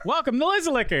Welcome to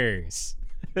Lizzlickers.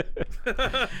 This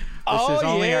Oh, is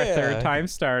only our yeah. third time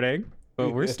starting, but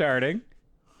we're starting.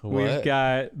 We've What?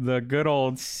 got the good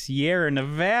old Sierra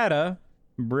Nevada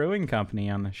Brewing Company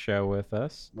on the show with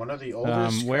us. One of the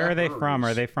oldest. Where are they craft from?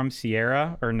 Are breweries. they from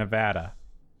Sierra or Nevada?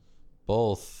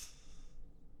 Both.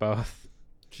 Both.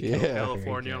 Yeah.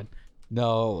 California. Very good.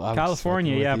 No. I'm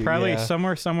California, fucking yeah, with you, probably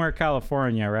yeah. somewhere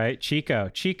California, right? Chico,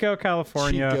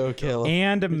 California, Chico, California.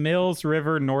 and Mills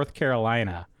River, North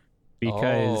Carolina,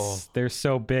 because they're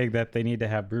so big that they need to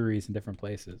have breweries in different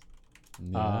places.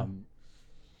 Yeah.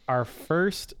 Our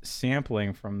first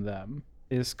sampling from them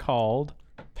is called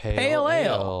Pale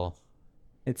Ale.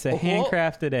 It's a Oh,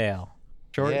 handcrafted ale,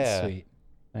 short Yeah. and sweet,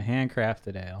 a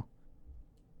handcrafted ale.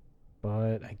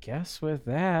 But I guess with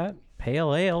that,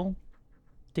 pale ale,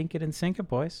 dink it and sink it,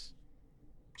 boys.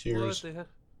 Cheers. What?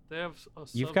 They have a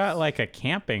You've got like a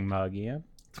camping mug, Ian.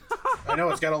 I know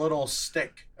it's got a little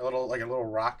stick, a little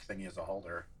rock thingy as a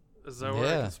holder. Is that where I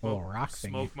Yeah. can smoke, Little rock thingy.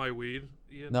 smoke my weed?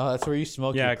 Ian? No, that's where you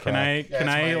smoke Yeah, your can crack. Yeah, can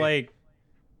it's I my-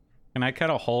 can I cut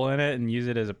a hole in it and use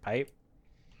it as a pipe,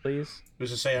 please? Who's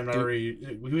to say I'm not already?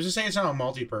 Who's to say it's not a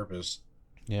multi-purpose?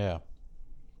 Yeah.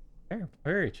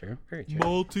 Very true. Very true.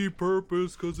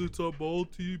 Multi-purpose, cause it's a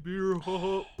multi-beer.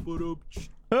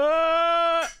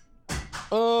 Ah!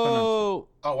 Oh.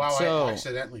 Oh wow, So- I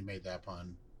accidentally made that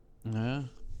pun. Yeah.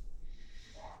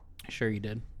 Sure you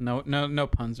did. No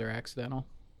puns are accidental.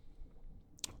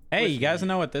 Hey, you guys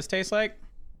know what this tastes like?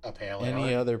 A pale ale.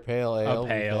 Any other pale ale? A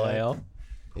pale we've had? ale.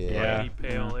 Yeah. Mighty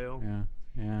pale ale.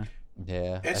 Yeah.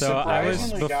 Yeah. It's So I was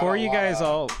surprisingly got before a you lot guys of-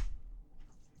 all.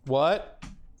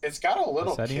 It's got a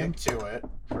little What's that, Ian? kick to it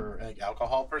for like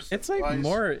alcohol percent. It's like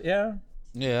more. Yeah.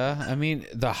 Yeah, I mean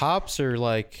the hops are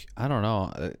like I don't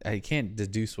know. I can't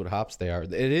deduce what hops they are.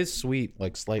 It is sweet,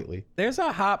 like slightly, There's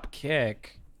a hop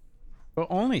kick, but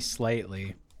only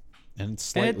slightly. and it's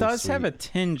slightly And it does sweet. have a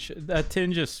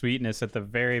tinge of sweetness at the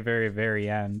very, very, very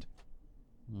end.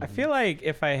 I feel like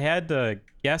if I had to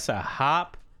guess a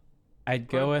hop, I'd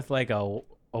go with like a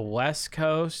West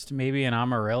Coast, maybe an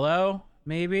Amarillo,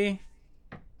 maybe.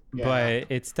 Yeah. But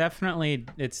it's definitely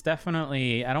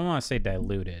I don't want to say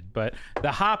diluted, but the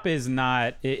hop is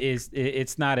not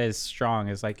it's not as strong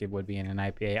as like it would be in an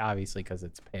IPA, obviously because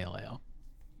it's pale ale.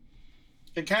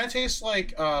 It kind of tastes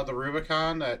like the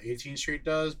Rubicon that 18th Street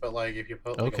does, but like if you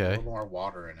put like Okay. a little more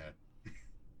water in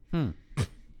it. It's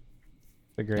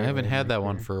a great I haven't way to had that make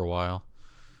one beer. for a while.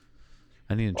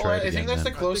 I need to Well, try it I again. think that's the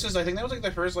then. closest. I think that was like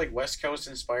the first like West Coast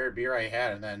inspired beer I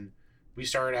had, and then we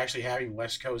started actually having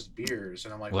West Coast beers,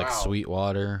 and I'm like, like wow,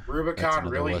 Sweetwater. That's Rubicon another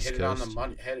really West hit it on the Coast.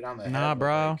 money, hit it on the head. Nah, with,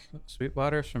 bro. like-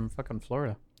 Sweetwater's from fucking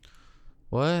Florida.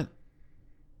 What?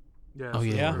 Yeah. Oh, so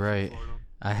yeah, we're from right. Florida.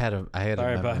 I had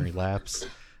Sorry, a bud. memory lapse.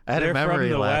 I had They're a memory from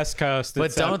the lapse. West Coast, But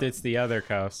except don't- it's the other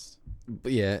coast.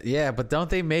 But yeah, but don't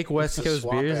they make West a Coast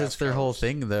swamp beers? ass It's their whole coast.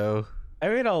 thing, though. I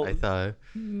mean, I thought.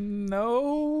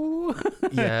 no.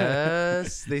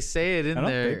 Yes, they say it in I don't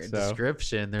their think so.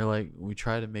 description. They're like, we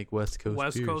try to make West Coast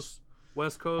West beers.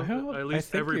 West Coast. I don't- At I least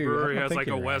think every you're- I brewery don't has think like a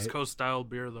you're West right. Coast style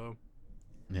beer though.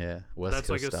 Yeah, West That's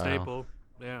Coast like a style. staple.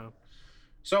 Yeah.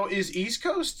 So is East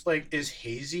Coast like is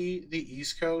hazy the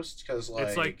East Coast? Because like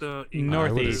It's like the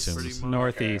Northeast, assume pretty so. much.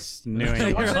 Northeast, New So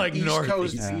England. what's You're an like East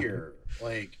Coast Northeast. beer?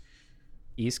 Like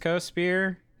East Coast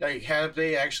beer. have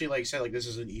they actually like said like this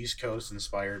is an East Coast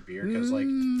inspired beer? Because like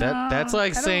That's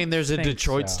like I don't saying there's a think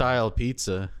Detroit so. style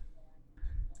pizza.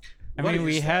 I What mean,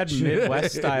 we is had that?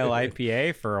 Midwest style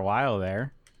IPA for a while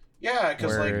there. yeah,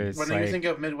 because like Whereas, when like- you think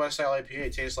of Midwest style IPA,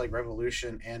 it tastes like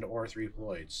Revolution and or Three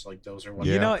Floyds. Like those are what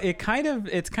Yeah. You know,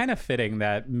 it's kind of fitting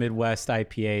that Midwest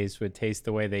IPAs would taste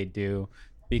the way they do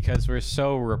because we're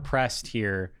so repressed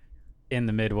here in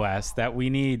the Midwest that we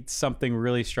need something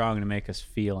really strong to make us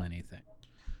feel anything.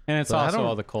 And it's But I also don't-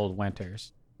 all the cold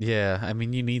winters. Yeah, I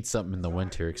mean, you need something in the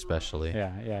winter, especially.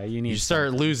 Yeah, you need You start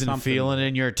something- losing something feeling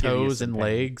in your give you toes some and pain.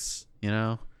 legs, you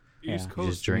know? Yeah. East You Coast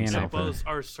just drink something. IPAs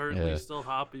are certainly Yeah. still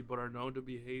hoppy, but are known to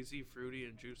be hazy, fruity,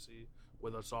 and juicy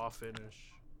with a soft finish.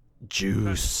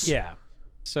 Juice. Yeah.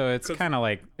 So it's 'Cause- kind of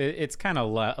like it's kind of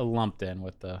lumped in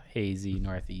with the hazy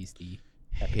northeasty.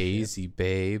 type of shit. Hazy,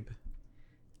 babe.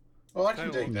 Well, I can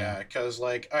Kinda dig like that because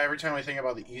like every time I think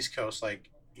about the East Coast, like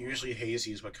usually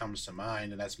hazy is what comes to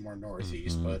mind, and that's more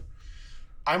Northeast. Mhm. But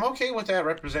I'm okay with that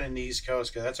representing the East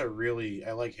Coast because that's a really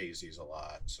I like hazies a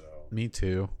lot. So Me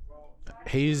too.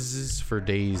 Hazes for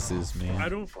days, man. I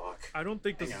don't fuck.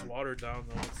 think this Hang is on. watered down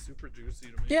though. It's super juicy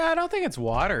to me. Yeah, I don't think it's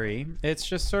watery. It's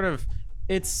just sort of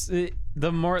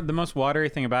the most watery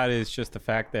thing about it is just the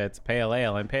fact that it's pale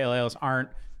ale, and pale ales aren't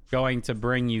going to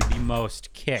bring you the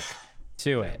most kick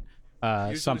to it.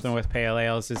 something with pale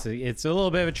ales is it's a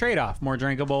little bit of a trade-off. More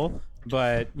drinkable,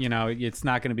 but it's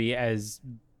not going to be as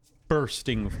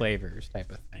bursting flavors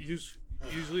type of thing.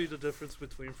 Usually the difference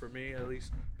between, for me at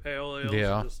least, pale ales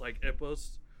Yeah. and just like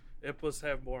IPAs. IPAs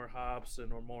have more hops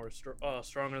and are more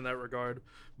stronger in that regard.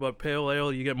 But pale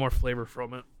ale, you get more flavor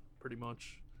from it, pretty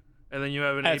much. And then you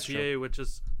have an That's APA, true. which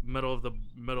is middle of the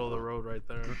road right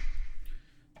there.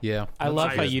 Yeah. I that's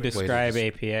love a how good you way to describe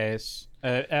des-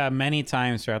 APAs. Many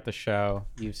times throughout the show,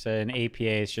 you've said an APA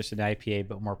is just an IPA,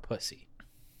 but more pussy.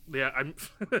 Yeah, I'm.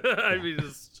 I mean,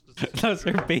 it's Those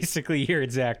are basically your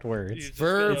exact words. you just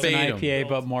Verbatim. It's an Verbatim. IPA,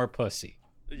 but more pussy.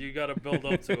 You got to build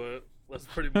up to it. That's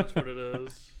pretty much what it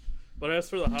is. But as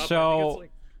for the hop, So-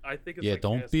 I think it's Yeah, like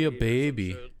don't be a Cascade or some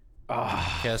baby. shit.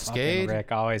 Oh, Cascade?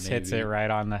 Rick always hits it Maybe.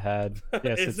 right on the head.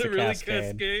 Yes, Is it's it the really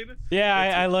Cascade. Cascade? Yeah,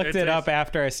 I It looked it up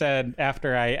tastes-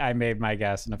 after I made my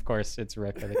guess, and of course it's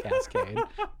Rick of the Cascade.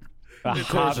 The Of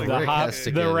course Rick has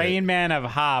to the get it. Rain Man of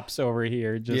hops over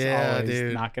here, just Yeah, always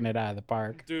dude. knocking it out of the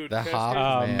park. Dude, The Cascade,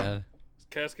 hop, Um, man.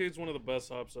 Cascade's one of the best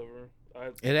hops ever.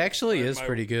 It actually probably is my-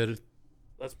 pretty good.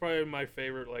 That's probably my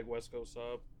favorite like West Coast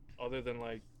hop, other than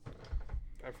like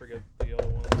I forget the other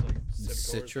ones like Simcoe or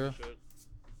Citra? some shit.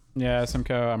 Yeah,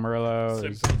 Simcoe Amarillo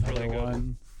is Simcoe's really another good.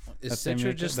 one. Is That they Citra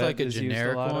make- just that like a is used a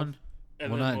generic lot of. one?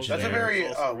 And Well, then not most That's a generic. very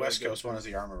also really West good. Coast one, is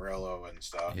the Armorillo and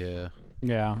stuff. Yeah.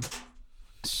 Yeah.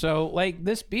 So like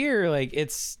this beer, like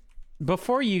it's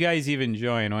before you guys even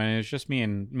joined, when it was just me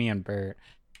and Bert,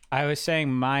 I was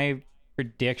saying my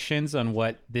predictions on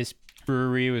what this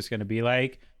brewery was going to be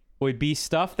like would be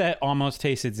stuff that almost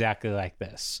tastes exactly like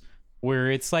this,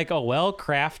 where it's like a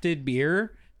well-crafted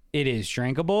beer. It is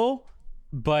drinkable,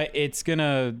 but it's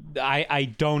gonna.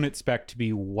 I don't expect to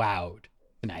be wowed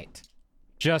tonight,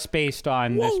 just based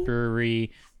on this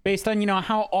brewery, based on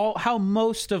how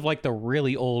most of like the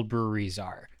really old breweries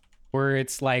are, where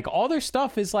it's like all their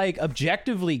stuff is like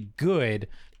objectively good,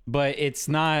 but it's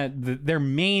not their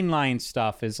mainline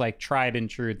stuff is like tried and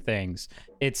true things.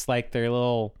 It's like their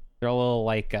little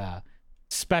like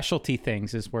specialty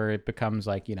things is where it becomes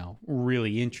like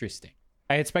really interesting.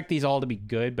 I expect these all to be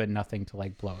good, but nothing to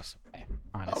like blow us away,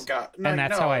 honestly. Oh God, no, And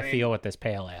that's no, how I mean, feel with this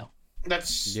pale ale.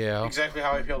 That's Yeah. exactly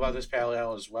how I feel about this pale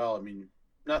ale as well. I mean,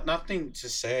 nothing to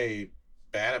say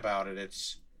bad about it.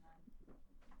 It's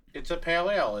a pale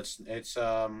ale. It's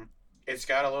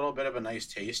got a little bit of a nice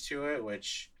taste to it,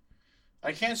 which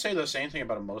I can't say the same thing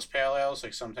about most pale ales.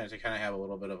 Like sometimes they kind of have a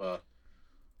little bit of a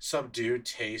subdued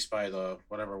taste by the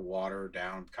whatever watered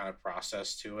down kind of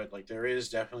process to it. Like there is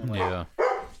definitely Yeah.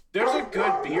 there's a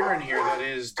good beer in here that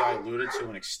is diluted to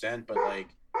an extent, but like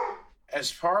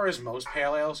as far as most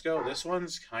pale ales go, this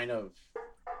one's kind of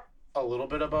a little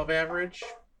bit above average.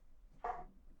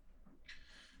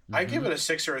 I give it a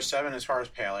 6 or a 7 as far as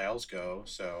pale ales go.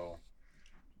 So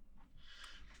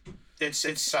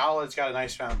it's solid. It's got a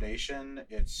nice foundation.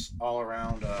 It's all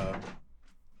around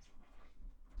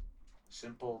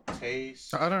simple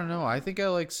taste. I don't know. I think I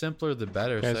like simpler the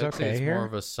better. So Guys I'd say okay it's here? more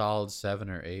of a solid 7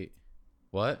 or 8.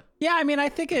 What? Yeah, I mean, I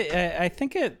think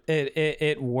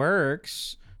it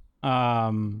works.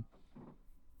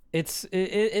 It's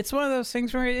one of those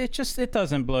things where it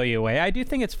doesn't blow you away. I do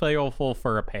think it's flavorful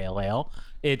for a pale ale.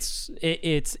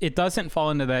 It doesn't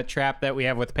fall into that trap that we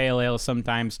have with pale ale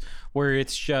sometimes, where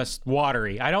it's just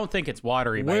watery. I don't think it's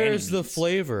watery. by any Where's the means.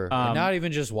 flavor? Um, Not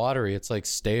even just watery. It's like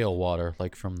stale water,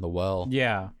 like from the well.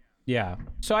 Yeah.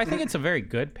 So I think it's a very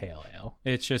good pale ale.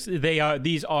 It's just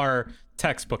these are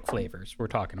textbook flavors we're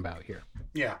talking about here.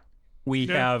 Yeah. We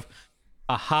have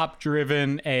a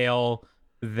hop-driven ale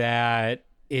that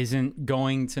isn't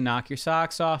going to knock your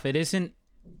socks off. It isn't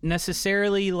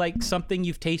necessarily like something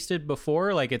you've tasted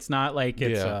before. Like it's not like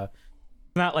it's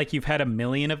not like you've had a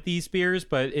million of these beers,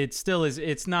 but it still is.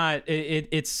 It's not.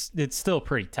 It's still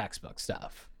pretty textbook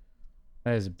stuff.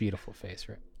 That is a beautiful face,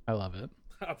 Rick. I love it.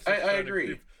 I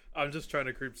agree. I'm just trying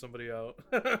to creep somebody out.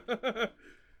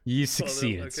 You Well,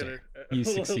 succeeded, okay. sir. You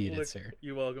succeeded, Look, sir.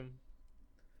 You're welcome.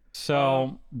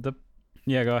 So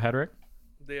yeah, go ahead, Rick.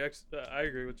 I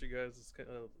agree with you guys. It's kind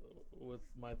of with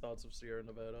my thoughts of Sierra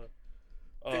Nevada.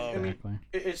 I mean, Exactly.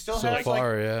 it still So has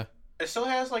far, yeah. it still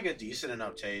has like a decent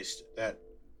enough taste that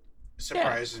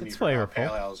surprises me it's for how flavorful.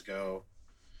 pale ales go.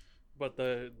 But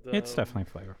the It's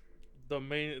definitely flavor. the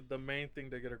main thing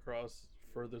to get across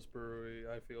for this brewery,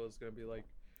 I feel, is gonna be like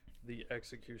the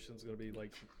execution's gonna be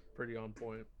like pretty on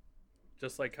point,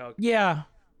 just like how Yeah.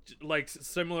 like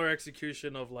similar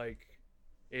execution of like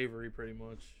Avery, pretty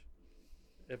much.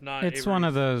 If not, It's one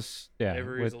of those,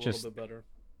 Avery's with a little just bit better.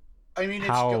 I mean, it's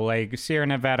how like Sierra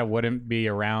Nevada wouldn't be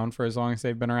around for as long as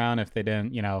they've been around if they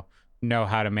didn't, know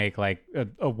how to make like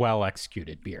a well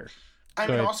executed beer. I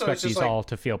So mean, I also expect it's just these like, all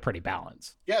to feel pretty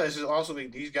balanced. yeah, this is also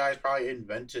these guys probably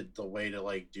invented the way to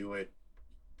like do it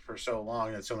for so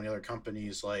long that so many other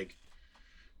companies, like,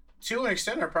 to an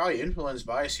extent, are probably influenced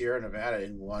by Sierra Nevada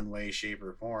in one way, shape,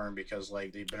 or form because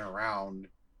like they've been around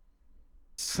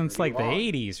Since pretty like long.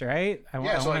 the 80s, right? I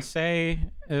Yeah, so, want like, to say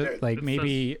like it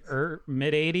maybe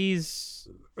mid 80s.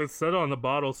 It's said on the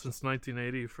bottle since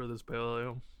 1980 for this pale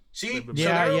ale. See, They've been- so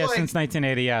Yeah, they're yeah, like, since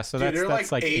 1980. Yeah, so dude, they're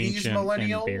that's like 80s ancient in beer.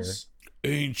 millennials.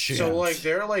 Ancient. So like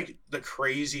they're like the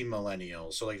crazy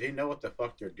millennials. So like they know what the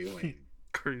fuck they're doing.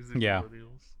 Crazy Yeah. millennials.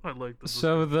 I like this.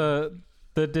 So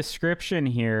the description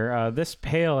here, this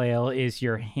pale ale is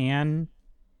your hand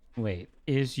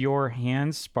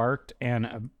sparked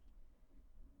and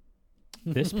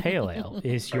this pale ale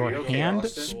is Are your you okay, hand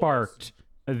Austin? sparked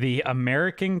the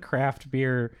American craft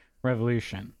beer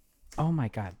revolution. Oh my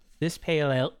god, this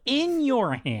pale ale in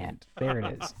your hand. There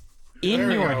it is. In There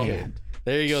we your go. hand.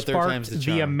 There you go. Third time's Sparked the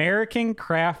charm. the American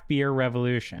craft beer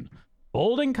revolution.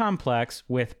 Bold and complex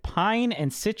with pine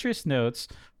and citrus notes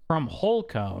from whole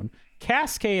cone,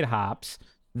 Cascade hops.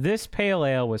 This pale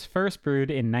ale was first brewed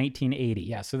in 1980.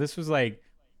 Yeah, so this was like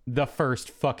the first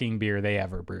fucking beer they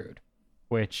ever brewed,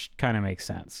 which kind of makes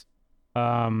sense.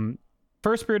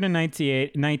 First brewed in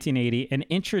 1980 and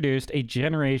introduced a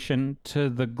generation to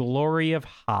the glory of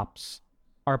hops.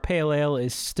 Our pale ale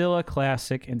is still a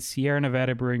classic, and Sierra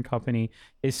Nevada Brewing Company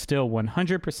is still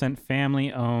 100%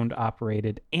 family owned,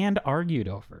 operated, and argued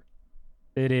over.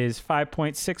 It is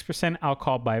 5.6%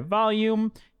 alcohol by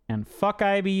volume, and fuck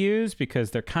IBUs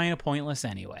because they're kind of pointless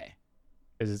anyway,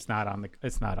 because it's not on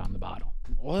the bottle.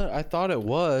 What? I thought it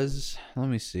was. Let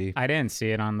me see. I didn't see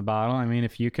it on the bottle. I mean,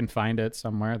 if you can find it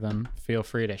somewhere, then feel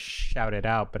free to shout it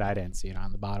out. But I didn't see it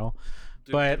on the bottle.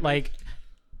 Dude, But like,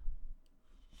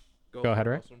 go ahead,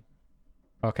 Rick. Austin.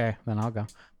 okay, then I'll go.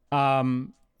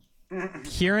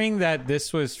 Hearing that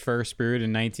this was first brewed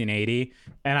in 1980,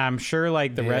 and I'm sure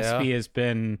like the Yeah. recipe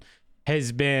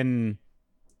has been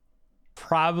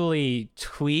probably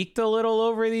tweaked a little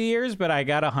over the years, but I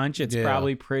got a hunch it's Yeah.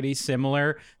 probably pretty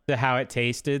similar to how it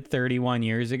tasted 31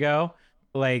 years ago.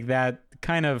 Like that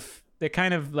kind of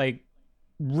like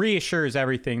reassures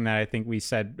everything that I think we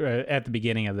said at the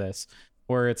beginning of this,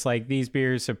 where it's like these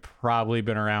beers have probably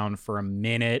been around for a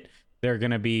minute. They're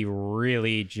going to be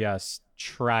really just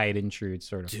tried and true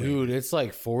sort of Dude, it's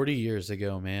like 40 years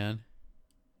ago, man.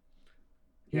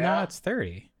 No, Yeah. it's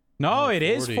 30. No, Oh, it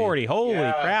is 40. 40. Holy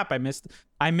Yeah. crap. I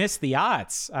missed the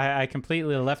odds. I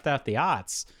completely left out the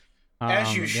odds.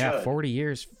 As you Yeah, should. 40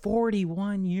 years.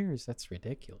 41 years. That's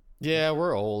ridiculous. Yeah,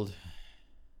 we're old.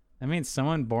 I mean,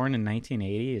 someone born in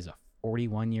 1980 is a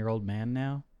 41-year-old man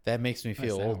now. That makes me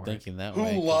feel that old work? thinking that Who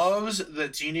way. loves the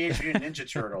Teenage Mutant Ninja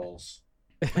Turtles?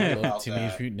 I about love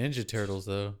Teenage that? Mutant Ninja Turtles,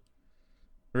 though.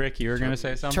 Rick, you were going to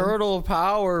say something? Turtle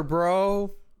power,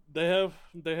 bro. They have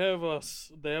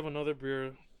another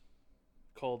beer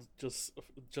called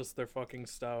just their fucking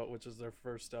stout, which is their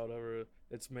first stout ever.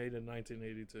 It's made in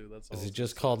 1982. That's all. Is it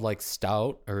just called like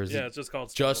stout, or is Yeah, it it's just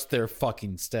called just their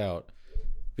fucking stout?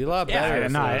 Be a lot Yeah, better.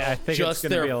 if no, it was I think it's just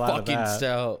gonna their be a lot of fucking that.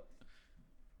 stout.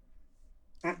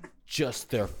 Just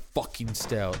their fucking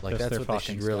stout. Like Just that's their what they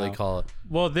should fucking really stout. call it.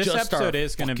 Well, this Just our episode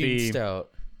is going to fucking be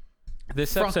stout.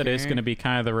 this episode is Fucking- going to be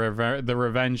kind of the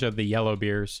revenge of the yellow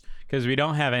beers because we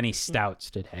don't have any stouts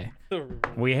today.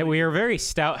 We are very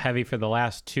stout heavy for the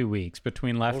last 2 weeks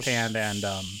between Left Hand and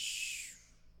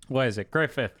what is it?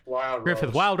 Griffith Wild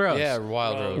Wild Rose. Yeah,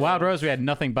 Wild Rose. Wild Rose. We had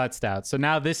nothing but stouts. So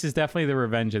now this is definitely the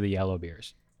revenge of the yellow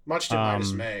beers. Much to my Um,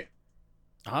 dismay.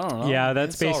 I don't know. Yeah,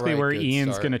 that's It's all basically right, where good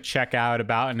Ian's start. going to check out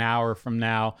about an hour from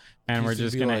now, and we're He's gonna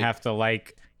just be going to like- have to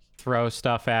like throw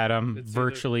stuff at him It's either-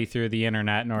 virtually through the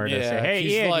internet in order to say, Yeah, "Hey,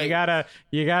 he's Ian, like,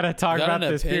 you gotta talk got about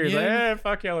an this beer." He's like, opinion?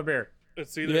 fuck yellow beer.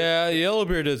 It's either Yeah, yellow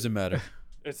beer doesn't matter.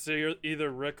 it's either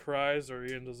Rick cries or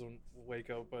Ian doesn't wake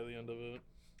up by the end of it.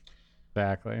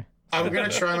 Exactly. I'm gonna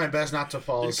try my best not to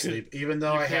fall You asleep, even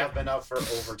though you I can't- have been up for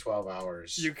over 12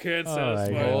 hours. You can't Oh,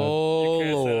 satisfy. my God. Oh, you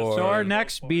can't satisfy Lord. So our Right.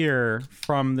 next beer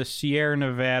from the Sierra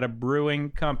Nevada Brewing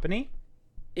Company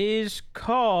is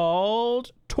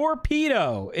called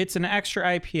Torpedo. It's an extra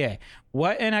IPA.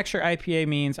 What an extra IPA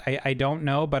means, I don't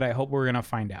know, but I hope we're gonna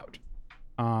find out.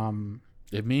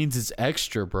 It means it's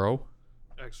extra, bro.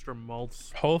 Extra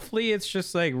malts. Hopefully it's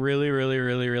just like really, really,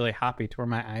 really, really hoppy to where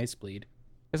my eyes bleed.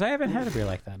 Because I haven't had a beer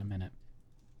like that in a minute.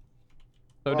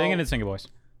 So ding it and sing it, boys.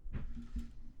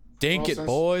 Dink Well, it, since-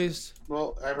 boys.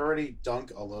 Well, I've already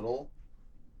dunked a little.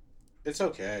 It's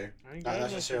okay. I ain't Not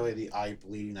got necessarily the eye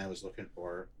bleeding I was looking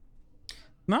for.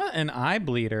 Not an eye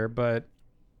bleeder, but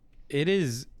it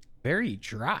is very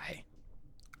dry.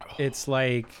 It's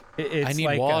like it's need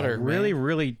like water, a really man.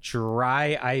 really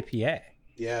dry IPA.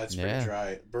 Yeah, it's pretty Yeah.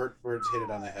 dry. Bird's hit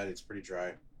it on the head. It's pretty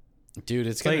dry. Dude,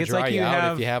 it's Like, gonna it's dry like you you out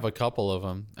have- if you have a couple of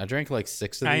them. I drank like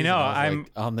 6 of these. I know, And I was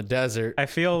like, on the desert. I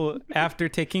feel after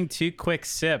taking 2 quick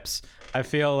sips, I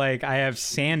feel like I have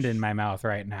sand in my mouth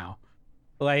right now.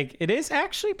 Like, it is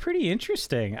actually pretty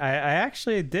interesting. I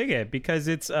actually dig it because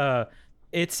it's a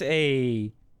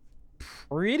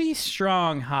pretty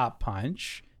strong hop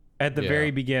punch at the Yeah.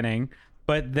 very beginning,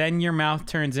 but then your mouth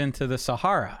turns into the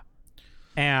Sahara.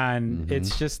 And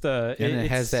it's just and it it's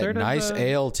has that sort of nice a-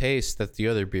 ale taste that the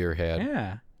other beer had.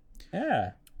 Yeah.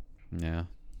 Yeah. Yeah.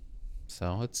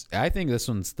 So I think this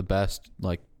one's the best.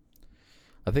 Like,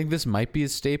 I think this might be a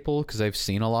staple because I've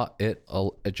seen it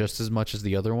just as much as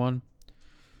the other one.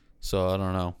 So I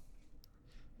don't know.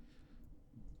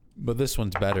 But this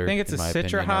one's better. I think it's in a my Citra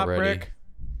opinion hop, already. Rick.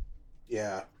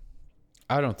 Yeah,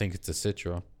 I don't think it's a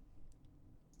Citra.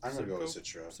 I'm gonna go with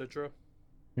Simcoe? Citra. Citra.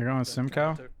 You're going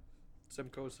Simcoe?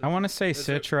 Simcoe. I want to say Is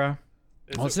it- Citra.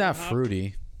 Is Well, it it's not one hop?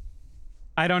 fruity.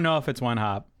 I don't know if it's one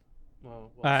hop.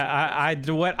 Well, I'm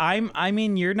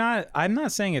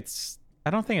not saying it's. I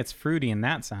don't think it's fruity in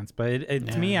that sense, but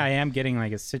to me, Yeah. I am getting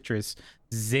like a citrus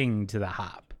zing to the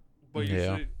hop. But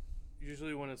Yeah.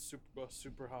 usually when it's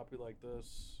super hoppy like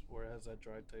this, where it has that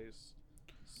dry taste,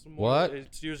 What?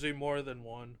 It's usually more than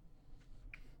one.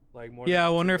 Like more. Yeah, I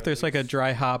than wonder two if at there's like a least.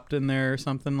 dry hopped in there or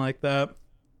something like that.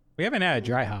 We haven't had a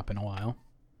dry hop in a while.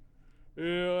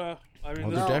 Yeah, I mean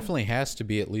Well, this, there definitely has to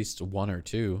be at least 1 or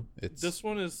 2. It's this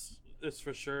one is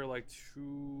for sure like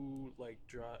too like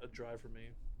dry for me.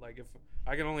 Like if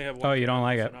I can only have one. Oh, you can don't of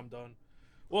like this it? and I'm done.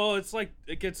 Well, it's like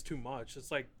it gets too much.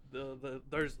 It's like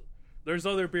there's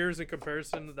other beers in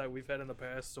comparison that we've had in the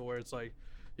past, so where it's like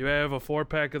you have a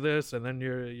 4-pack of this and then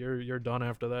you're done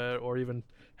after that, or even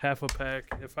half a pack.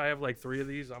 If I have like 3 of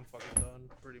these, I'm fucking done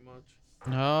pretty much.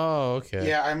 Oh, okay.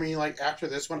 Yeah, I mean, like after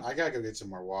this one, I gotta go get some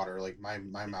more water. Like my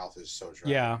mouth is so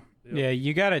dry. Yeah, Yep. yeah,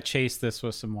 you gotta chase this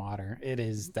with some water. It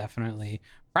is definitely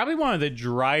probably one of the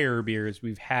drier beers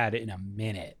we've had in a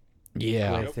minute.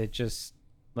 Yeah. With it just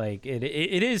like it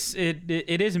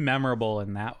is memorable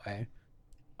in that way.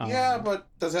 Yeah, but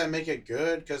does that make it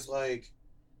good? Because like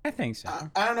I think so.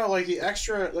 I don't know, like the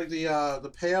extra, like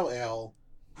the pale ale.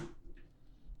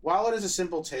 While it is a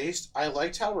simple taste, I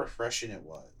liked how refreshing it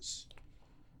was.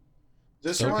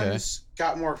 This Okay. one's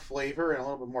got more flavor and a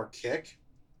little bit more kick,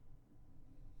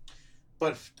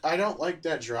 but I don't like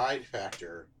that dried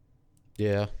factor.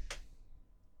 Yeah.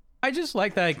 I just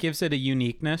like that it gives it a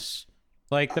uniqueness.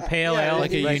 Like the pale yeah, ale,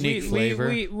 like a unique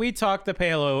flavor. We talked the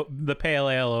pale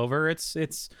ale over.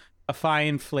 It's a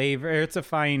fine flavor. It's a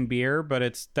fine beer, but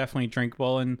it's definitely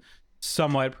drinkable and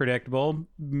somewhat predictable,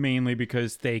 mainly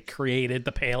because they created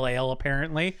the pale ale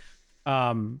apparently.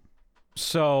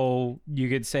 So you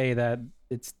could say that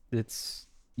it's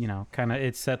you know kind of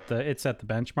it set the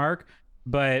benchmark.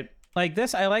 But like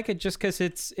this, I like it just because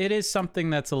it is something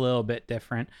that's a little bit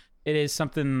different. It is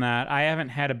something that I haven't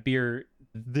had a beer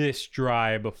this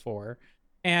dry before,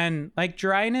 and like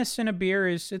dryness in a beer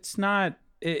it's not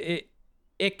it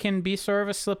can be sort of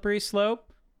a slippery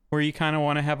slope where you kind of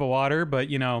want to have a water, but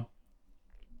you know,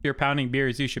 if you're pounding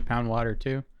beers, you should pound water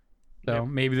too. So Yep.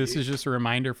 maybe this is just a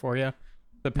reminder for you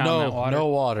to pound that water.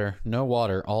 No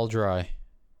water, all dry.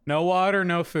 No water,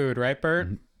 no food, right, Bert?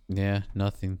 Yeah,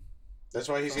 nothing. That's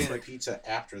why he's getting a pizza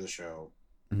after the show,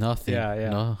 Nothing. Yeah, yeah.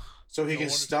 No, so he No can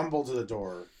wonder- stumble to the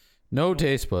door. no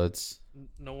taste buds.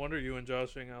 No wonder you and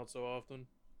Josh hang out so often.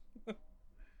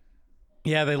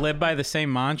 Yeah, they live by the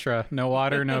same mantra: no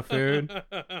water, no food.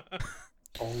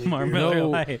 Only More beer. Miller No.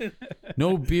 Lite.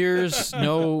 No beers,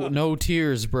 no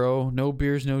tears, bro. No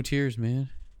beers, no tears, man.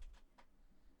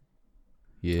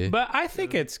 Yeah. But I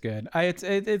think it's good.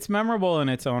 It's memorable in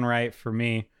its own right for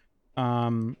me.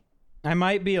 I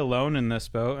might be alone in this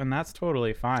boat, and that's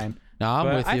totally fine. No, I'm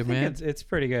But with I you, think man. It's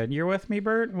pretty good. You're with me,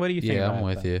 Bert? What do you think? Yeah, about I'm it,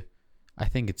 with then? you. I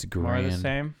think it's More of the grand.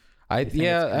 same. I think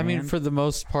yeah, it's I mean grand? for the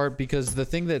most part, because the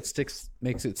thing that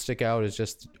makes it stick out is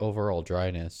just overall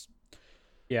dryness.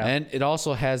 Yeah. And it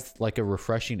also has like a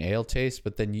refreshing ale taste,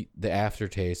 but then the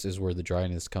aftertaste is where the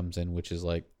dryness comes in, which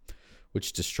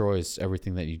destroys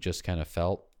everything that you just kind of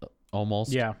felt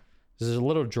almost. Yeah. There's a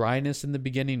little dryness in the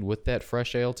beginning with that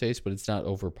fresh ale taste, but it's not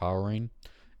overpowering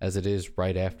as it is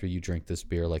right after you drink this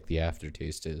beer, like the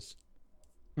aftertaste is,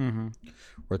 Mm-hmm.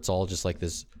 where it's all just like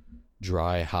this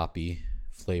dry, hoppy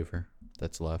flavor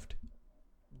that's left.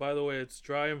 By the way, it's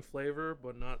dry in flavor,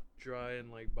 but not dry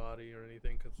in like body or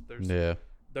anything. Because Yeah.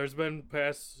 there's been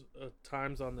past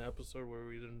times on the episode where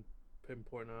we didn't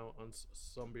pinpoint out on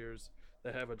some beers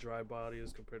that have a dry body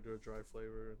as compared to a dry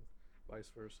flavor, and vice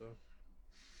versa.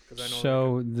 'Cause I know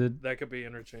So that could be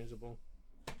interchangeable.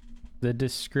 the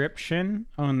description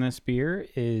on this beer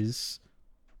is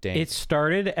Dang. it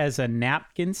started as a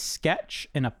napkin sketch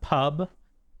in a pub,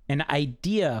 an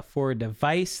idea for a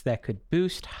device that could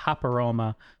boost hop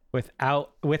aroma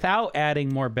without adding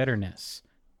more bitterness.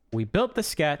 We built the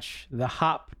sketch, the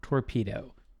Hop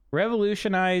Torpedo,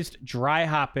 revolutionized dry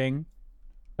hopping,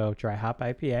 so dry hop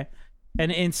IPA,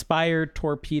 and inspired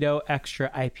Torpedo Extra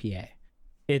IPA.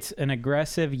 It's an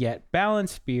aggressive yet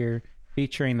balanced beer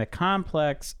featuring the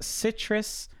complex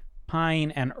citrus,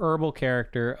 pine, and herbal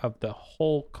character of the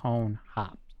whole cone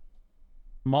hops.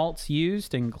 Malts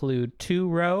used include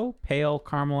 2-row pale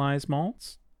caramelized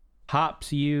malts.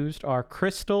 Hops used are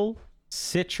Crystal,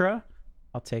 Citra,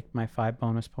 I'll take my 5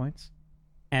 bonus points,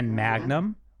 and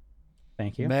Magnum.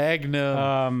 Thank you.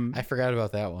 Magnum. I forgot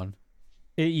about that one.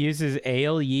 It uses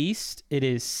ale yeast. It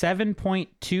is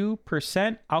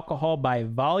 7.2% alcohol by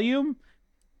volume.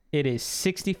 It is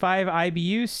 65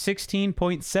 IBU,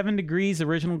 16.7 degrees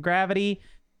original gravity,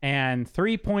 and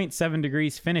 3.7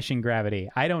 degrees finishing gravity.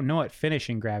 I don't know what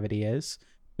finishing gravity is.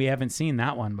 We haven't seen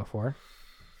that one before.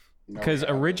 Because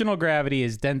original gravity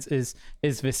is dense is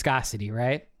viscosity,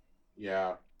 right?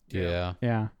 Yeah. Yeah.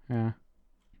 Yeah.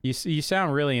 You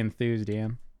sound really enthused,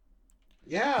 Ian.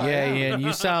 Yeah. Yeah, Ian,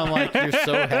 you sound like you're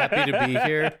so happy to be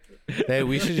here that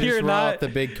we should just roll out the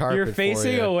big carpet. You're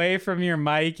facing for you. away from your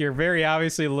mic. You're very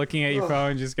obviously looking at your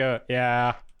phone. Just go,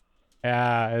 yeah,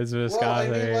 it's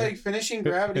viscosity. Well, I mean, like, finishing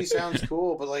gravity sounds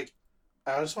cool, but, like,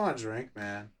 I just want to drink,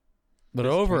 man. But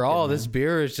Just overall, drink it, this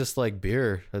beer is just like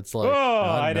beer. It's like, oh,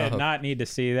 not I did enough. not need to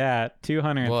see that.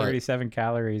 237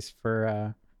 calories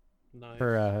for Nice.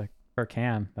 per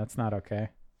can. That's not okay.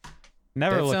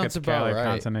 Never That look at sounds the about calorie right.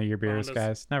 content of your beers, Pound of-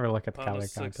 guys. Never look at the pound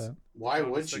of calorie six. content. Why Pound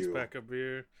a would you? Six-pack of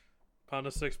beer, pound a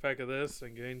 6-pack of this,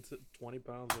 and gain 20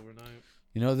 pounds overnight.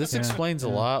 You know, this Yeah, explains a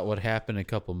yeah. lot what happened a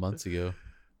couple months ago.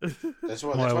 That's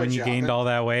What, why when you gained all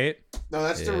that weight? No,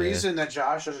 that's the Yeah. reason that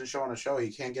Josh doesn't show on the show.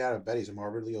 He can't get out of bed. He's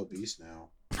morbidly obese now.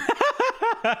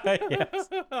 Yes.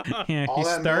 Yeah, All he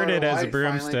that started Miller as a Lite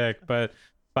broomstick, but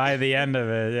by the end of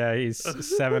it, yeah, he's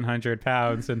 700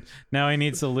 pounds, and now he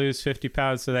needs to lose 50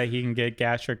 pounds so that he can get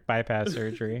gastric bypass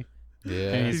surgery, and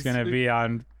Yeah. he's gonna be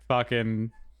on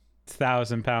fucking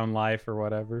 1,000-pound life or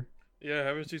whatever. Yeah,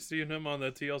 haven't you seen him on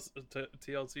the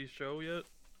TLC show yet?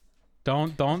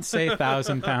 Don't say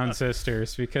 1,000-pound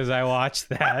sisters because I watched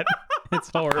that. It's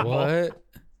horrible. What?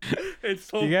 It's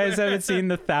so You guys bad. haven't seen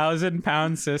the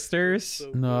 1,000-pound sisters? So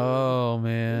No,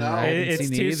 man. No. I haven't It's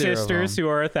seen two either of sisters them. who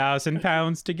are 1,000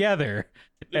 pounds together,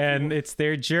 and it's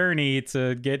their journey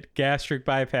to get gastric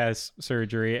bypass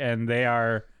surgery, and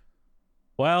they're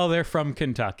from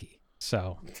Kentucky.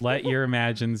 So let your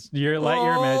imagination just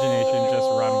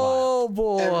run wild. Oh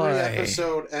boy! Every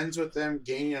episode ends with them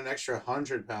gaining an extra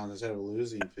 100 pounds instead of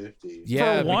losing 50.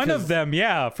 Yeah, For one because of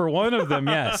them,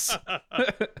 yes.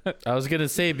 I was gonna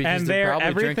say because And they're they're probably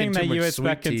everything drinking too that you much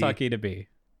expect sweet tea. Kentucky to be.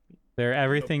 They're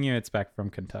everything you expect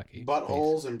from Kentucky.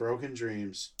 Buttholes and broken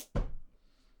dreams.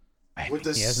 With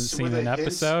the He hasn't s- seen with an a hint-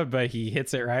 episode, but he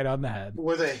hits it right on the head.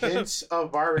 With a hint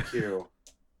of barbecue.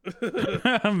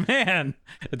 Man,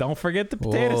 don't forget the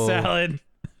potato Whoa. salad.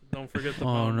 Don't forget the Oh,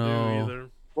 Mountain Dew no. either.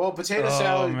 Well, potato Oh,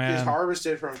 salad is man.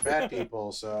 harvested from fat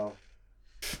people, so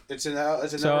it's a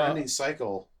So, never-ending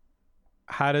cycle.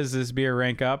 How does this beer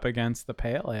rank up against the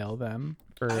pale ale then?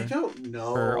 I don't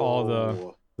know. for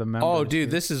all the members? Oh, dude, here?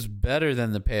 this is better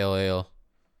than the pale ale.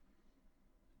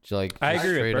 It's like I just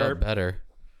agree with straight up Burp. better.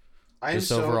 I'm Just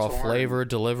so overall torn. flavor,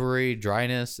 delivery,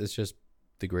 dryness. It's just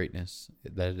the greatness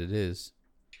that it is.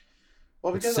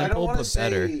 Well, It's because I don't simple, want to but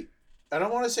better. say I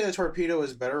don't want to say the torpedo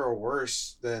is better or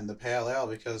worse than the pale ale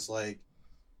because, like,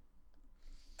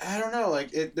 I don't know,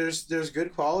 like there's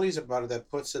good qualities about it that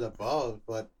puts it above,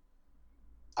 but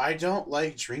I don't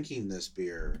like drinking this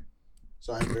beer,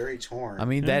 so I'm very torn. I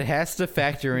mean, that has to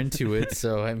factor into it.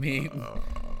 So I mean,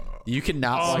 you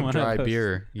cannot Oh, like one dry of those-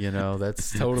 beer. You know,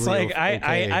 that's totally It's like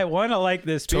okay. I want to like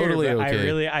this beer, Totally but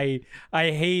okay.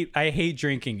 I hate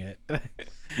drinking it.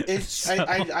 it's So-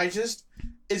 I just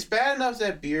it's bad enough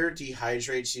that beer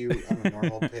dehydrates you on a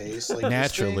normal pace, like this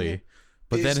naturally. thing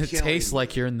But is then it killing tastes me.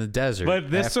 like you're in the desert.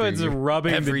 But this after one's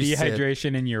rubbing the every sip.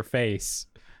 dehydration in your face.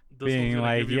 This Being one's gonna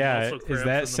like, give you yeah, muscle is cramps that in the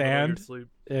middle of your sand? sleep.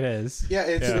 It is. Yeah,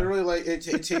 it's Yeah. literally like it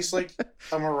tastes like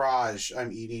a mirage.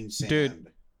 I'm eating sand. Dude.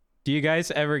 Do you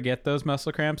guys ever get those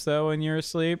muscle cramps though when you're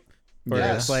asleep? Or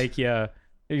Yes. it's like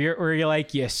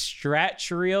you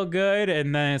stretch real good,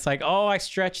 and then it's like, oh, I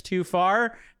stretched too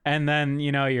far, and then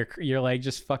your leg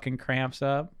just fucking cramps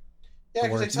up. Yeah,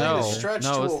 because they worst tell you to No, stretch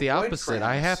no, to it's the avoid opposite.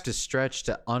 I have cramps. to stretch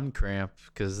to uncramp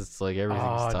because it's like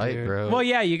everything's tight, dude. bro. Well,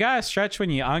 yeah, you gotta stretch when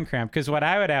you uncramp because what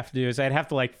I would have to do is I'd have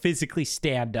to like physically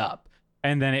stand up,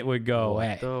 and then it would go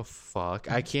away. What the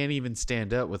fuck? I can't even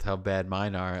stand up with how bad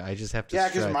mine are. I just have to Yeah,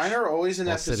 stretch. because mine are always in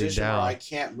while that sitting position where down. I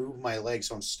can't move my legs,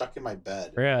 so I'm stuck in my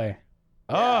bed. Really?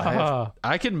 Yeah, Oh,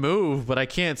 I can move, but I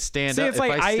can't stand See, up. it's If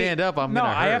like I stand up, I'm no,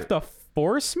 gonna hurt. I have to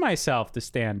force myself to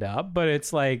stand up, but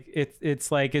it's like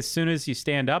it's like as soon as you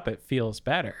stand up, it feels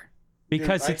better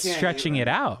because I it's can't stretching even.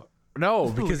 it out. No,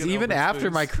 Look because at even Elvis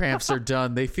after my face. cramps are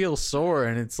done, they feel sore,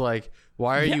 and it's like,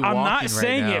 why are Yeah, you I'm walking not right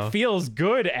saying now? it feels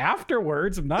good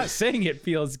afterwards. I'm not saying it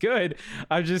feels good.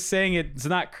 I'm just saying it's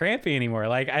not crampy anymore.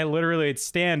 Like I literally would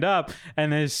stand up,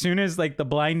 and as soon as like the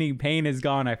blinding pain is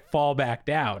gone, I fall back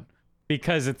down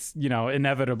because it's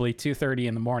inevitably 2:30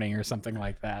 in the morning or something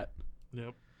like that.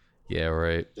 Yep. Yeah,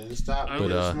 right. Didn't stop me But,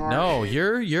 this morning. No,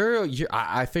 you're.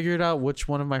 I figured out which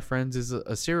one of my friends is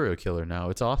a serial killer now.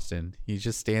 It's Austin. He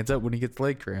just stands up when he gets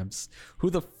leg cramps. Who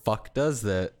the fuck does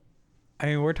that? I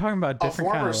mean, we're talking about A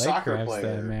different kind former of leg soccer cramps, player.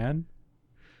 then, man.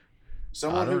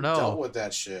 Someone I don't who know. dealt with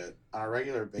that shit on a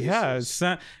regular basis.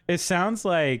 Yeah, it sounds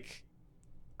like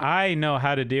I know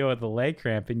how to deal with a leg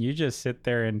cramp, and you just sit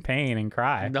there in pain and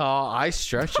cry. No, I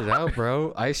stretch it out,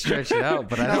 bro. I stretch it out,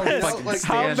 but I No, don't it's fucking like-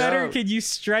 stand How better up. can you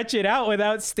stretch it out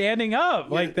without standing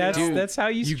up? Like that's Dude, that's how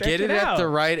you You stretch get it out. at the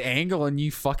right angle and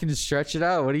you fucking stretch it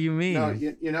out. What do you mean? No,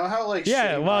 you know how like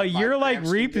Yeah, shitty well, my you're like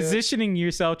cramps can get? repositioning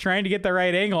yourself, trying to get the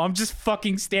right angle. I'm just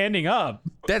fucking standing up.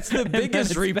 That's the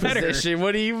biggest it's better. reposition.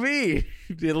 What do you mean?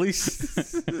 At least.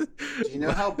 Do you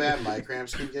know how bad my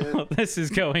cramps can get? This is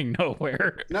going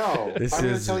nowhere. No, This I'm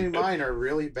gonna is- tell you mine are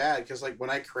really bad because like when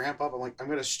I cramp up, I'm like I'm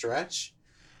gonna stretch,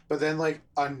 but then like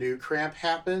a new cramp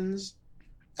happens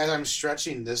as I'm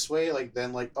stretching this way. Like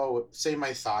then like say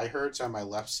my thigh hurts on my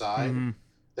left side, Mhm.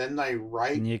 then my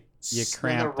right And you then the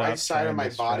cramped right up side of trying my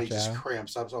to body stretch just out.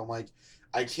 cramps up. So I'm like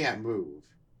I can't move.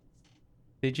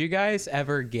 Did you guys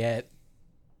ever get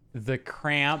the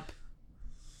cramp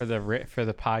for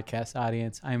the podcast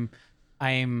audience? I'm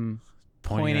Pointing at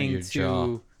pointing your to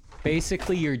jaw.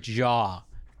 basically your jaw.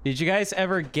 Did you guys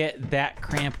ever get that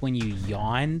cramp when you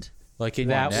yawned? Like in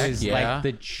That your neck, was yeah. like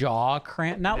the jaw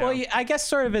cramp. Not well, Yeah. I guess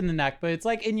sort of in the neck, but it's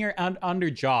like in your under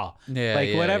jaw. Yeah, like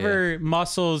yeah, whatever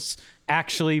muscles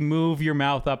actually move your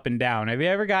mouth up and down. Have you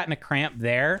ever gotten a cramp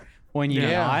there when you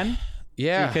Yeah. yawn?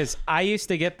 Yeah. Because I used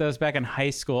to get those back in high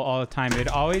school all the time. It'd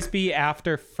always be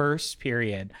after first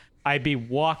period. I'd be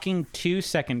walking to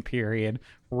second period,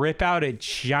 rip out a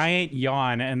giant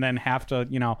yawn, and then have to,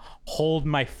 hold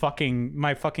my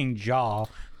fucking jaw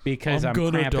because I'm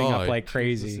gonna cramping die. up like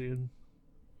crazy.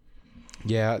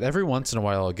 Yeah, every once in a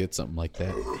while I'll get something like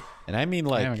that. And I mean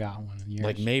I haven't like got one in years.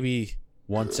 like maybe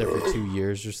once every 2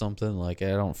 years or something. Like I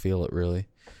don't feel it really.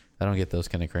 I don't get those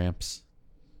kind of cramps.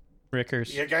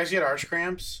 Rickers. You guys get arch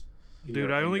cramps?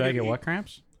 Dude, I only Do I get get what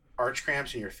cramps? Arch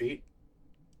cramps in your feet?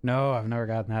 No, I've never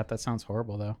gotten that. That sounds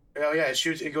horrible though. Oh yeah,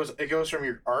 it goes from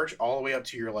your arch all the way up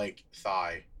to your like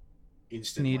thigh. You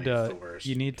Instantly. need It's the worst.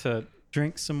 you need to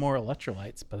drink some more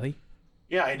electrolytes, buddy.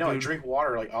 Yeah, I know. I Dude. drink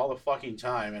water like all the fucking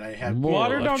time, and I have More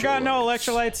Water don't got no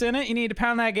electrolytes. electrolytes in it. You need to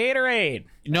pound that Gatorade.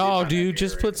 No, find that dude,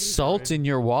 just put Gatorade. salt in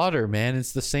your water, man.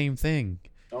 It's the same thing.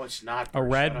 No, it's not. A Shut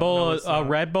Red up. Bull, No, it's a not.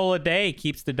 Red Bull a day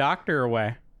keeps the doctor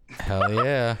away. Hell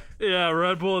yeah. Yeah,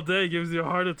 Red Bull a day gives you a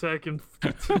heart attack in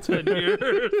 10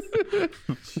 years.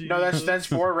 No, that's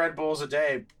 4 Red Bulls a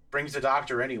day. Brings the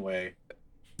doctor anyway.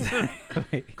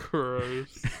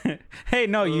 gross. Hey,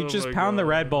 no, you Oh just my pound the God.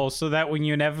 Red Bull so that when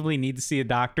you inevitably need to see a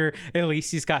doctor, at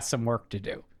least he's got some work to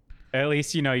do. At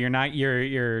least you're not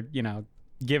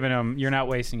giving him, you're not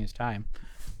wasting his time.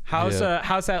 How's Yeah.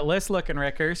 how's that list looking,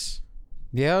 Rickers?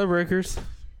 Yeah, Rickers.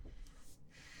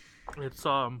 It's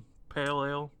pale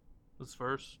ale is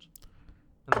first,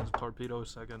 and then torpedo is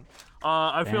second.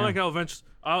 I feel Damn. like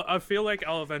I feel like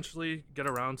I'll eventually get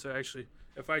around to actually.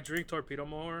 If I drink torpedo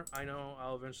more, I know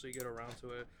I'll eventually get around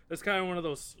to it. It's kind of one of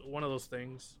those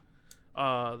things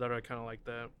that I kind of like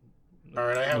that. All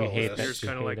right, I have You a hate list. that It's you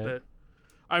kind of hate like it. that.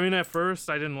 I mean, at first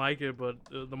I didn't like it, but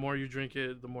the more you drink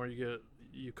it, the more you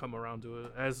come around to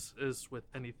it. As is with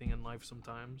anything in life,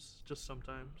 sometimes, just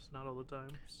sometimes, not all the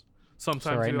times.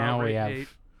 Sometimes right you now we outright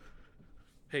have-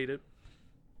 hate it.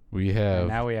 We have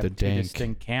Now we have the two dank.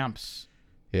 distinct camps.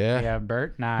 Yeah. We have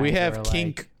Bert and I. We who have are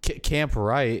King like- Camp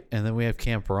Right, and then we have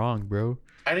Camp Wrong, bro.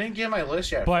 I didn't get my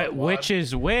list yet. but fuckwad. which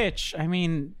is which? I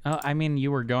mean,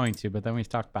 you were going to, but then we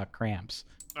talked about cramps.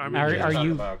 I We mean, Are- just are talk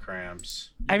you- about cramps?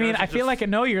 I mean, guys are I feel just- like I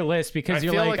know your list because I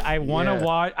you're feel like, like- I want to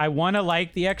yeah. I want to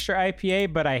like the extra IPA,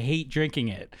 but I hate drinking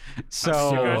it. So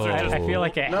You guys are just- I feel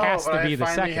like it No, has but to be I the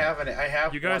finally second. have I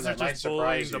have you guys one are that might just bullying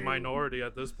surprise the you. minority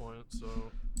at this point.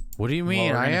 So What do you Well,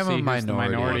 mean? we're I gonna am see a who's the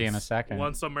minority. minority in a second.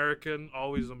 once American,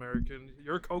 always American.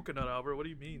 You're coconut, Albert. What do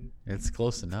you mean? It's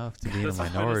close enough to being a That's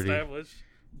been minority. established.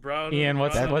 Brown. Ian,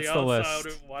 what's- brown on what's the outside list?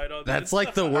 and white on That's the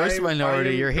like the inside. worst I minority.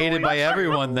 am You're hated going by to-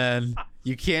 everyone then.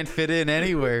 You can't fit in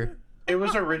anywhere. It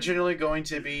was originally going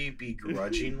to be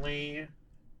begrudgingly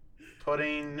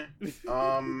putting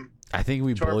I think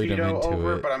we bullied him Torpedo into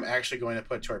over, it. but I'm actually going to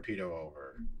put Torpedo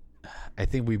over. I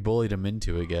think we bullied him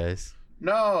into it, guys.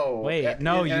 No. Wait,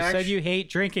 no, and you said actu- you hate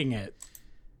drinking it.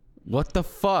 What the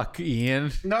fuck,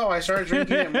 Ian? No, I started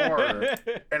drinking it more,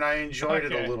 and I enjoyed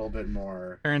it Okay. a little bit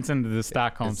more. Turns into the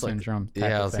Stockholm It's like- syndrome. type Yeah,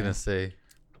 I of was thing. gonna say.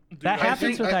 Dude, That I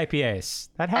happens think with I- IPAs.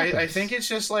 That happens. I think it's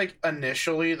just like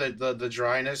initially the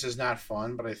dryness is not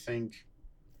fun, but I think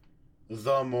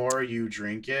the more you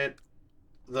drink it,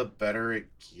 the better it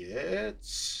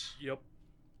gets. Yep.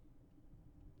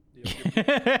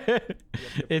 Yep.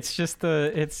 It's just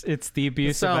it's the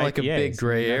abuse of sound IPAs. like a big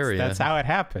gray That's- area. That's how it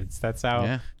happens. That's how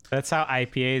Yeah. that's how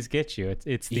IPAs get you.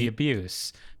 It's the You-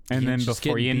 abuse, and you then just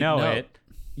before getting you know beaten up. it,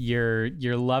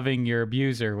 you're loving your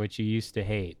abuser, which you used to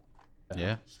hate. So,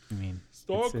 Yeah. I mean,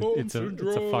 Stockholm it's a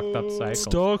fucked up cycle.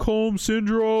 Stockholm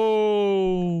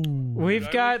syndrome. We've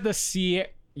I got the C.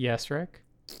 Yes, Rick.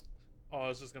 Oh, I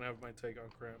was just gonna have my take on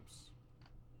cramps.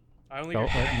 I only Go,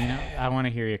 get you know, I want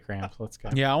to hear you cramps. Let's go.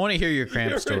 Yeah, I want to hear your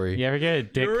cramp story. You ever get a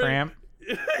dick You're in- cramp?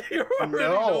 you already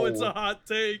know it's a No. hot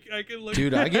take. I can look.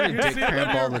 Dude, I get a can dick see it on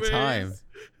cramp all your the time.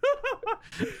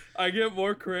 face. I get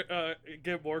more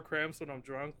cramps when I'm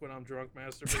drunk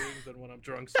masturbating than when I'm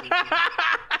drunk sleeping.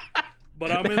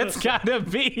 But I'm in That's the, gotta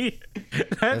be.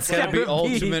 That's gotta be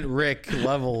ultimate Rick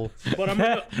level. but I'm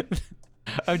in the,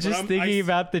 I'm just I'm- thinking I-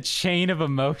 about the chain of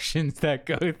emotions that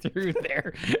go through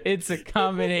there. It's a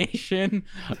combination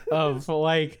of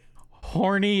like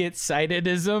horny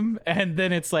excitedism, and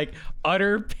then it's like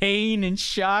utter pain and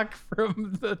shock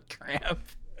from the cramp.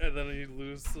 and then you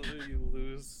lose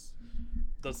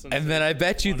the And then I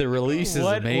bet you the release is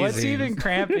What's amazing. even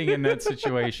cramping in that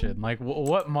situation? Like,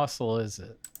 what muscle is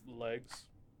it? legs,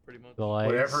 pretty much. The legs?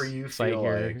 Whatever you It's feel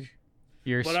you're, like.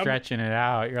 you're But I'm- stretching it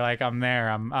out. You're like, I'm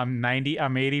there. I'm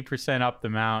 80% up the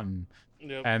mountain.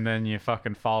 Yep. And then you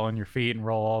fucking fall on your feet and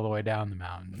roll all the way down the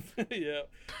mountain. Yeah,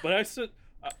 but I said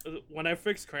when I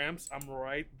fix cramps, I'm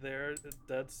right there, the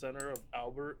dead center of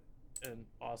Albert and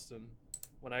Austin.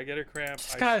 When I get a cramp,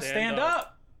 Just I gotta stand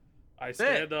up. I it.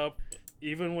 stand up,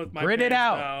 even with my Grit it pants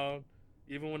out. down,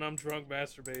 even when I'm drunk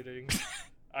masturbating.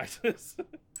 I just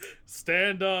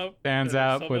stand up. Stands and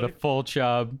out with a somebody- full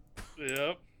chub.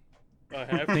 Yep. A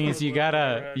half Thing is, chub you with whatever I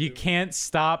gotta, had you to. can't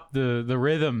stop the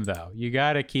rhythm though. You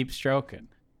gotta keep stroking.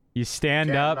 You stand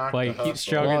Can't up, knock like the keep hustle.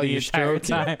 stroking While the you're entire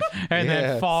stroking. time, and Yeah.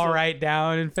 then fall So- right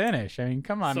down and finish. I mean,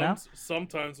 come on now.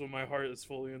 Sometimes when my heart is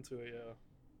fully into it, yeah.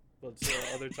 But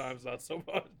other times not so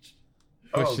much.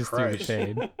 Pushes through the Christ.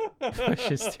 pain.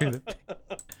 Pushes through the pain.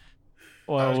 I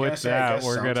Well, was gonna with say, I that, guess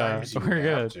we're gonna sometimes you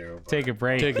have to, but- take a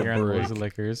break Take a here on the break. Loser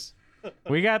Liquors.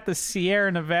 We got the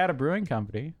Sierra Nevada Brewing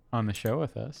Company on the show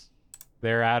with us.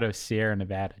 They're out of Sierra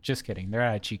Nevada. Just kidding. They're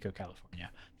out of Chico, California.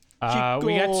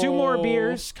 We got 2 more Chico.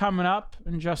 beers coming up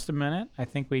in just a minute. I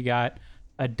think we got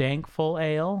a Dankful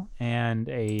Ale and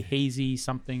a hazy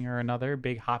something or another,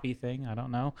 big hoppy thing. I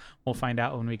don't know. We'll find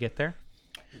out when we get there.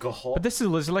 Go home. But this is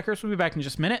Liz Liquors. We'll be back in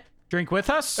just a minute. Drink with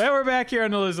us. And we're back here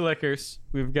on the Liz Liquors.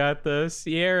 We've got the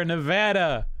Sierra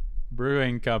Nevada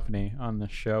Brewing Company on the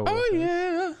show. with us.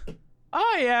 yeah.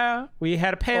 Oh, yeah. We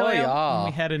had a pale Oh, ale. yeah. And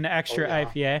we had an extra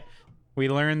Oh, yeah. IPA. We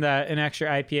learned that an extra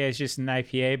IPA is just an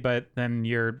IPA, but then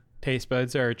your taste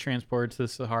buds are transported to the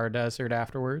Sahara Desert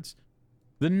afterwards.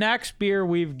 The next beer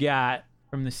we've got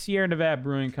from the Sierra Nevada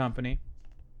Brewing Company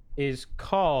is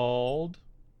called...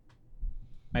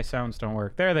 My sounds don't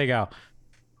work. There they go.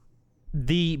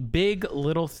 The Big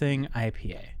Little Thing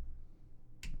IPA.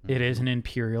 It is an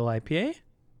Imperial IPA.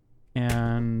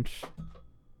 And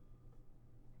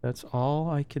that's all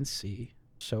I can see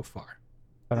so far.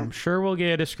 But I'm sure we'll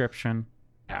get a description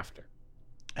after.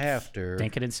 After.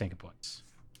 Dink it in Sink It, boys.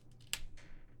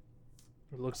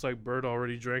 It looks like Bert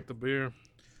already drank the beer.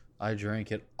 I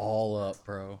drank it all up,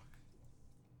 bro.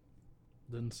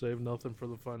 Didn't save nothing for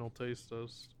the final taste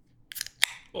test.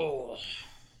 Oh,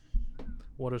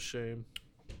 what a shame.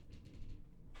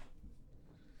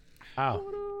 Wow.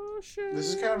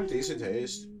 This is kind of a decent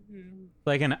taste.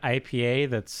 Like an IPA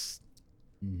that's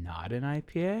not an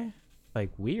IPA? Like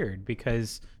weird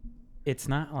because it's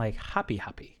not like hoppy.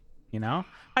 You know,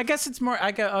 I guess it's more.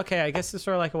 I guess it's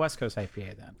sort of like a West Coast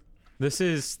IPA then. This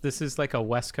is like a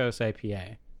West Coast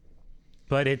IPA,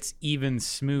 but it's even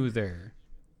smoother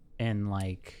and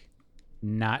like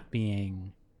not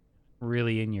being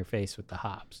really in your face with the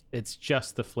hops. It's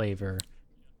just the flavor,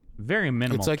 very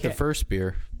minimal. It's like kick, the first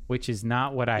beer. which is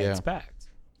not what I Yeah. expect.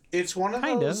 It's one of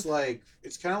Kind those of. like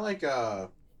it's kind of like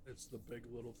It's the big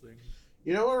little thing.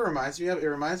 you know what it reminds me of? It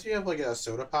reminds me of like a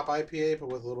soda pop IPA, but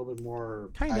with a little bit more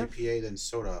Kind of. IPA than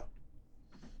soda.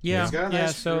 Yeah, It's got a yeah.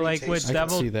 nice So fruity like with taste. I can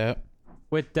see Devil that.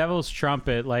 with Devil's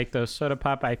Trumpet, like those soda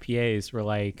pop IPAs were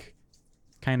like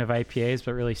kind of IPAs,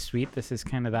 but really sweet. This is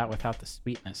kind of that without the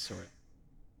sweetness, sort of,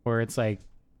 where it's like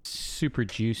super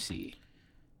juicy,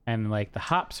 and like the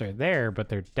hops are there, but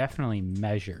they're definitely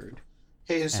measured.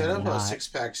 Hey, instead And of not-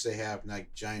 6-packs, they have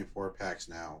like giant 4-packs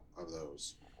now of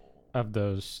those Of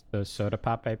those soda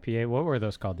pop IPA, what were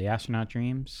those called? The Astronaut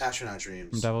Dreams astronaut from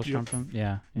dreams. Devil's Yep. Trumpet.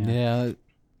 Yeah. Yeah,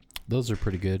 those are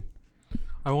pretty good.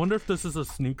 I wonder if this is a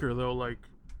sneaker though. Like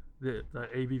the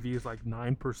ABV is like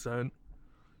 9%,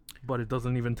 but it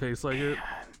doesn't even taste like it.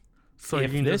 So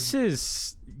if you can this just,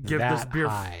 is give that this beer-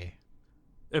 high,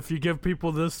 if you give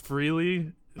people this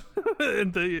freely,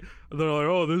 and they're like,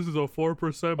 "Oh, this is a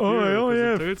 4% beer." 'cause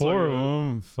it tastes like it."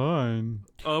 I'm fine.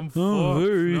 I'm fucked.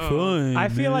 No. I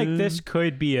feel like this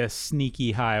could be a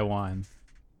sneaky high one.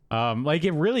 Like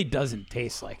it really doesn't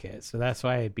taste like it, so that's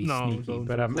why it'd be No, sneaky. don't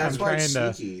But do I'm That's why trying it's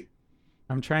to sneaky.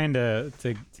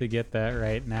 get that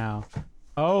right now.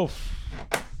 Oh,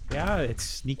 yeah, it's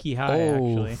sneaky high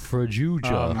actually.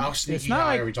 Frajuja. How It's sneaky not high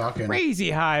like are we talking?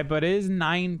 crazy high, but it is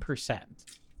 9%.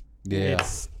 yeah,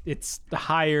 It's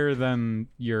higher than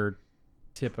your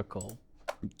typical.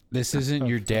 this isn't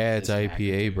your of dad's this IPA,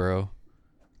 magnitude. bro.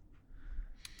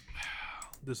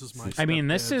 This is my. I mean,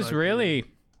 this stepdad's is IPA. really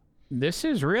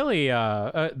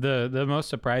the most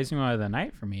surprising one of the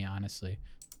night for me, honestly.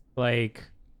 Like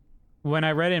when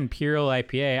I read Imperial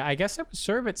IPA, I guess I was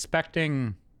sort of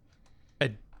expecting a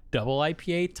double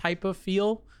IPA type of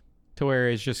feel, to where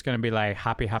it's just gonna be like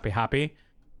hoppy.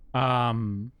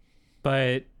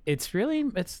 But it's really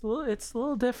it's a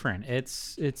little different.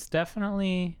 It's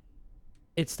definitely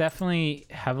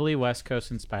heavily West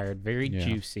Coast inspired, very Yeah.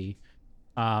 juicy.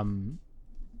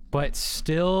 But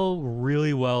still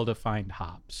really well defined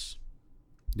hops.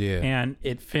 Yeah, And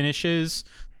it finishes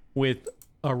with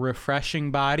a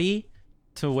refreshing body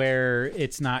to where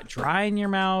it's not dry in your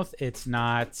mouth. It's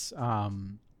not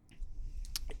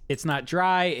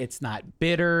dry. It's not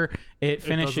bitter. It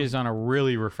finishes on a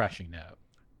really refreshing note.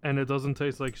 And it doesn't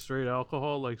taste like straight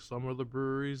alcohol like some of the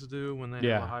breweries do when they have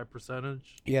Yeah. a high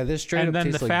percentage. yeah. This straight And up then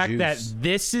the tastes like fact juice. that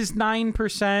this is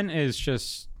 9% is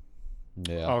just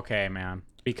yeah, okay, man.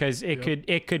 Because it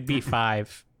Yep. could be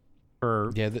 5 for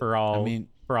Yeah, for all I mean,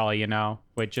 for all you know,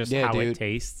 with just Yeah, how it dude.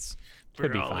 tastes.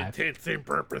 Could be For all 5. intents and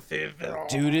purposes.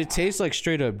 dude, it tastes like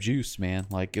straight up juice, man.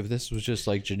 Like if this was just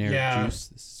like generic Yeah. juice,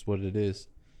 this is what it is.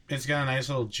 It's got a nice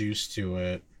little juice to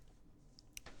it.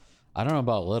 I don't know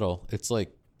about little. It's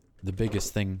like the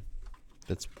biggest thing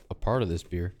that's a part of this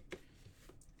beer.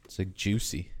 It's like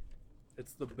juicy.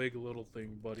 It's the big little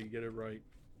thing, buddy. Get it right.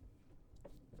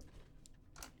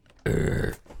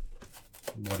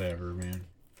 Whatever, man.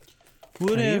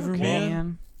 Whatever, Are you okay,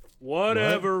 man.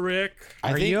 Whatever, Rick.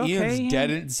 I Are think you okay, Ian's Ian?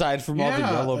 dead inside from all the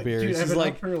yellow like, beers. dude, I've he's been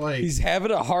like, up for, like he's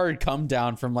having a hard come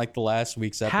down from like the last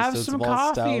week's episodes. Have some of all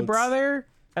coffee, stouts. brother.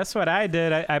 That's what I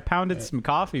did. I pounded some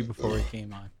coffee before we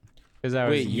came on. Because I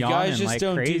was Wait, you yawning guys just like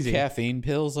don't crazy. do caffeine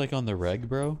pills like on the reg,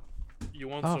 bro? You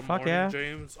want Oh, some fuck morning, yeah.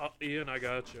 James? Ian, I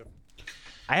got you.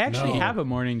 I actually No. have a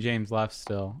Morning James left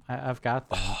still. I've got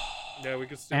that. Yeah, we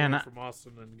could steal And one from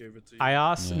Austin and give it to you. I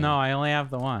also Yeah. no, I only have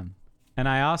the one. And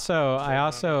I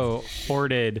also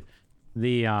hoarded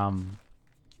the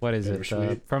what is it?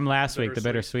 Bittersweet? From last week, the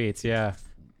Bittersweet. bittersweets, yeah.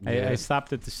 Yeah. I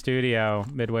stopped at the studio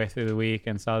midway through the week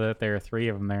and saw that there were 3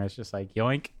 of them there. It's just like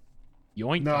yoink.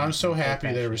 Yoink. No, I'm so Take happy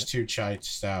that there was shit. 2 chai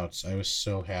stouts. I was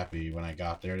so happy when I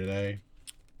got there today.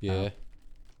 Yeah.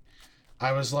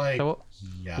 I was like, So,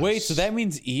 yes. Wait, so that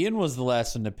means Ian was the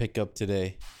last one to pick up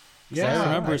today. 'Cause yeah, I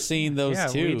remember seeing those yeah,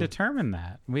 too. we determined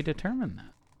that.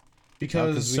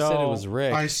 because we said it So, was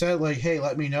Rick. I said like, hey,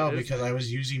 let me know It is because I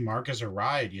was using Mark as a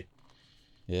ride,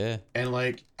 Yeah. and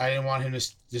like I didn't want him to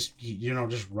just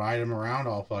just ride him around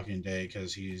all fucking day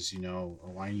because he's a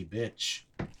whiny bitch.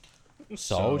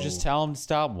 So just tell him to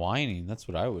stop whining. That's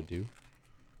what I would do.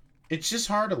 It's just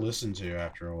hard to listen to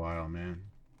after a while, man.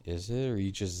 Is it, or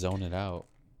you just zone it out?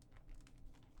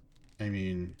 I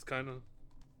mean,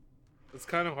 It's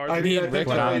kind of hard. I to mean, get I Rick think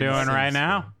what that I'm makes doing sense, right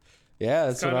now. Yeah,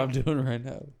 that's what kinda- I'm doing right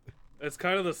now. It's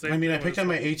kind of the same. I mean, thing I when picked it's up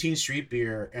my like- 18th Street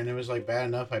beer, and it was like bad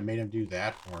enough I made him do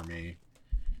that for me.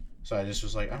 So I just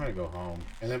was like, I'm gonna go home.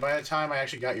 And then by the time I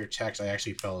actually got your text, I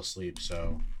actually fell asleep.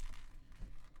 So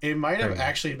it might have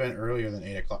actually been earlier than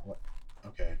 8 o'clock. What?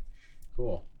 Okay,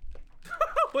 cool.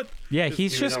 What? Yeah, Just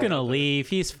he's even just though- gonna leave.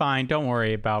 He's fine. Don't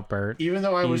worry about Bert. Even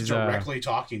though I was He's, directly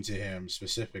talking to him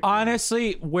specifically.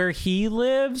 Honestly, where he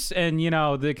lives and, you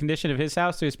know, the condition of his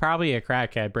house, there's probably a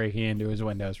crackhead breaking into his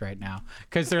windows right now.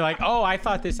 Because they're like, oh, I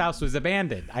thought this house was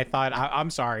abandoned. I'm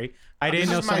sorry. I didn't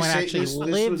know someone actually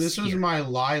lives This was here. my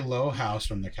lie low house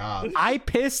from the cops. I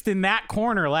pissed in that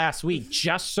corner last week,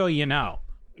 just so you know.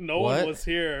 No What? one was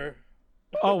here.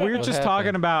 Oh, we were What just talking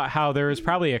happened? about how there was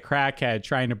probably a crackhead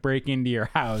trying to break into your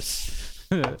house.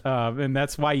 And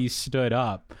that's why you stood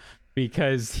up.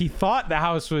 Because he thought the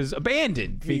house was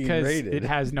abandoned because raided. it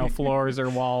has no floors or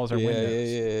walls or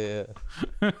windows.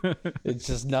 yeah. It's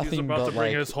just He's nothing about but to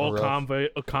bring like his whole rough-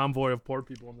 convoy of poor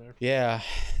people in there. Yeah,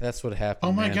 that's what happened.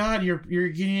 Oh my man. god, you're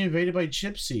getting invaded by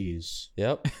gypsies.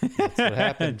 Yep, that's what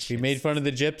happened. She made fun of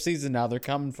the gypsies, and now they're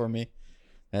coming for me.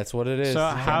 That's what it is. So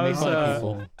Can't make how's, fun of uh,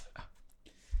 people.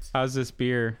 How's this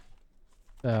beer?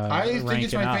 I think it's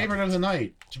ranking my up? favorite of the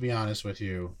night, to be honest with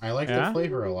you. I like Yeah? the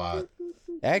flavor a lot.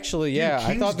 Actually, yeah,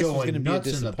 Dude, I thought King's this was going going to be a nuts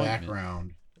in the disappointment.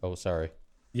 background. Oh, sorry.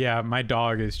 Yeah, my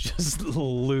dog is just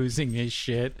losing his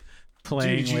shit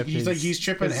playing Dude, with he's his like he's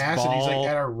tripping his acid. He's ball. like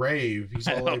at a rave. He's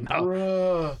I all don't like, know.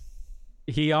 bruh.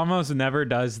 He almost never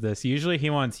does this. Usually he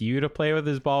wants you to play with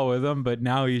his ball with him, but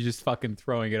now he's just fucking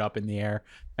throwing it up in the air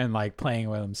and like playing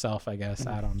with himself, I guess.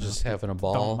 I don't know. Just having a Don't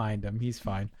ball. mind him. He's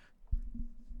fine.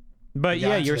 But He got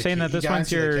yeah, into you're the saying ca- that he this got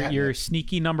one's into the your catnip.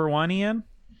 sneaky number one, Ian?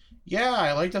 Yeah,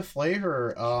 I like the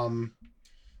flavor.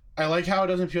 I like how it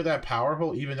doesn't feel that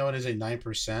powerful, even though it is a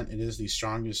 9%. It is the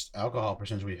strongest alcohol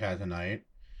percentage we've had tonight.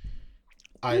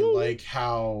 I like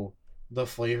how the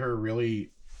flavor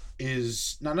really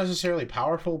is not necessarily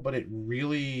powerful, but it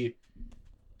really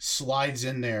slides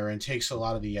in there and takes a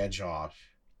lot of the edge off.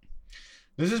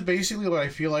 This is basically what I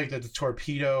feel like that the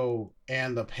Torpedo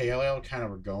and the Pale Ale kind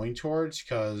of are going towards,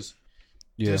 because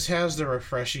Yeah. this has the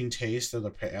refreshing taste of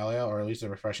the Pale Ale, or at least the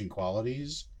refreshing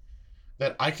qualities,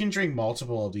 that I can drink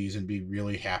multiple of these and be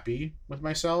really happy with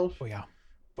myself. Oh yeah.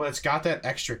 But it's got that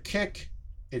extra kick.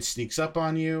 It sneaks up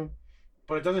on you,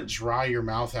 but it doesn't dry your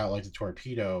mouth out like the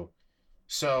Torpedo.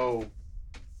 So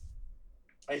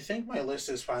I think my list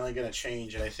is finally going to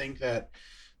change, and I think that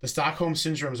the Stockholm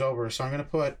Syndrome's over. So I'm going to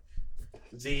put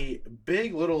the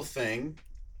Big Little Thing,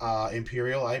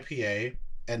 Imperial IPA,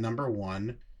 at number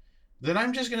 1. Then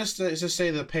I'm just going to say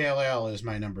the Pale Ale is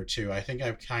my number 2. I think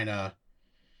I've kind of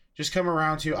just come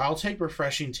around to, I'll take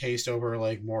refreshing taste over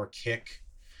like more kick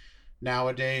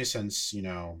nowadays, since, you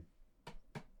know,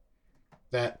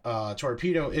 that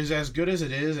Torpedo is as good as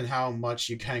it is and how much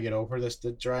you kind of get over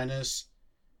the dryness.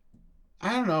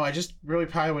 I don't know. I just really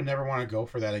probably would never want to go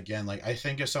for that again. Like, I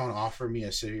think if someone offered me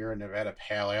a Sierra Nevada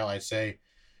Pale Ale, I'd say,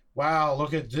 wow,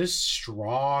 look at this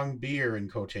strong beer, in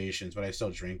quotations, but I still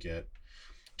drink it.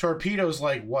 Torpedo's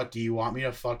like, what, do you want me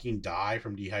to fucking die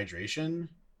from dehydration?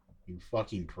 You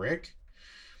fucking prick.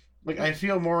 Like, I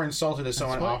feel more insulted if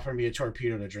someone what- offered me a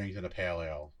Torpedo to drink than a Pale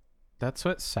Ale. That's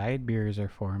what side beers are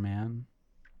for, man.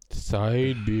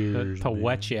 Side beers. To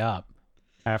wet you up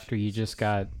after you just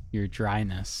got your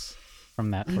dryness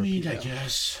from that I mean, I Torpedo.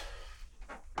 guess.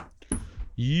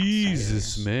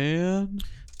 Jesus, man.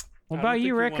 What I about don't you, think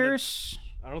you wanna- Rickers?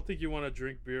 I don't think you want to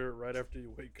drink beer right after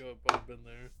you wake up. I've been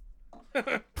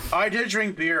there. I did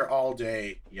drink beer all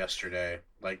day yesterday,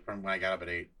 like from when I got up at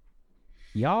 8.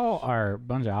 Y'all are a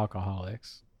bunch of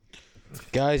alcoholics.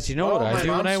 Guys, you know Oh, what I my do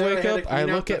mom when I said I wake had to up? I clean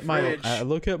out look the at my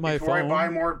fridge before I phone. buy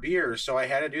more beer, so I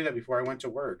had to do that before I went to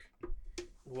work.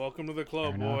 Welcome to the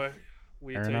club, Fair enough. boy.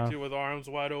 We Fair take enough. you with arms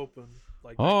wide open.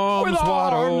 Like Arms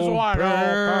wide arms wide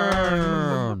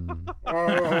open.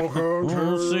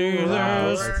 We'll see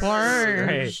this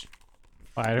place.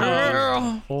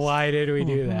 Why did we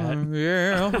do that?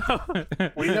 Yeah.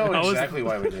 We know I was- exactly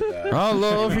why we did that. I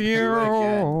love Do it again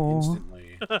you.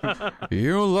 instantly.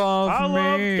 You love I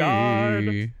love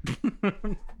me.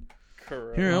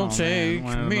 correct. You'll Oh, man, take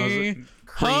one of the me most-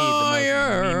 Creed, the most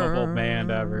higher. memeable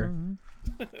band ever.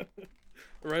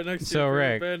 Right next to So, your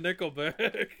Rick. favorite band,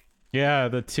 Nickelback. Yeah,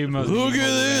 the two most. Look at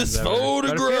memeable this bands ever. But I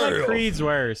feel photograph. like Creed's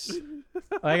worse.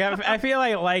 Like I feel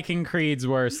like liking Creed's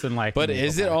worse than liking. But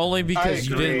is it Nickelback. only because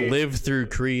you agree. didn't live through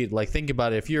Creed? Like, think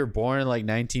about it. If you were born in like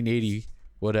 1980,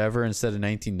 whatever, instead of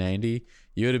 1990,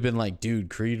 you would have been like, dude,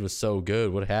 Creed was so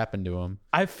good. What happened to him?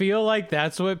 I feel like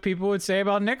that's what people would say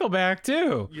about Nickelback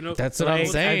too. You know, That's what I'm Like,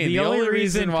 saying. The only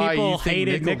reason why people you think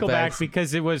hated Nickelback Nickelback's-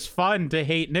 because it was fun to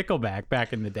hate Nickelback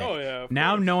back in the day. Oh yeah. of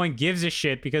Now course. no one gives a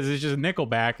shit because it's just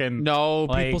Nickelback and No,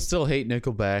 like- people still hate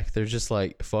Nickelback. They're just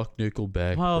like, fuck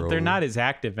Nickelback. well, bro. they're not as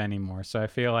active anymore, so I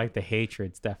feel like the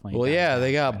hatred's definitely. Well, died yeah, down.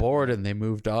 they got bored and they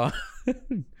moved on.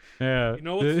 Yeah, You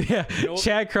know what's- yeah. you know what-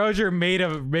 Chad Crozier made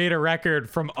a record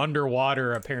from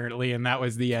underwater apparently, and that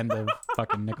was the end of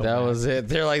fucking Nickelback. That was it.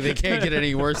 They're like, they can't get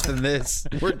any worse than this.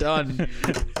 We're done.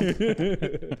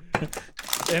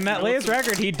 In that latest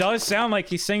record, he does sound like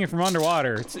he's singing from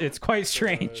underwater. It's quite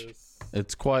strange.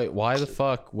 It's quite. Why the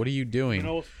fuck? What are you doing? You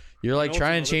know, You're like you know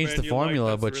trying what's to another change band the you like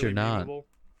formula, that's but you're really not. memorable?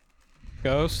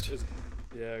 Ghost.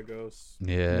 Yeah, Ghosts.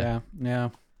 Yeah, Yeah.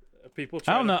 People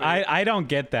try I don't to know. fake- I don't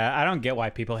get that. I don't get why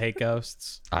people hate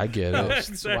ghosts. I get No. it.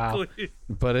 exactly.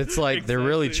 But it's like they're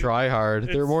really Exactly. try hard.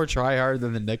 They're It's- more try hard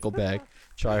than the Nickelback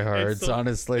try hards, so-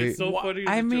 honestly. It's so funny.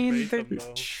 I to mean, debate the them, though.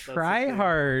 That's the try thing.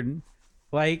 hard,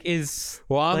 like is.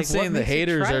 Well, I'm like, what saying the makes it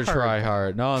haters are try-hard? try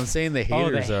hard. No, I'm saying the Oh, the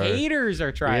haters are. haters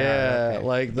are try Yeah, hard. Okay.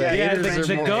 like the Yeah, haters the, are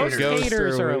the more ghost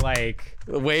haters are like.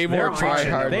 way they're more try hard.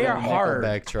 hard. They than are hard.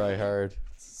 Nickelback try hard.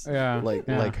 Yeah, Like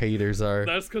yeah. like haters are.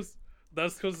 That's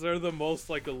because they're the most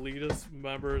like elitist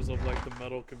members of like the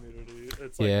metal community.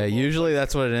 It's like Yeah, the most, usually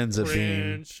that's what it ends up being.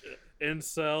 cringe,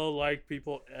 incel like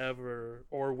people ever,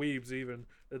 or weebs even.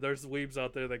 There's weebs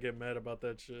out there that get mad about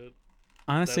that shit.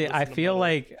 Honestly, listen I to feel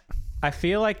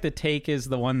metal. like the take is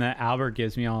the one that Albert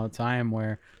gives me all the time,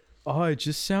 where, oh, it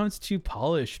just sounds too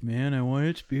polished, man. I want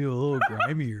it to be a little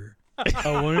grimier.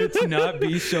 I want it to not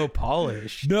be so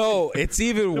polished. No, it's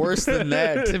even worse than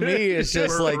that. To me, it's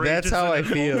just Bert like that's rages how I in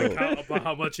his moment feel. about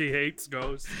how much he hates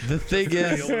Ghost. The thing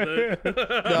is, Deal with it.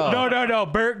 No.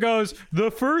 Bert goes,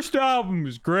 the first album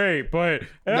was great, but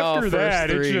after first that,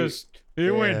 three. it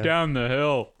Yeah. went down the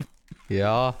hill.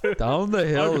 yeah, down the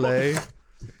hill, eh?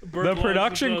 Bert The likes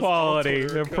production to just quality,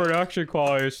 alter the it. production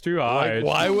quality is too high. Like,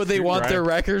 why would they want their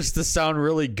Right. records to sound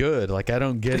really good? Like, I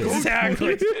don't get it.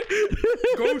 Exactly.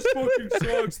 Ghost fucking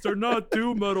sucks. They're not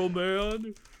doom metal,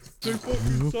 man. They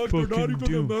fucking suck. They're not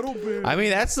even a metal band. I mean,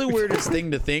 that's the weirdest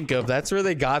thing to think of. That's where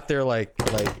they got their like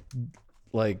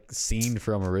scene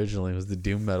from originally, was the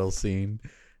doom metal scene.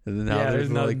 And then now Yeah, they're there's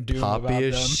the, nothing like doom about poppy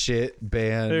as them. shit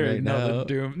band There's right nothing now.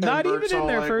 doom. Not Bert's even in all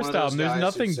their like first one of album. those There's guys who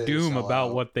nothing say doom sell about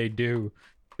out. what they do.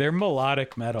 They're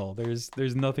melodic metal.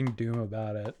 There's nothing doom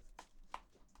about it.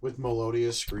 With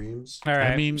melodious screams. All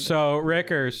right. mean- so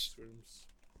Rickers,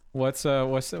 what's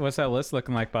that list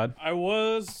looking like, bud? I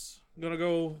was gonna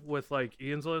go with like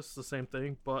Ian's list, the same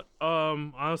thing, but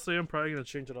honestly, I'm probably gonna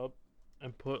change it up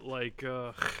and put like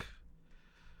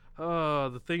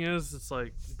the thing is, it's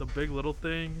like the Big Little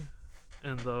Thing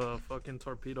and the fucking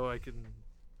Torpedo. I can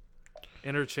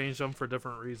interchange them for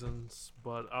different reasons,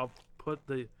 but I'll put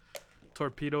the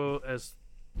Torpedo as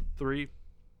 3,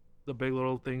 the Big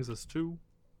Little Things as 2,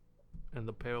 and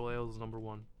the Pale Ale is number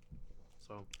 1.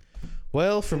 So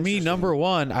Well, for me, number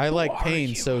one, I like are pain,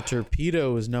 you? so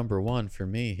Torpedo is number one for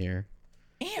me here.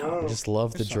 I just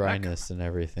love the There's some record. dryness and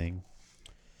everything.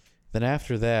 Then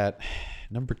after that,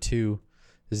 number 2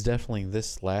 is definitely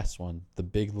this last one, the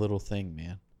Big Little Thing,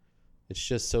 man. It's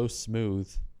just so smooth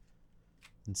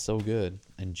and so good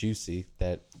and juicy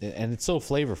and it's so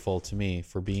flavorful to me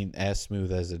for being as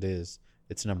smooth as it is.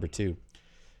 It's number 2.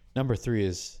 Number 3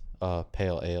 is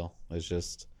Pale Ale.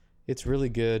 It's really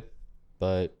good,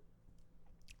 but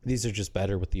these are just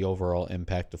better with the overall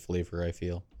impact of flavor, I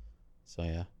feel. So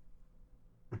yeah.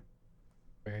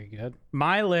 Very good.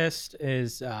 My list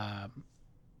is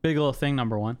Big Little Thing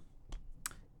number 1.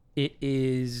 It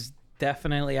is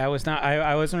definitely. I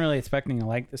wasn't really expecting to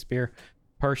like this beer,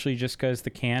 partially just because the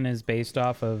can is based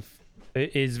off of.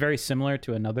 It is very similar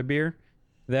to another beer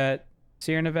that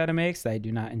Sierra Nevada makes that I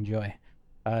do not enjoy.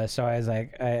 So I was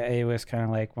like, it was kind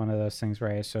of like one of those things where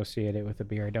I associate it with a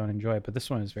beer I don't enjoy, but this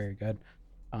one is very good.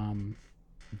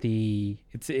 The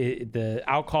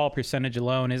alcohol percentage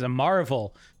alone is a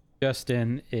marvel. Just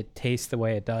in it tastes the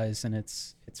way it does, and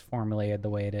it's formulated the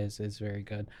way it is very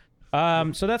good.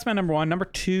 So that's my number 1. Number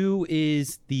 2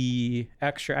 is the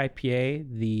extra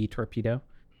IPA, the Torpedo,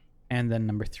 and then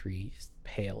number 3 is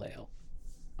Pale Ale.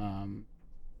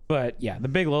 But yeah, the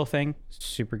Big Little Thing,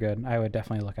 super good. I would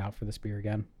definitely look out for this beer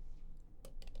again.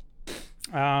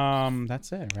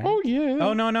 That's it, right? Oh yeah.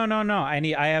 Oh no.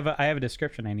 I have a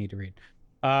description I need to read.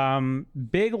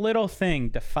 Big Little Thing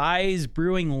defies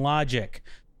brewing logic.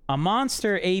 A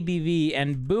monster ABV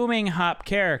and booming hop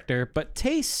character, but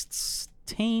tastes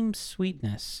tame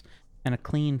sweetness and a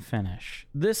clean finish.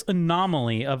 This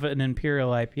anomaly of an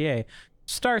Imperial IPA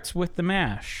starts with the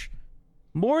mash.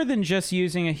 More than just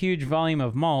using a huge volume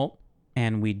of malt,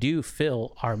 and we do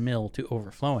fill our mill to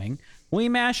overflowing, we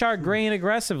mash our grain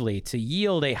aggressively to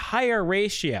yield a higher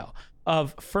ratio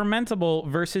of fermentable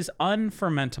versus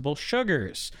unfermentable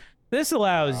sugars. This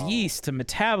allows yeast to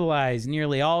metabolize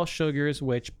nearly all sugars,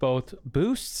 which both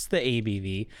boosts the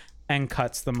ABV and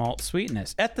cuts the malt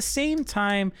sweetness. At the same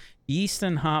time, yeast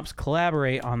and hops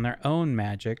collaborate on their own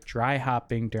magic. Dry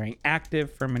hopping during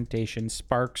active fermentation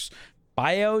sparks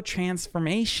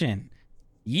biotransformation.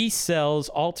 Yeast cells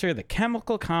alter the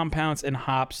chemical compounds in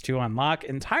hops to unlock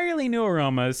entirely new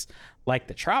aromas, like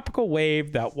the tropical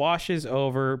wave that washes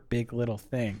over Big Little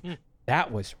Thing.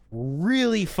 That was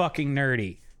really fucking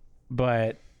nerdy.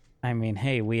 But, I mean,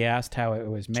 hey, we asked how it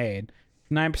was made.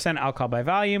 9% alcohol by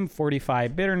volume,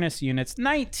 45 bitterness units,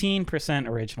 19%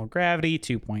 original gravity,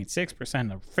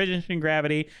 2.6% of finishing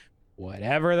gravity,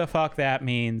 whatever the fuck that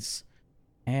means.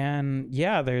 And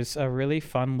yeah, there's a really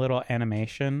fun little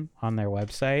animation on their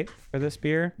website for this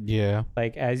beer. Yeah.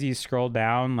 Like as you scroll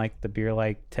down, like the beer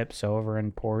like tips over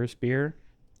and pours beer.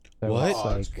 So What? It's, Oh,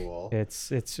 like, that's cool.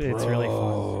 it's really fun.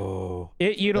 Oh.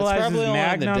 It utilizes probably only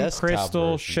on the Magnum, desktop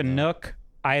Crystal, version, though. Chinook,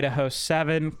 Idaho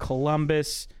 7,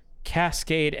 Columbus,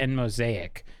 Cascade, and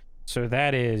Mosaic. So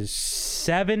that is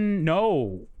 7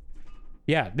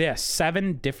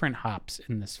 different hops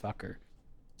in this fucker.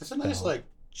 That's a nice like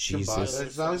Jesus.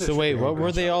 It's not like So a wait, what traditional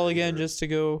were they all sour again? beer. Just to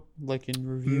go like in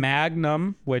review.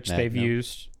 Magnum, which they've Magnum.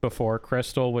 used before,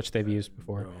 Crystal, which they've used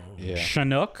before, Yeah.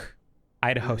 Chinook,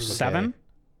 Idaho 7,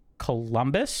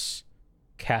 Columbus,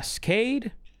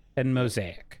 Cascade, and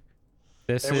Mosaic.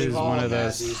 This And we've is all one of had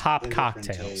those these hop in different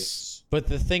cocktails. tastes. But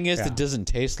the thing is, Yeah. it doesn't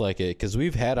taste like it because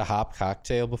we've had a hop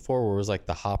cocktail before where it was like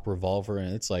the hop revolver,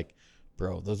 and it's like,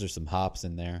 bro, those are some hops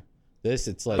in there. This,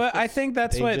 it's like. But I think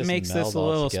that's they what just makes this meld a all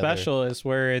little together. special is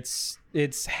where it's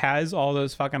has all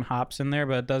those fucking hops in there,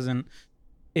 but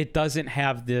it doesn't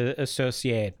have the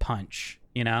associated punch,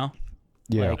 you know?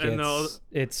 Yeah. Like And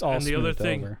it's all and the other smoothed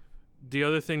thing- over. The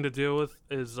other thing to deal with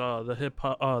is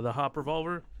the hop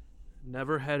revolver.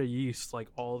 Never had a yeast like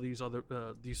all these other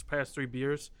these past 3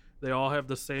 beers. They all have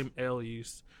the same ale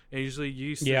yeast. And usually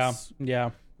yeast is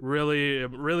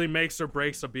really makes or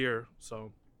breaks a beer.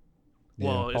 So,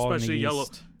 well, All in the especially yellow,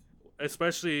 yeast.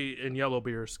 especially in yellow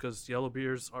beers, because yellow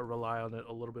beers are rely on it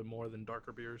a little bit more than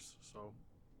darker beers. So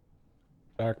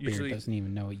Dark beer usually- doesn't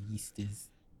even know what yeast is.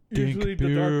 usually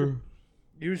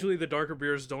the darker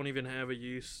beers don't even have a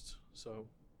yeast. So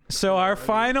So our I mean-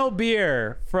 final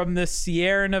beer from the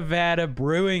Sierra Nevada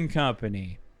Brewing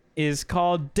Company is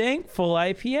called Dankful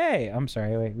IPA. I'm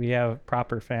sorry, wait, we have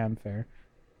proper fanfare.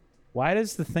 Why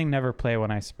does the thing never play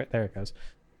when I there it goes.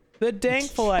 The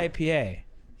Dankful IPA.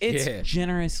 It's Yeah.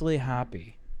 generously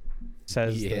hoppy.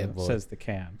 Says Yeah, boy. says the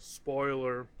can.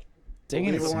 spoiler, Dang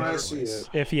it, Believe it it's when I not- see it.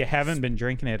 if you haven't been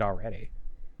drinking it already.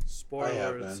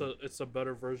 spoiler. been. It's a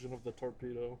better version of the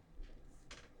torpedo.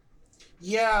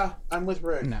 Yeah, I'm with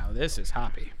Rick. No, this is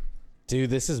hoppy. Dude,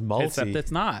 this is multi. Except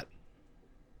it's not.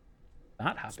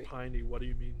 Not It's hoppy. piney. What do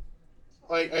you mean?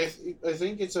 Like I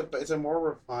think it's a more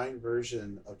refined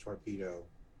version of Torpedo.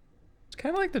 It's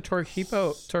kind of like the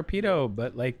torpedo,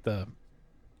 but like the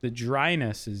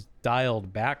dryness is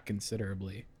dialed back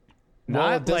considerably. Well,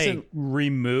 Not it doesn't- like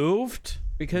removed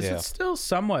because Yeah. it's still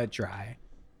somewhat dry,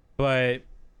 but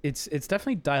it's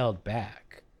definitely dialed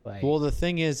back. Like well, the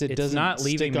thing is, it it's doesn't not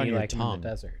leaving stick on me your like in tongue. the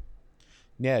desert.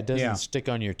 Yeah, it doesn't Yeah. stick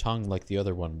on your tongue like the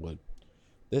other one would.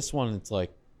 This one, it's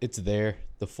like it's there,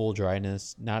 the full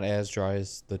dryness, not as dry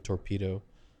as the torpedo,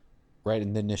 right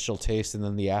in the initial taste, and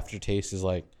then the aftertaste is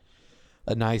like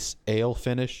a nice ale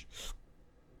finish.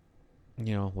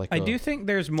 You know, like I a- do think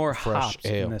there's more fresh hops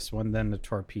ale. in this one than the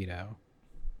torpedo.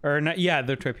 Or not, yeah,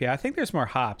 the torpedo. I think there's more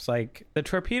hops. Like the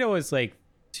torpedo is like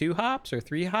 2 hops or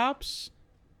 3 hops.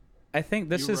 I think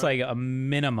this You're is right. like a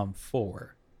minimum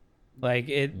 4. Like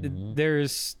it Mhm.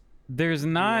 there's Do you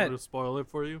not want to spoil it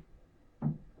for you?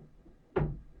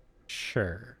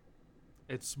 sure.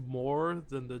 It's more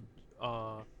than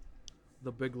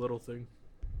the Big Little Thing.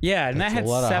 Yeah, and That's that a had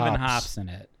lot of 7 hops. hops in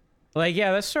it. Like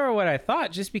yeah, that's sort of what I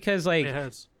thought just because like It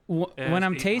has when has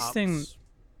I'm 8 tasting hops.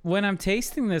 when I'm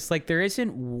tasting this, like there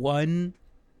isn't one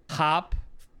hop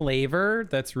flavor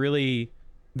that's really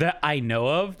that I know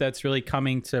of that's really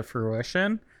coming to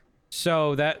fruition.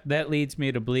 So that leads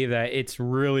me to believe that it's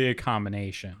really a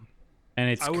combination, and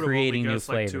it's I would have creating only new guessed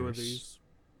like flavors. 2 of these.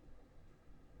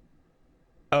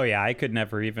 Oh yeah, I could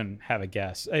never even have a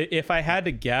guess. If I had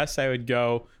to guess, I would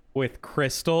go with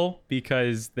Crystal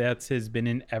because has been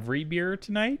in every beer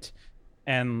tonight,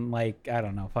 and like I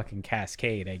don't know, fucking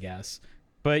Cascade, I guess.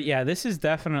 But yeah, this is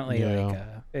definitely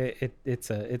Yeah. like it's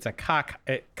a cock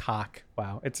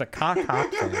wow, it's a cock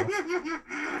cocktail.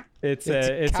 It's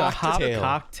a hop cocktail.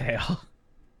 cocktail.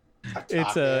 A It's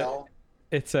cocktail.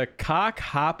 It's a cock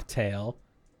hop tail.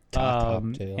 Cock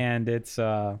hoptail. And it's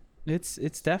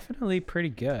definitely pretty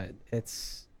good.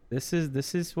 This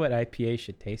is what IPA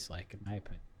should taste like in my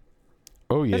opinion.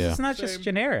 Oh 'Cause yeah. it's not just Same.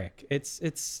 generic. It's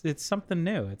something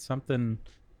new. It's something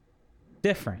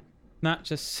different. Not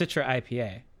just Citra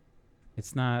IPA.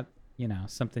 It's not,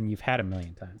 something you've had a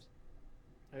million times.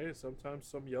 Hey, sometimes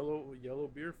some yellow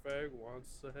beer fag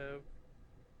wants to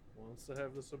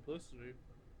have the simplicity.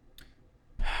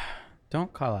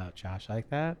 Don't call out Josh like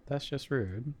that. That's just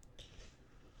rude.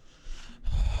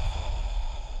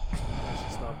 I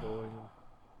should stop bullying him.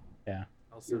 Yeah.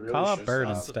 I'll send, really Call out should Bird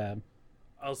stop. instead.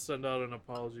 I'll send out an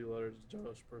apology letter to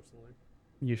Josh personally.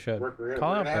 You should. We're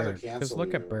Call out gonna have to Bert. Just cancel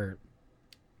look at you. Bert.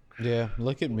 Yeah,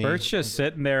 look at me. Bert's just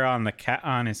sitting there on the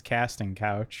on his casting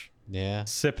couch, yeah,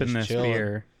 sipping just this chilling.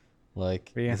 beer.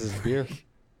 Like Yeah. this is beer.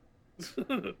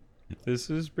 This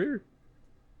is beer.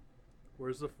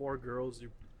 Where's the 4 girls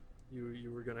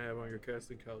you were gonna have on your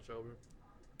casting couch, Albert?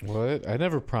 What? I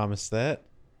never promised that.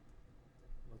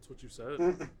 That's what you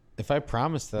said. If I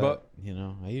promised that, But-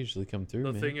 I usually come through.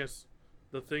 The man. thing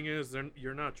is,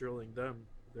 you're not drilling them;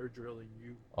 they're drilling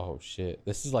you. Oh shit!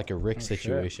 This is like a Rick Oh, shit.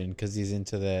 situation because he's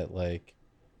into that like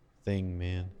thing,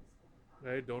 man.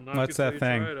 Hey, don't knock What's it till that you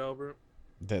thing? try it, Albert.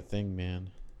 That thing, man.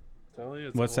 I'm telling you,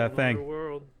 it's What's a whole that thing? nother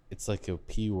World. It's like a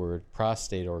P word.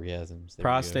 Prostate orgasms. There we go.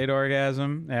 Prostate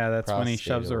orgasm. Yeah, that's when he Prostate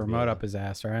shoves the remote orgasm. up his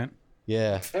ass, right?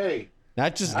 Yeah, Hey,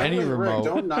 not just I'm any with Rick. remote.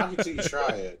 Don't knock it till you try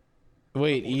it.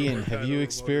 Wait, wonder Ian, what have kind you of remote it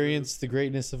experienced the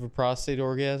greatness of a prostate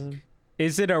orgasm?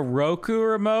 Is it a Roku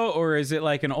remote or is it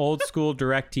like an old school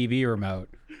DirecTV remote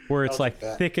where it's I'll like take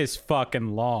that. thick as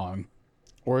fucking long?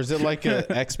 Or is it like a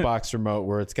Xbox remote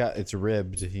where it's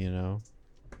ribbed? You know.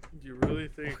 Do you really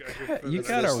think I could? fit You it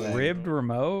got this a thing. ribbed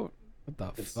remote? What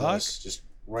the It's fuck? this, just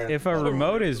right If a up the bottom.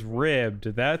 remote is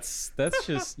ribbed, that's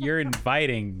just you're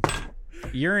inviting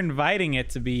it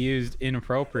to be used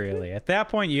inappropriately. At that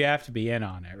point, you have to be in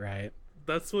on it, right?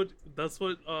 That's what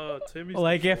Timmy's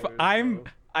Like if for, I'm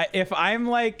bro. if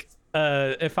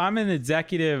I'm an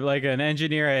executive, like an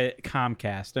engineer at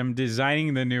Comcast, I'm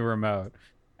designing the new remote,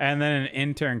 and then an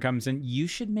intern comes in, you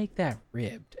should make that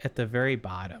ribbed at the very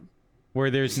bottom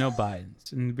where there's no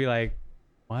buttons, and be like,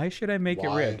 why should I make it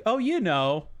Why? ribbed?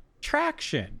 Oh,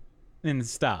 traction and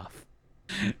stuff.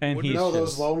 And What he is- No, should-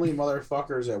 those lonely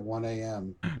motherfuckers at 1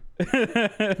 a.m.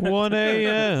 1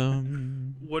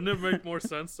 a.m. Wouldn't it make more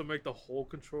sense to make the whole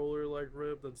controller like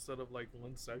ribbed instead of like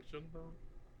one section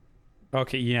though?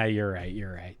 Okay, yeah, you're right.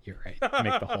 Make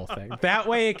the whole thing. That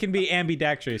way it can be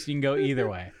ambidextrous. You can go either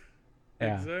way.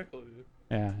 Yeah, Exactly.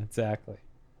 yeah, exactly.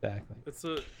 It's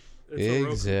a Roku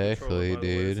Exactly, controller, by the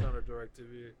way. It's dude. not a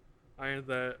DirecTV. I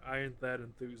ain't that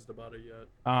enthused about it yet.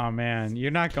 Oh man, you're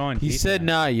not going. He deep said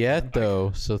enough. not yet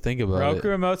though, so think about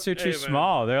Roku it. remotes are too Hey, man.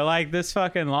 small. They're like this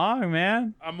fucking long,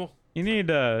 man. You need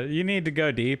to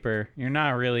go deeper. You're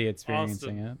not really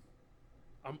experiencing it.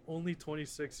 I'm only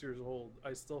 26 years old.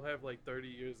 I still have like 30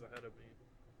 years ahead of me.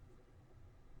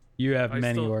 You have I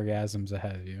many still- orgasms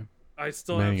ahead of you. I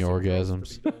still Many have some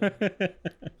growth to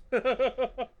be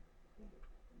done.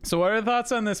 So what are the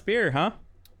thoughts on this beer, huh?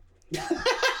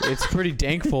 It's pretty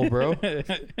dankful, bro. Oh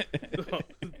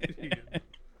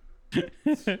my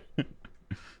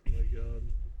god.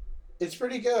 It's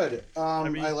pretty good. I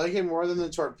mean- like it more than the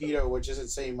torpedo, which isn't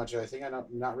saying much. I think I'm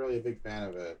not really a big fan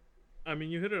of it. I mean,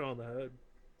 you hit it on the head.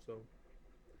 So.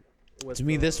 With, To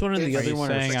me, this one and the Are other you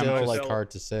one are saying I'm still just- like hard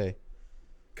to say.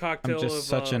 cocktail I'm just of,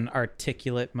 such an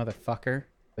articulate motherfucker.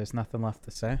 There's nothing left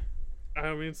to say.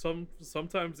 I mean,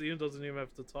 sometimes Ian doesn't even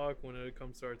have to talk when it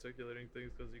comes to articulating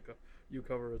things because you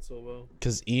cover it so well.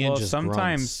 Because Ian Well, just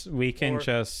sometimes grunts. we can Or-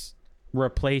 just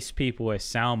replace people with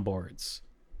soundboards.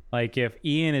 Like if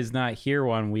Ian is not here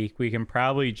one week, we can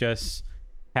probably just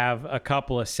have a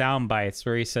couple of sound bites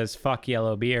where he says "fuck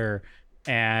yellow beer,"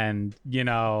 and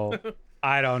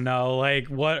I don't know, like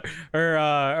what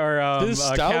or This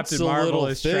stout's Captain a Marvel little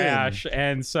is thin. trash,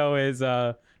 and so is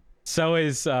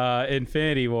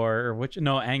Infinity War, or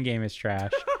Endgame is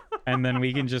trash, and then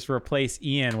we can just replace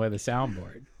Ian with a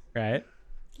soundboard, right?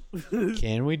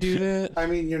 Can we do that? I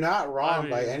mean, you're not wrong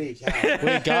by mean- any count.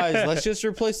 Wait, guys, let's just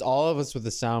replace all of us with a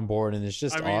soundboard, and it's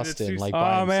just I mean, it's Austin, too- like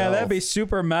by Oh man, himself. that'd be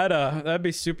super meta. That'd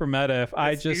be super meta if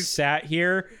I It's just easy. sat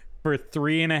here for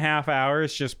 3.5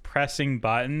 hours just pressing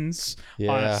buttons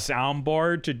on a Yeah.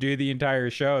 soundboard to do the entire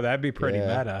show. That'd be pretty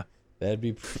Yeah. meta. That'd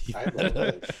be pretty. I love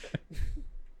it.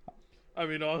 I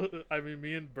mean,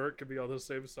 me and Bert could be on the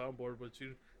same soundboard, but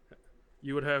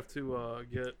You would have to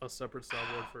get a separate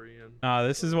soundboard for Ian.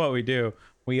 This is what we do.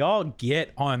 We all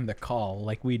get on the call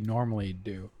like we normally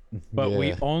do, but we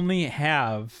Yeah. only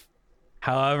have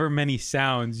however many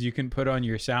sounds you can put on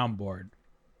your soundboard.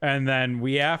 And then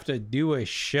we have to do a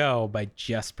show by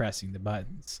just pressing the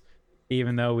buttons.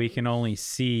 Even though we can only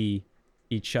see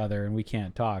each other and we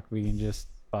can't talk, we can just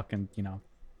fucking,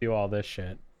 do all this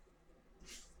shit.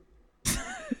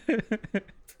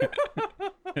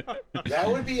 That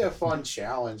would be a fun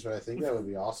challenge, but I think that would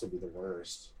be also be the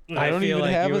worst. I don't feel even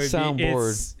have it a would be-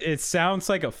 soundboard. it sounds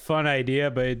like a fun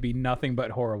idea, but it'd be nothing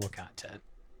but horrible content.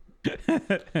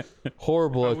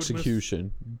 Horrible I would miss-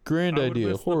 execution. Grand I would idea.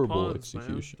 miss the Horrible puns, man.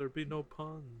 execution. There'd be no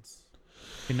puns.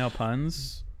 No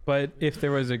puns. But if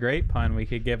there was a great pun, we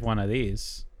could give one of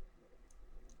these.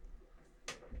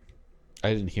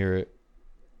 I didn't hear it.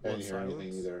 I didn't hear Silence?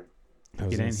 anything either. I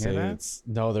was You gonna didn't hear say that?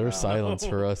 No, there was No. silence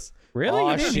for us. Really?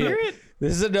 Aw, You didn't shit. hear it?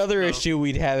 This is another No. issue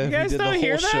we'd have if You we guys did the don't whole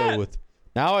hear show that? with.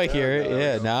 Now I hear it. no,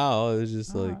 Yeah, no. now it's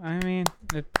just like I mean,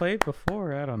 it played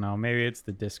before. I don't know. Maybe it's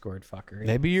the Discord fuckery.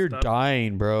 maybe you're Stop.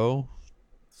 dying, bro.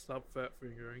 Stop fat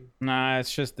fingering. Nah,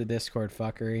 it's just the Discord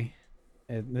fuckery.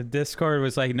 The Discord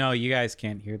was like, no, you guys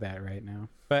can't hear that right now.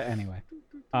 But anyway.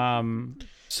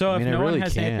 So I mean, if I no really one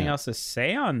has anything can't. else to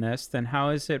say on this, then how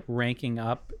is it ranking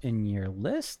up in your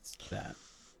lists then?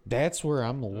 That's where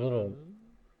I'm a little.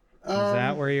 Is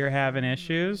that where you're having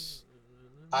issues?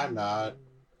 I'm not.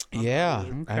 Yeah,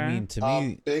 Okay. I mean, to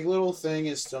me, Big Little Thing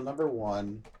is still number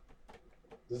 1.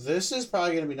 This is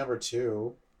probably going to be number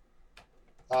 2.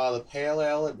 The Pale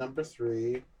Ale at number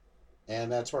 3. And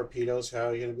that Torpedo's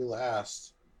probably going to be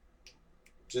last.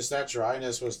 Just that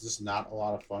dryness was just not a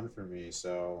lot of fun for me,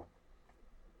 so.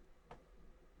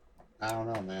 I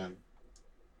don't know, man.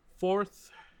 4th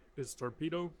is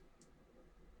Torpedo.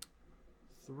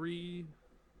 3.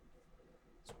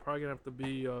 It's probably gonna have to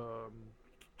be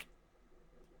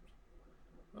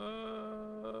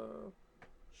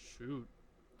shoot.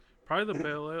 Probably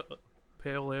the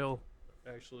pale ale,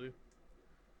 actually.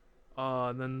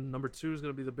 And then number 2 is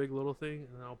gonna be the Big Little Thing,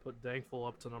 and then I'll put Dankful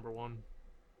up to number 1.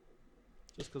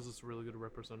 Just because it's a really good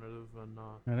representative, and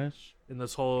It is. in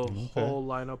this whole Okay. whole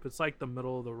lineup, it's like the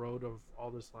middle of the road of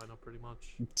all this lineup, pretty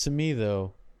much. to me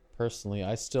though, personally,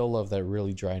 I still love that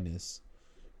real dryness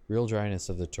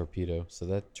of the Torpedo. So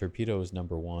that Torpedo is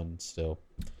number 1 still.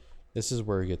 This is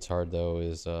where it gets hard though.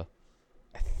 Is I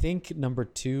think number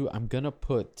 2. I'm gonna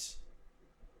put.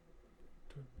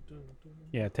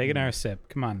 Yeah, take another sip.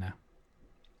 Come on now.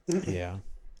 Yeah,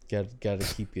 gotta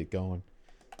keep it going.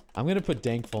 I'm gonna put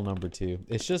Dankful number 2.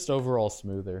 It's just overall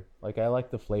smoother. Like I like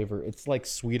the flavor. It's like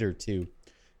sweeter too.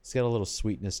 It's got a little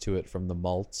sweetness to it from the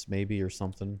malts maybe or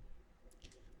something.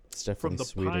 It's From definitely the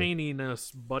sweeter.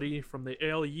 pininess, buddy, from the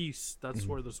ale yeast, that's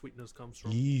where the sweetness comes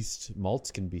from. Yeast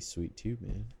malts can be sweet too,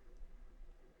 man.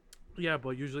 Yeah,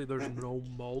 but usually there's no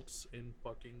malts in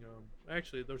fucking.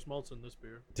 Actually, there's malts in this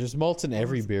beer. There's malts in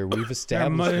every beer. We've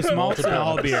established. There's this malts in multiple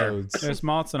all beer. episodes. There's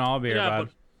malts in all beer, yeah,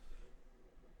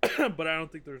 bud. but I don't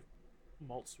think there's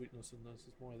malt sweetness in this.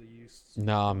 It's more of the yeast.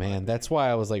 Nah, man. That's why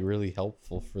I was like really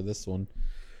helpful for this one.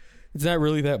 It's not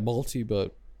really that malty,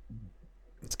 but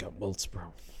it's got malts,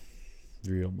 bro.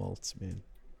 Real malts, man.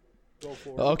 Go for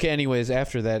it. Okay, anyways,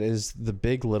 after that is the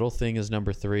Big Little Thing is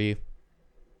number 3.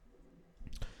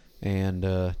 And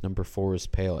number 4 is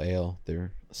Pale Ale.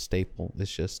 They're a staple.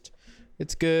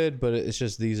 It's good, but it's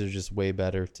just these are just way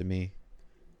better to me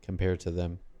compared to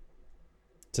them.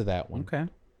 To that one. Okay.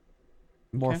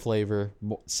 More Okay. flavor,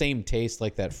 same taste,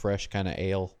 like that fresh kind of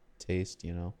ale taste,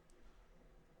 you know.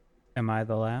 Am I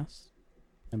the last?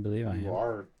 I believe I You am.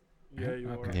 are. Yeah, you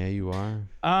are. Okay. Yeah, you are.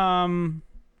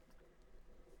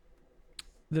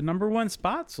 The number 1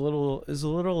 spot's a little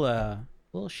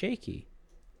shaky.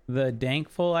 The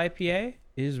Dankful IPA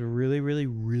is really, really,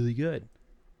 really good.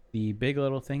 The Big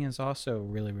Little Thing is also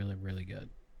really, really, really good.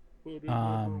 Put it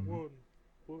number 1.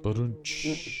 Put it number 1.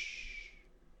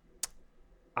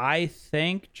 I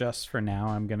think just for now,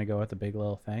 I'm gonna go with the Big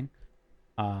Little Thing.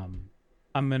 I'm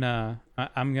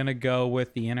gonna go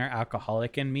with the inner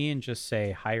alcoholic in me and just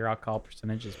say higher alcohol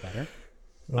percentage is better.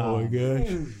 Oh my gosh.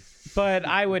 But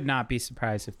I would not be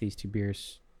surprised if these two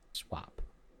beers swap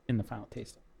in the final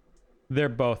tasting. They're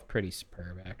both pretty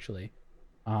superb, actually.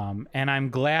 And I'm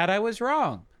glad I was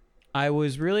wrong. I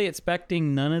was really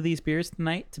expecting none of these beers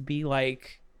tonight to be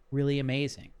like really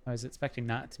amazing. I was expecting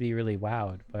not to be really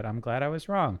wowed, but I'm glad I was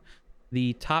wrong.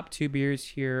 The top 2 beers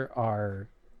here are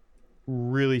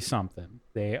really something.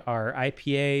 They are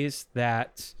IPAs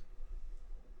that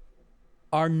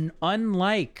are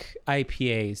unlike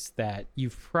IPAs that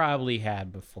you've probably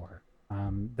had before.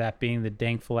 That being the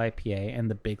Dankful IPA and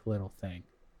the Big Little Thing.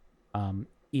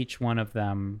 Each one of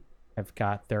them have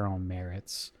got their own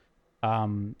merits.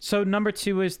 So number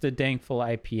 2 is the Dankful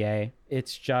IPA.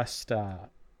 It's just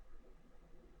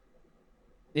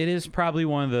it is probably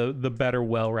one of the better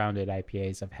well-rounded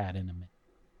IPAs I've had in a minute.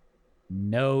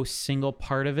 No single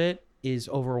part of it is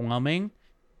overwhelming,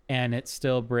 and it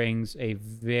still brings a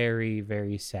very,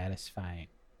 very satisfying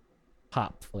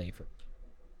hop flavor.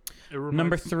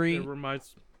 Number 3. It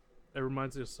reminds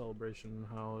me of Celebration and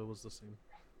how it was the same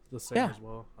Yeah. as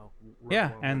well.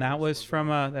 Yeah, and that was from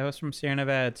Sierra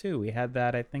Nevada too. We had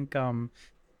that, I think,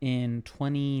 in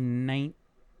 2019.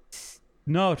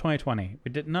 No, 2020.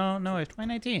 We did no, it was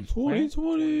 2019. right?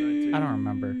 2020. I don't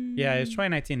remember. Yeah, it was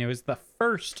 2019. It was the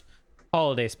first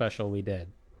holiday special we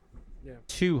did. Yeah.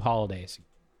 2 holidays.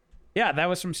 Yeah, that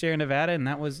was from Sierra Nevada, and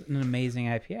that was an amazing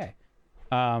IPA.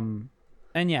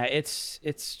 And yeah, it's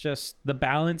just the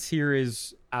balance here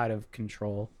is out of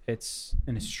control. It's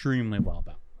an extremely well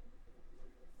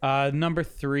balanced. Number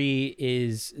 3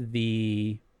 is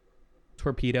the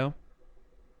Torpedo.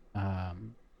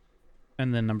 And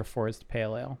then number 4 is the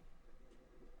Pale Ale.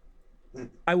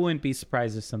 I wouldn't be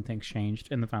surprised if something's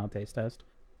changed in the final taste test.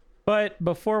 But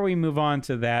before we move on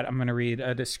to that, I'm going to read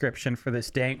a description for this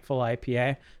Dankful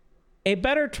IPA. A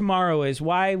better tomorrow is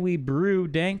why we brew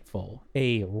Dankful,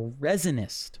 a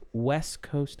resinous West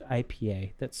Coast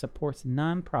IPA that supports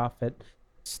nonprofit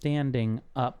standing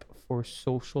up for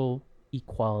social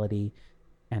equality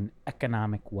and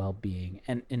economic well-being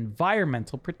and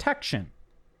environmental protection.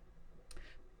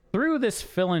 Through this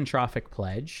philanthropic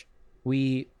pledge,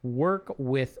 we work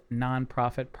with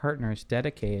nonprofit partners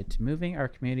dedicated to moving our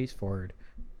communities forward.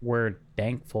 We're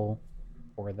thankful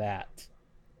for that.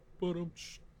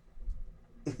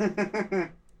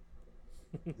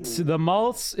 So the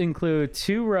malts include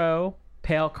 2-row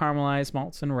pale caramelized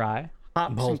malts and rye.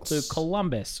 Hops include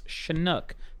Columbus,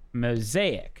 Chinook,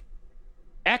 Mosaic,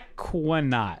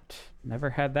 Equinaut. Never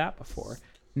had that before.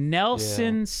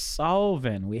 Nelson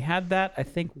Sullivan. We had that, I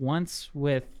think, once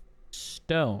with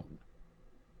Stone.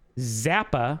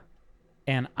 Zappa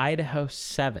and Idaho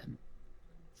 7.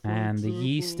 And the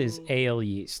yeast is ale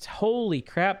yeast. Holy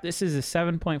crap. This is a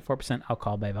 7.4%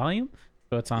 alcohol by volume.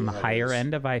 So it's on the higher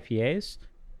end of IPAs.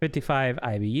 55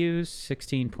 IBUs,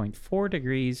 16.4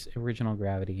 degrees original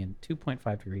gravity, and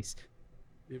 2.5 degrees.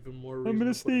 Even more I'm going to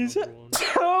reason sneeze. to put it number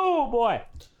 1. Oh, boy.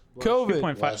 COVID.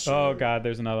 2.5. Oh, God.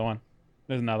 There's another one.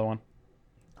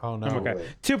 Oh no. Okay.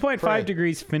 2.5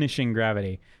 degrees finishing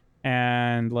gravity.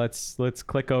 And let's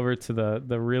click over to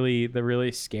the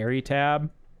really scary tab.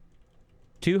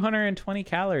 220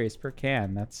 calories per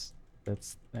can. That's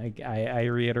I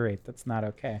reiterate, that's not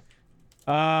okay.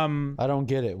 I don't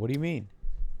get it. What do you mean?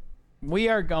 We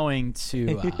are going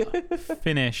to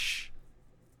finish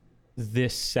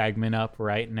this segment up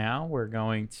right now. We're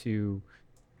going to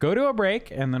go to a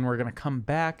break, and then we're going to come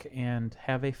back and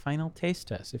have a final taste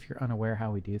test. If you're unaware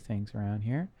how we do things around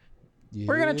here,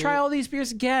 we're going to try all these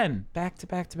beers again, back to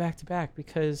back to back to back,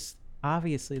 because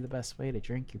obviously the best way to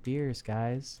drink your beers,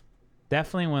 guys.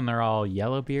 Definitely when they're all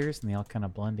yellow beers and they all kind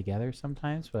of blend together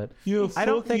sometimes, but I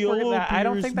don't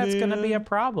think that's going to be a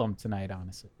problem tonight,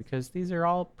 honestly, because these are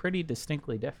all pretty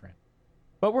distinctly different.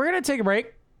 But we're going to take a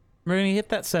break. We're going to hit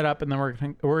that setup, and then we're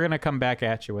going to come back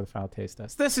at you with a final taste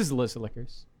test. This is Illicit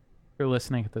Liquors. If you're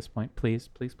listening at this point, please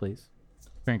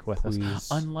drink with us.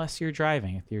 Unless you're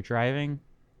driving. If you're driving,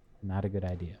 not a good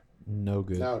idea. No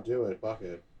good. No, do it. Fuck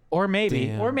it. Or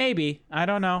maybe, I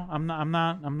don't know. I'm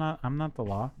not the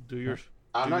law.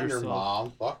 I'm not your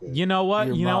mom. Fuck it. You know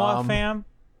what? Your What, mom. fam?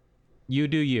 You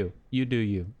do you. You do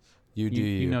you. You do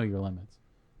you. You know your limits.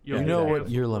 You know what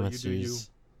your limits is.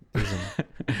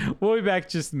 We'll be back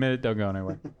just a minute. Don't go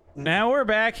anywhere. Now we're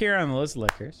back here on the List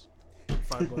Liquors.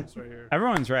 $5 right here.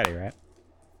 Everyone's ready, right?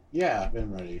 Yeah, I've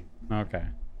been ready. Okay,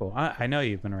 cool. I know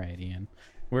you've been ready, Ian.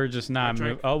 We're just not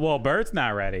moving. Oh, well, Bert's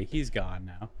not ready. He's gone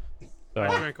now. So,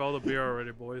 I drank all the beer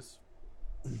already, boys.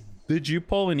 did you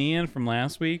pull an Ian from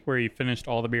last week where you finished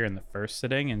all the beer in the first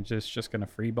sitting and just gonna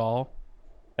free ball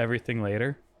everything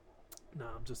later? No,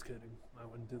 I'm just kidding. I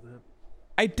wouldn't do that.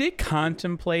 I did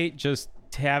contemplate just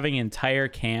having entire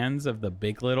cans of the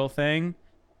Big Little thing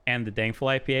and the Dankful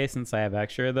IPA since I have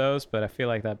extra of those, but I feel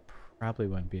like that probably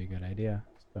wouldn't be a good idea.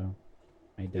 So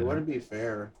I did. It wouldn't be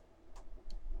fair.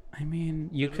 I mean,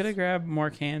 you could have grabbed more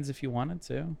cans if you wanted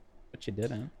to, but you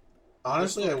didn't.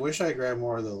 Honestly, I wish I grabbed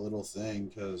more of the little thing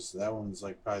because that one's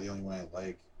like probably the only one I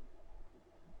like.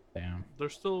 Damn. They're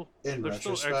still In they're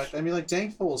still retrospect, extra. I mean, like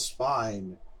Dankful is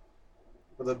fine,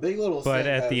 but the Big Little thing. But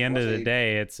at the end of was the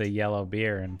day, it's a yellow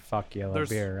beer, and fuck yellow There's-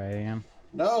 beer, right, Ian?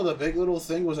 No, the Big Little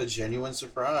thing was a genuine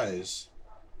surprise.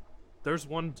 There's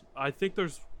one. I think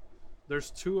there's there's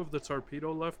 2 of the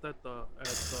torpedo left at the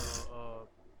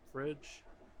fridge.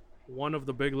 One of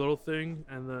the big little thing,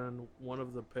 and then one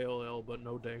of the pale ale, but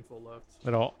no Dankful left.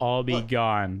 It'll all be What?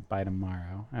 gone by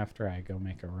tomorrow after I go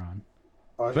make a run.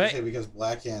 Oh, I was But gonna say because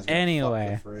Black Hand's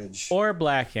anyway, fuck the fridge. Or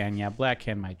Blackhand. Yeah,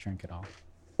 Blackhand might drink it all.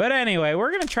 But anyway,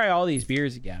 we're going to try all these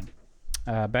beers again.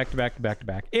 Back to back to back to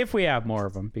back. If we have more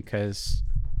of them, because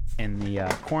in the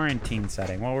quarantine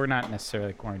setting, well, we're not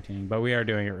necessarily quarantining, but we are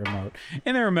doing it remote.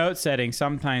 In the remote setting,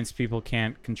 sometimes people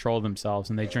can't control themselves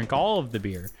and they drink all of the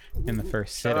beer in the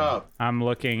first Shut sitting. up. I'm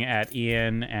looking at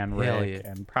Ian and Hell Rick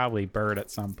yeah. and probably Bird at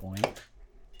some point.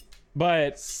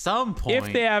 But Some point.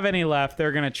 if they have any left,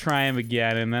 they're going to try them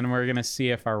again, and then we're going to see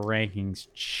if our rankings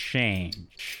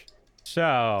change.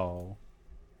 So,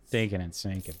 think it and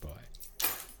sink it, boy.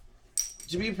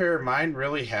 To be fair, mine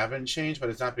really haven't changed, but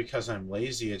it's not because I'm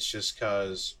lazy. It's just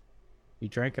because You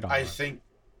drank it all. I up. think.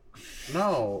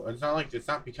 No, it's not like it's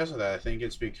not because of that. I think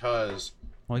it's because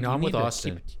Well, No, you I'm need with to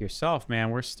Austin. keep it to yourself, man.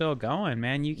 We're still going,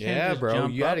 man. You can't yeah, just bro.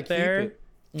 jump You gotta up keep there. it.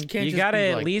 You can't You just gotta be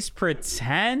at like, least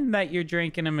pretend that you're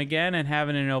drinking them again and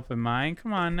having an open mind.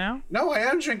 Come on now. no, I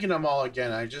am drinking them all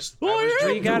again. I was You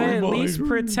drinking gotta them. at least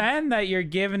pretend that you're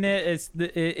giving it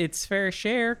its fair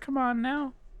share. Come on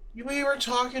now. We were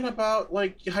talking about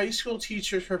like high school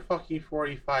teachers for fucking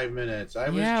 45 minutes. I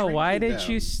was Yeah, why drinking did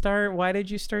them. you start? Why did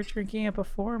you start drinking it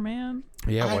before, man?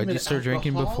 Yeah, I'm why'd you an start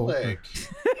drinking before? alcoholic.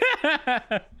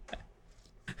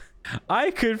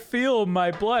 I could feel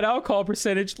my blood alcohol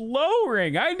percentage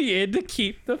lowering. I needed to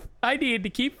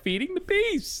keep feeding the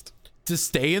beast. To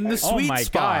stay in the Oh sweet my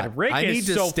spot. god, Rick I need is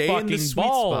to so stay fucking in the sweet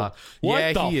bald. spot. What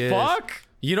yeah, the he is. fuck?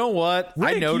 You know what?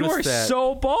 Rick, I noticed you are that.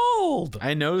 so bald.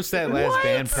 I noticed that last What?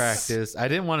 band practice. I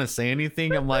didn't want to say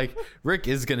anything. I'm like, Rick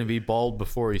is gonna be bald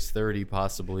before he's 30,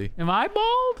 possibly. Am I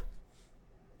bald?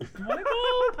 Am I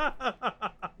bald?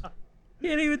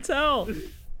 Can't even tell.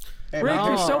 Hey, Rick, now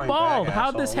you're I'm so going bald. back,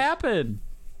 How'd this assholes. happen?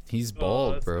 He's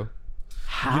bald, that's- bro.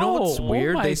 How? You know what's Oh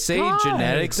weird? my They say God,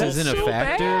 genetics that's isn't a so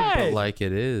factor, bad. but like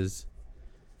it is.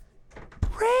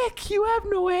 Rick, you have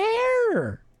no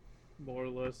hair. More or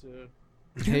less,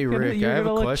 yeah. Hey You're Rick, I gonna have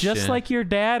a look question. just like your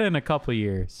dad in a couple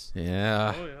years.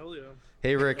 Yeah. Oh, hell yeah.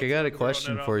 Hey Rick, I got a I'm growing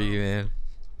question it for out you, now. man.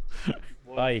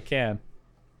 Oh, you can.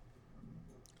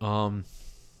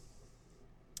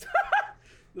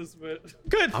 This bit.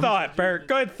 Good thought, Bert.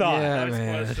 Good thought. Yeah. Nice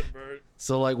man. question, Bert.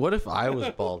 So like, what if I was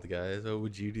bald, guys? What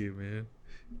would you do, man?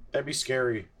 That'd be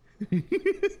scary.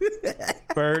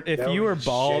 Bert, if That you were was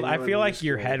bald, I feel genuinely like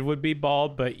your scary. head would be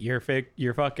bald, but your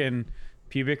fucking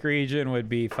pubic region would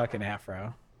be fucking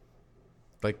afro.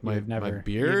 Like my You'd never- my you'd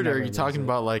beard, or never are you lose talking it.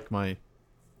 about like my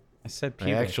I said my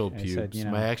pubic. actual I pubes? said, you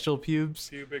know, My actual pubes?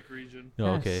 Pubic region. Oh,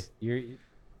 okay. yes,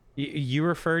 you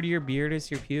refer to your beard as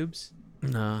your pubes?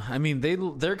 No, I mean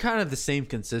they're kind of the same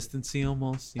consistency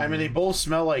almost. you I mean, know? they both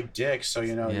smell like dicks, so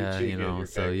you know. yeah, you you get know, your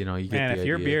so pick. you know, you get Man, the if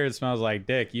your idea. beard smells like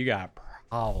dick, you got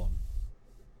problem.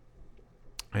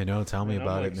 I know. Tell me Man, I'm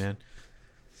about like- it, man.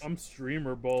 I'm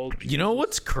streamer bald. You know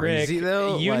what's crazy Rick,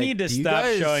 though? you Like, need to do you stop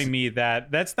guys- showing me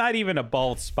that. That's not even a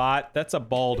bald spot. That's a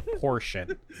bald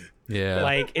portion. Yeah.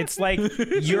 Like it's like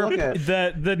your Look at-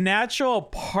 the natural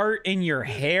part in your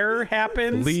hair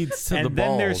happens Leads to and the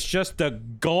then there's bald. just a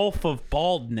gulf of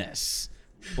baldness.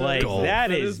 Like Gulf. that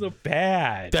That is is the-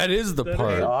 bad. that is the That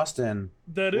part. Hey, Austin.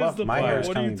 That is Left, the my part. hair's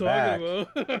What are you coming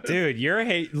talking about? Dude, your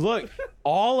hair. Look,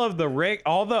 all of the Rick,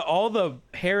 all the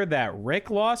hair that Rick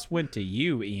lost went to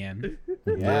you, Ian. Yeah,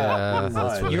 pretty that's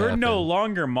much. what You're happened. no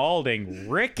longer balding.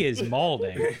 Rick is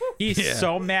balding. He's Yeah.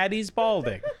 so mad he's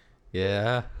balding.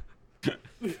 Yeah.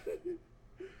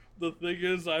 The thing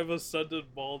is, I've ascended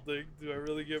balding. Do I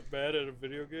really get mad at a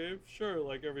video game? Sure,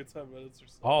 like every 10 minutes or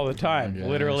so. All the time. Yes.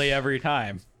 Literally every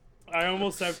time. I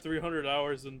almost have 300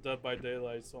 hours in Dead by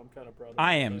Daylight, so I'm kind of proud of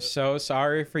I am that. so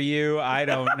sorry for you. I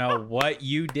don't know what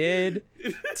you did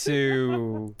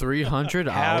to 300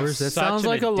 have hours? That such sounds an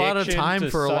like a lot of addiction time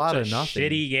to for a such lot of nothing.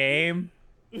 shitty game.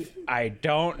 I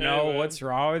don't Hey, know man. what's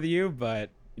wrong with you, but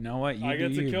you know what? You I get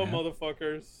do to you, kill man.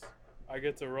 motherfuckers. I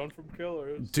get to run from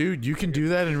killers. Dude, you can do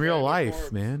that in real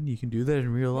life, man. You can do that in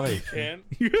real No, you life. can't.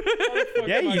 How the fuck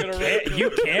Yeah, am I you gonna can. run You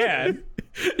killers? can.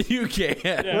 You can.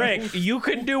 Yeah. Rick, you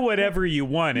can do whatever you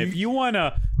want. If you want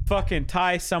to fucking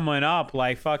tie someone up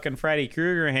like fucking Freddy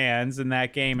Krueger hands in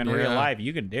that game in real Yeah. life,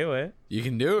 you can do it. You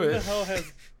can do it.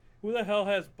 Who the hell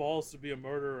has balls to be a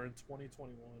murderer in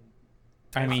 2021?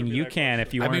 I mean, should be you that can question.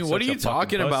 if you I weren't mean, what are such you a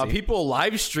fucking talking about? pussy. People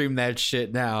live stream that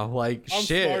shit now. Like, I'm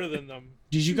shit. smarter than them.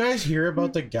 Did you guys hear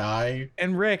about the guy?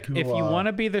 And Rick, if you want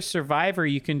to be the survivor,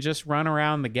 you can just run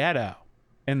around the ghetto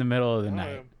in the middle of the I night.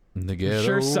 am. The I'm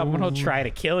sure ghetto. someone will try to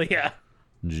kill you.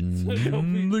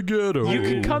 In the ghetto. You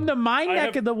can come to my I neck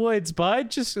have- of the woods,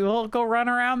 bud. Just we'll go run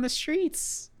around the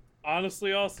streets.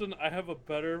 Honestly, Austin, I have a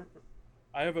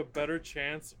better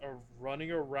chance of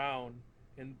running around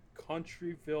in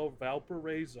Countryville,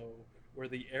 Valparaiso, where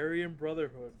the Aryan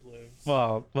Brotherhood lives.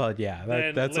 Well, yeah.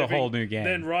 than That's a whole living- new game.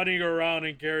 Than running around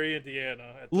in Gary,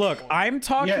 Indiana. At this Look, point. I'm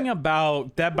talking Yeah.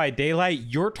 about Dead by Daylight.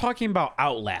 You're talking about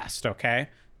Outlast, okay?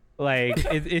 Like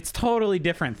it's totally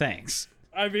different things.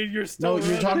 I mean, you're still. No,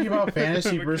 you're running talking about from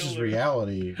fantasy a versus killer.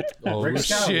 reality. Oh, Rick's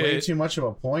got way shit. too much of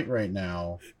a point right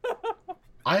now.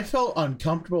 I felt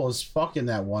uncomfortable as fuck in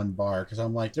that one bar because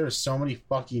I'm like, there's so many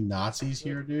fucking Nazis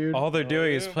here, dude. All they're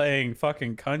doing is yeah. playing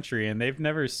fucking country, and they've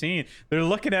never seen. They're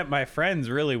looking at my friends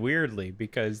really weirdly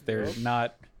because they're Yep.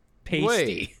 not pasty.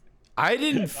 Wait, I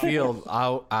didn't feel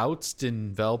ousted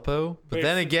in Valpo, but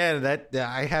then again, that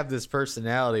I have this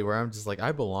personality where I'm just like,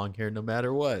 I belong here no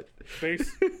matter what.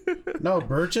 Base- No,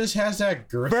 Burgess has that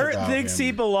girth Bert about thinks him.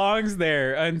 he belongs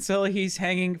there until he's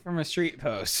hanging from a street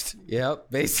post.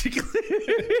 Yep, basically.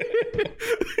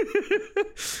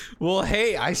 Well,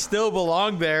 hey, I still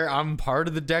belong there. I'm part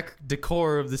of the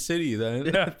decor of the city then.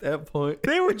 Yeah. At that point.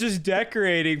 They were just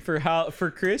decorating for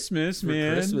Christmas,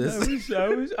 man. Christmas.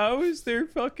 I was their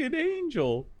fucking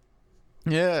angel.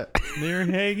 Yeah. They're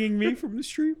hanging me from the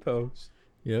street post.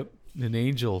 Yep. An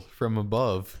angel from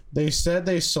above. They said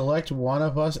they select one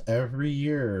of us every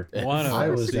year. One of I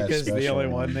us, was that because the special only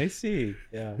one. one they see.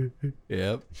 Yeah.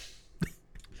 Yep.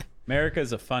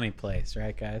 America's a funny place,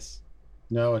 right, guys?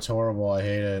 No, it's horrible. I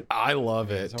hate it. I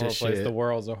love It's it. a horrible Just place. shit. The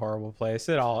world's a horrible place.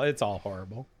 It's all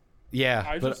horrible. Yeah,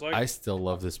 I but just like- I still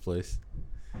love this place.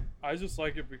 I just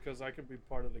like it because I can be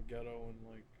part of the ghetto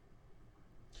and like.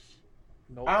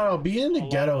 No, I don't know. Being in a the lot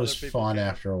of ghetto other is people fun can't.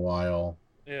 after a while.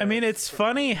 Yeah, I mean, it's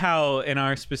funny how in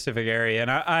our specific area, and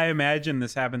I imagine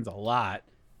this happens a lot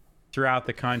throughout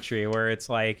the country, where it's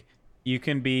like you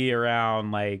can be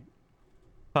around like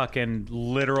fucking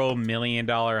literal $1 million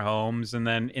homes, and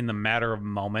then in the matter of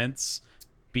moments,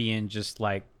 being just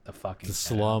like the fucking The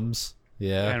ghetto. slums.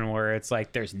 Yeah. And where it's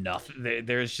like there's nothing,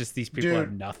 there's just these people Dude.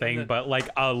 have nothing, And then- but like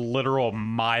a literal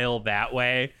mile that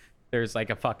way, there's like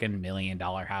a fucking $1 million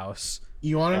house.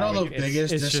 You want to know Like, the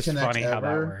biggest it's just disconnect funny how that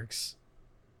ever? works.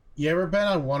 You ever been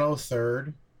on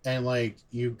 103rd and like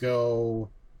you go,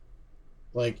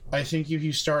 like I think if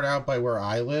you start out by where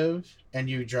I live and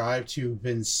you drive to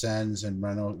Vincennes and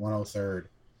 103rd,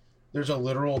 there's a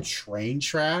literal train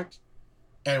track,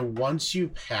 and once you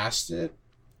passed it,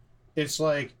 it's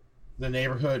like the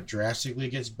neighborhood drastically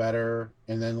gets better,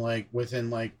 and then like within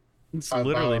like It's about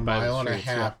literally a by the mile and a streets,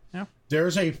 yeah. half. Yeah.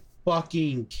 there's a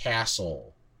fucking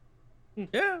castle.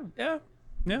 Yeah, yeah.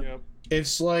 Yep.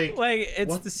 It's like Like it's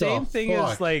What the same the thing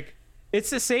fuck? as like it's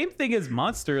the same thing as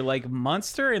Munster. Like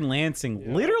Munster and Lansing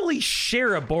Yeah. literally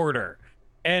share a border.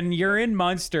 And you're in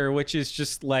Munster, which is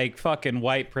just like fucking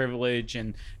white privilege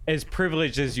and as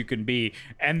privileged as you can be.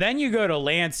 And then you go to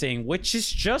Lansing, which is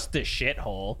just a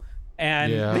shithole.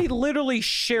 And Yeah. they literally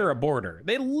share a border.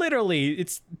 They literally,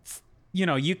 it's you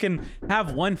know, you can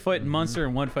have 1 foot in Munster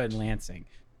and 1 foot in Lansing.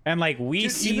 And like we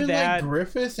Dude, see even that. like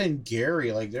Griffith and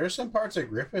Gary, like there's some parts of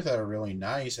Griffith that are really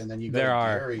nice, and then you go There to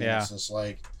are, Gary, yeah. and it's just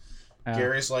like Yeah.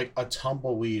 Gary's like a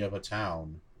tumbleweed of a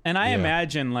town. And I Yeah.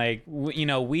 imagine, like, you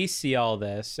know, we see all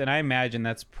this, and I imagine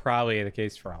that's probably the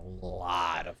case for a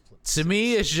lot of places. To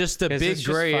me, it's just a 'Cause big it's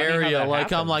just gray funny how area. that Like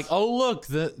I'm happens. like, oh look,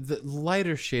 the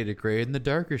lighter shade of gray and the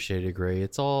darker shade of gray.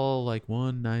 It's all like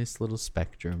one nice little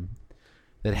spectrum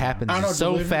that happens I don't know,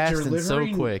 so fast and so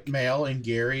delivering quick. Mail in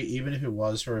Gary, even if it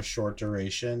was for a short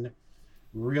duration,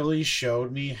 really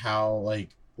showed me how like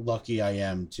lucky I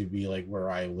am to be like where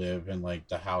I live and like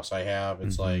the house I have.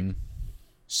 It's like Mhm.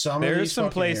 some of There's these some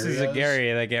fucking places areas, at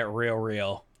Gary that get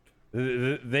real.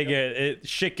 They get it.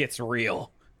 Shit gets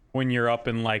real when you're up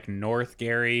in like North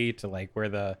Gary to like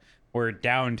where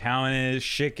downtown is.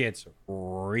 Shit gets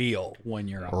real when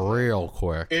you're up. real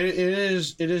quick. It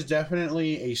is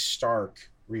definitely a stark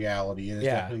reality. It is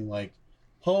Yeah. definitely like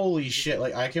holy shit.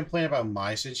 Like I complain about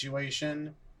my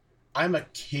situation. I'm a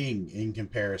king in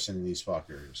comparison to these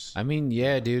fuckers. I mean,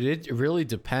 yeah, dude, it really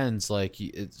depends. Like,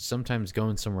 sometimes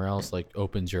going somewhere else like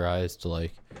opens your eyes to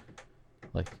like,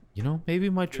 you know, maybe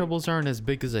my troubles aren't as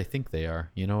big as I think they are.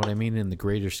 You know what I mean? In the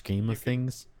greater scheme of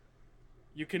things.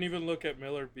 You can even look at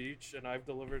Miller Beach, and I've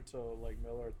delivered to like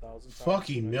Miller 1,000 times.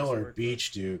 Fucking when I used to Miller work there.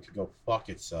 Beach, dude, could go fuck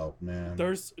itself, man.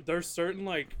 There's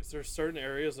certain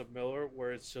areas of Miller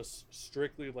where it's just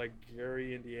strictly like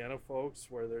Gary, Indiana folks,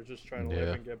 where they're just trying to live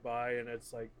Yeah. and get by, and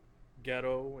it's like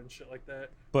ghetto and shit like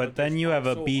that. But then there's you have a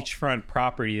also- beachfront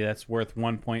property that's worth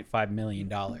 $1.5 million.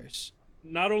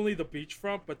 not only the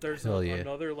beachfront, but there's Hell yeah.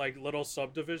 another like little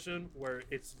subdivision where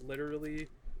it's literally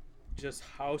just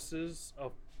houses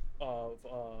of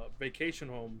vacation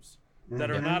homes that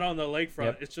are not on the lakefront.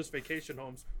 Yep. It's just vacation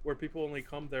homes where people only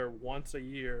come there once a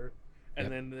year,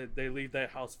 and then they leave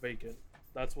that house vacant.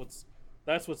 That's what's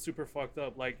super fucked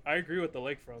up. Like, I agree with the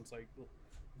lakefronts, like,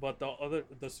 but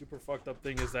the super fucked up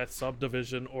thing is that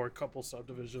subdivision or a couple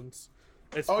subdivisions.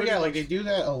 It's Oh pretty yeah, much- like they do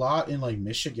that a lot in like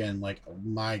Michigan. Like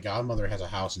my godmother has a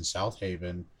house in South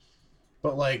Haven,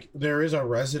 but like there is a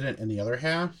resident in the other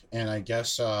half, and I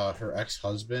guess her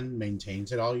ex-husband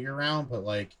maintains it all year round. But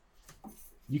like,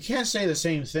 you can't say the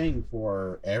same thing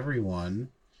for everyone.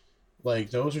 Like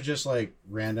those are just like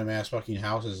random ass fucking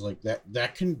houses. Like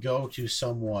that can go to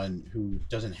someone who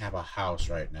doesn't have a house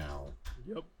right now,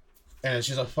 Yep. and it's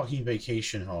just a fucking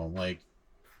vacation home. Like,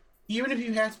 even if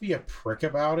you have to be a prick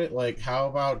about it, like, how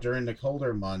about during the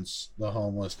colder months, the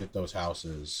homeless get those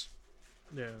houses?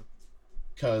 Yeah.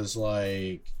 Because,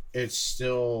 like, it's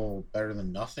still better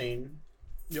than nothing.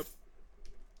 Yep.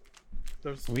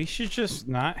 There's We should just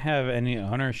not have any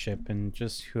ownership, and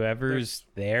just whoever's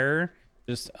there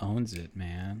just owns it,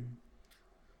 man.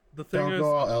 the thing Don't is,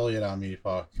 go all Elliot on me,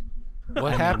 fuck.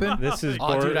 What happened? This is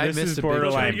Oh, dude, I this missed is a big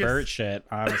borderline chunk. Bert shit,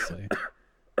 honestly.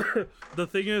 the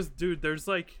thing is, dude, there's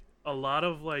like a lot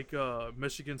of like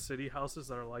Michigan City houses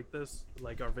that are like this,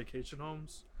 like our vacation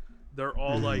homes. They're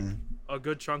all like a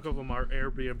good chunk of them are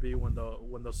Airbnb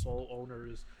when the sole owner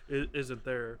isn't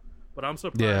there. But I'm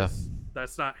surprised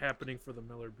that's not happening for the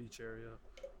Miller Beach area.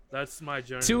 That's my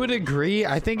general. To a degree,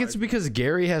 I think it's because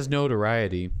Gary has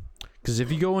notoriety. Because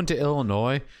if you go into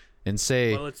Illinois and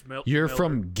say Well, it's you're Miller.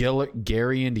 from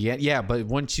Gary, Indiana, yeah, but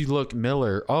once you look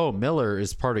Miller, oh, Miller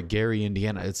is part of Gary,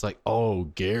 Indiana. It's like, oh,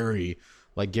 Gary.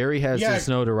 Like Gary has Yeah, this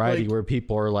notoriety like- where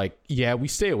people are like, yeah, we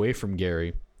stay away from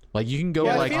Gary. Like you can go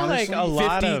Yeah, like I feel like a honestly,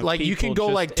 lot 50, of like you can people go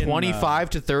just like in the- 25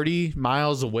 to 30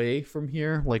 miles away from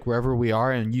here, like wherever we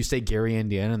are, and you say Gary,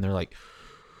 Indiana, and they're like,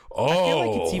 oh, I feel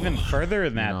like it's even further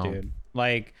than that, know. dude.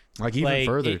 Like even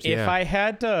further. If Yeah. I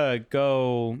had to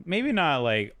go, maybe not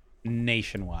like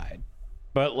nationwide,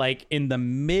 but like in the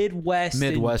Midwest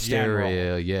in general,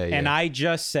 area, yeah. And I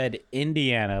just said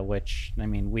Indiana, which I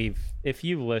mean, if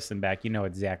you listen back, you know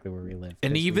exactly where we live.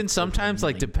 And 'cause even we've lived there a sometimes,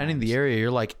 like million depending the times. area,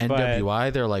 you're like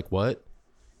NWI. They're like, what?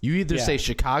 You either Yeah. say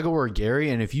Chicago or Gary,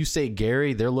 and if you say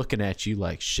Gary, they're looking at you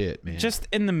like shit, man. Just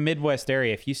in the Midwest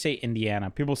area, if you say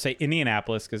Indiana, people say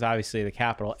Indianapolis because obviously the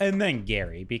capital, and then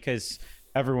Gary because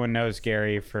everyone knows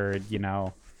Gary for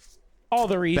all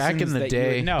the reasons back in the that you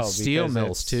day, would know, steel because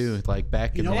mills it's- too. Like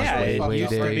back in You know the what's really way fucked up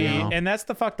day, right you now? know? and that's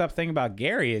the fucked up thing about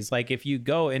Gary is like if you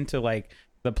go into like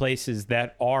the places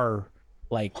that are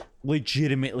like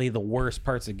legitimately the worst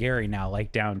parts of Gary now,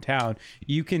 like downtown,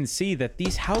 you can see that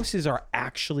these houses are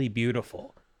actually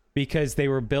beautiful because they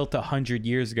were built 100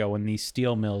 years ago when these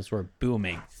steel mills were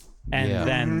booming, and Yeah.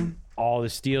 then all the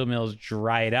steel mills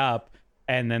dried up.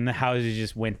 And then the houses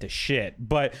just went to shit.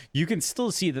 But you can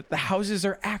still see that the houses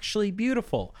are actually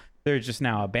beautiful. They're just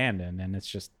now abandoned, and it's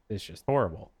just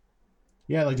horrible.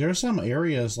 Yeah, like there's some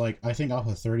areas, like I think off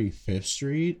of 35th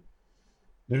Street,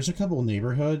 there's a couple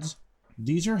neighborhoods.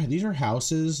 These are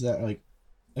houses that, like,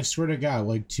 I swear to God,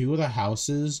 like two of the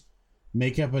houses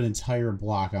make up an entire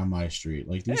block on my street.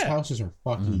 Like these Yeah. houses are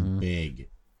fucking big.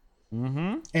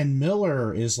 Mm-hmm. And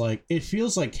Miller is like, it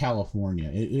feels like California.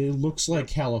 It looks like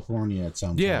California at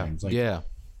some Yeah, times. Like, yeah.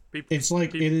 People, it's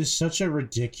like people, it is such a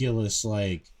ridiculous,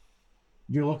 like,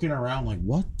 you're looking around like,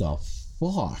 what the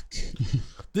fuck?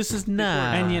 This is And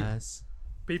nice.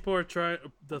 people are trying.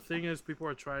 The thing is, people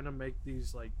are trying to make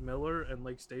these like Miller and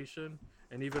Lake Station,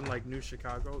 and even like New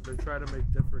Chicago. They're trying to make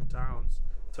different towns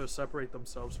to separate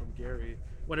themselves from Gary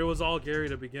when it was all Gary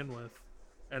to begin with,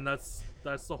 and that's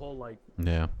the whole like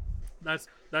Yeah.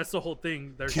 that's the whole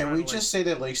thing. They're Can trying we to, just say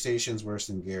that Lake Station's worse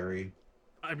than Gary?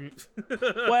 I mean,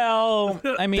 Well,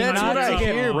 I mean, That's not what to I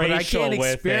get hear, but I racial can't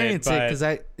with experience it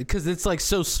but- because it's like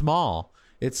so small.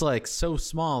 It's like so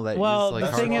small that Well, it's like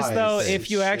the hard thing to is say. though, Shit. if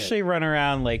you actually run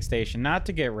around Lake Station, not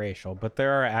to get racial, but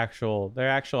there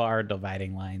are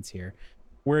dividing lines here.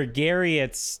 Where Gary,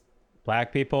 it's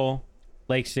black people;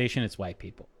 Lake Station, it's white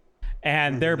people,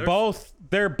 and they're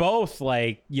both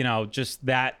like just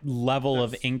that level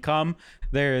of income.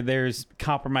 There's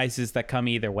compromises that come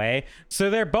either way, so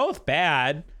they're both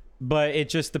bad. But it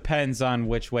just depends on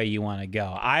which way you want to go.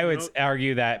 I would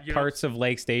argue that parts of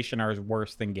Lake Station are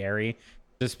worse than Gary.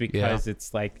 Just because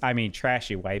it's like, I mean,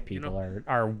 trashy white people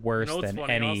are worse what's than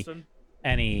funny, Austin?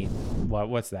 any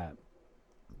what's that?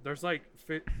 There's like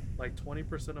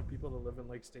 20% of people that live in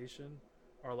Lake Station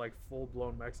are like full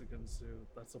blown Mexicans too.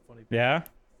 That's the funny thing. Yeah.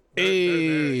 They're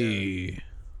there, yeah.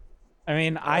 I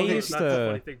mean, I Okay, used That's the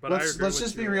funny to. thing, but I let's agree with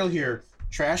just be you. real here.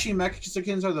 Trashy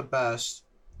Mexicans are the best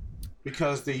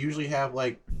because they usually have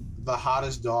like the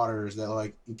hottest daughters that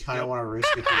like you kind of Yep. want to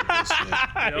risk it for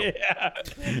the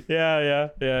biscuit.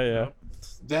 Yeah.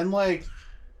 Then like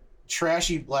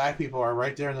trashy black people are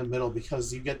right there in the middle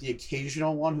because you get the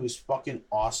occasional one who's fucking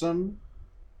awesome,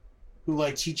 who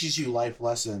like teaches you life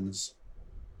lessons.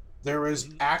 There is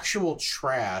actual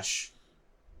trash,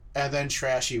 and then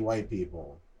trashy white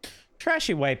people.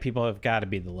 Trashy white people have got to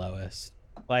be the lowest.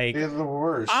 Like, They're the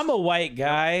worst. I'm a white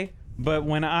guy, but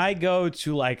when I go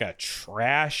to like a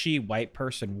trashy white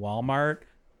person Walmart,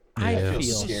 I Yeah. feel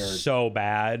Scared. so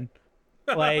bad.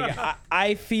 Like,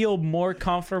 I feel more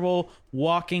comfortable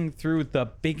walking through the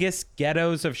biggest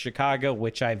ghettos of Chicago,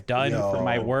 which I've done for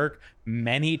my Yo. work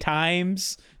many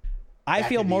times. I Back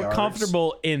feel of the more yards.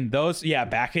 comfortable in those,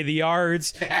 back of the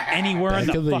yards, anywhere on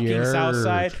Back the of the fucking south yard.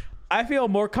 side. I feel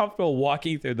more comfortable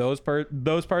walking through those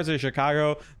parts of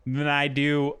Chicago than I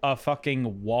do a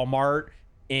fucking Walmart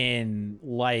in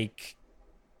like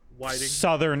Whiting.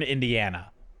 southern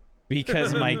Indiana,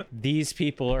 because like these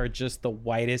people are just the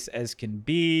whitest as can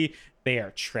be. They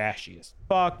are trashy as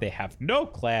fuck. They have no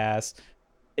class.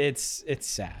 It's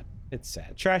sad. It's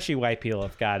sad. Trashy white people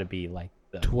have got to be like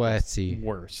the Twatty.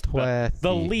 worst. The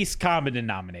Twatty. least common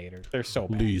denominator. They're so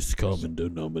bad. Least common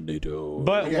denominator.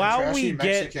 But Again, while trashy we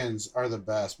get Mexicans are the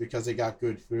best because they got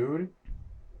good food,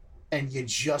 and you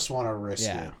just want to risk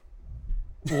it.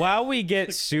 while we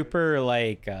get super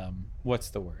like what's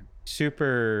the word?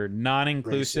 Super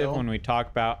non-inclusive Racial? when we talk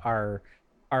about our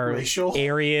Racial?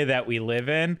 area that we live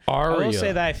in. I will Aria.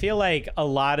 say that I feel like a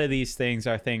lot of these things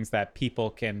are things that people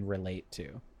can relate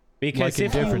to. Because Like in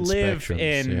if you different live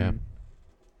spectrums,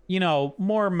 in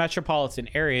more metropolitan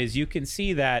areas, you can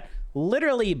see that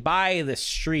literally by the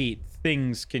street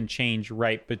things can change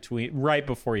right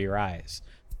before your eyes.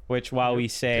 Which while we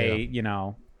say,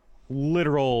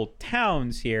 literal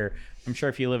towns here, I'm sure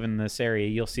if you live in this area,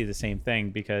 you'll see the same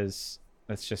thing because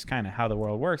that's just kind of how the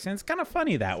world works. And it's kind of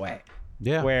funny that way.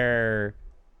 Yeah.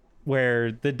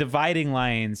 Where the dividing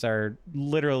lines are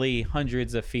literally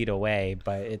hundreds of feet away,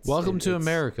 but it's Welcome to it's-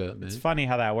 America, man. It's funny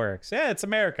how that works. Yeah, it's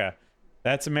America.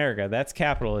 That's America. That's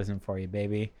capitalism for you,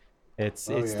 baby. It's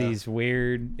Oh, yeah. these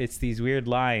weird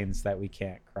lines that we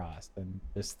can't cross, and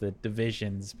just the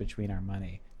divisions between our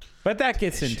money. But that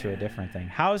gets into a different thing.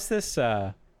 How's this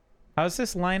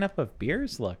lineup of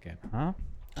beers looking, huh?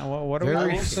 What are we I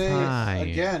Very will say fine.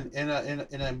 again,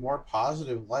 in a more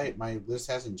positive light, my list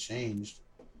hasn't changed,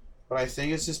 but I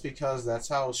think it's just because that's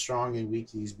how strong and weak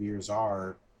these beers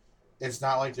are. It's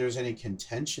not like there's any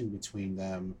contention between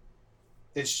them.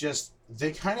 It's just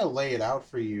they kind of lay it out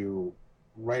for you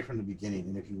right from the beginning,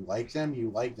 and if you like them, you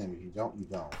like them. If you don't, you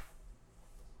don't.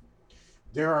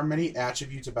 There are many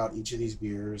attributes about each of these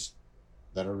beers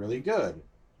that are really good.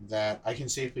 That I can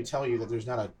safely tell you that there's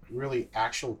not a really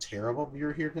actual terrible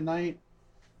beer here tonight.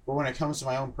 But when it comes to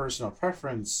my own personal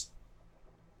preference,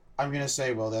 I'm going to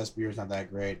say, well, this beer's not that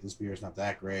great. This beer's not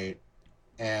that great.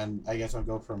 And I guess I'll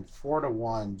go from 4 to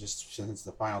 1 just since it's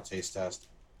the final taste test.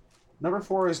 Number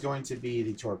 4 is going to be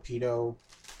the Torpedo.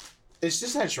 It's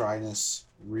just that dryness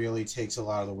really takes a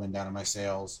lot of the wind out of my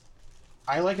sails.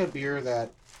 I like a beer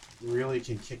that really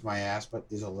can kick my ass but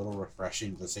is a little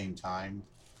refreshing at the same time.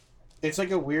 It's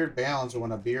like a weird balance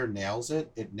when a beer nails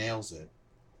it, it nails it.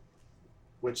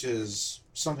 Which is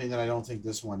something that I don't think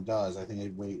this one does. I think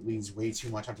it leans way too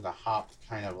much onto the hop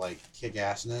kind of like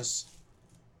kick-assness.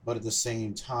 But at the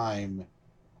same time,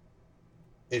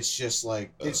 it's just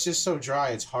like, it's just so dry,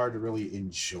 it's hard to really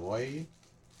enjoy.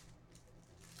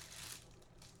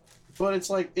 But it's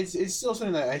like, it's still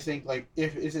something that I think, like,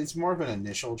 if it's more of an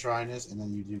initial dryness, and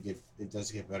then it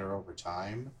does get better over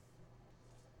time.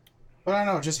 But I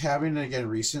don't know, just having it again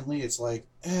recently, it's like,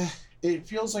 it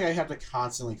feels like I have to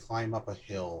constantly climb up a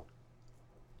hill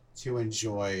to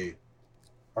enjoy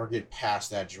or get past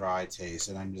that dry taste,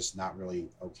 and I'm just not really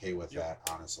okay with that,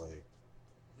 honestly.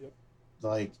 Yep.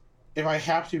 Like, if I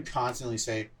have to constantly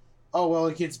say, oh, well,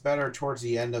 it gets better towards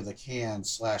the end of the can /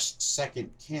 second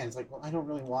can, it's like, well, I don't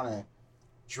really want to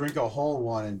drink a whole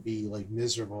one and be, like,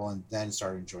 miserable and then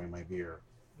start enjoying my beer.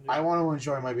 Yeah. I want to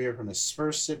enjoy my beer from the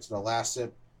first sip to the last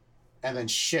sip, and then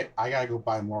shit, I gotta go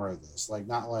buy more of this. Like,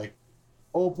 not like,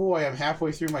 oh boy, I'm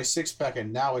halfway through my 6-pack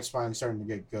and now it's finally starting to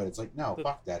get good. It's like, no,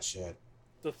 fuck that shit.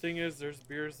 The thing is, there's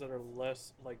beers that are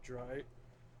less like dry.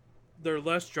 They're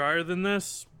less drier than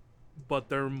this, but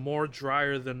they're more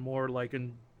drier than more like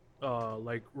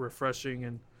like refreshing,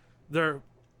 and they're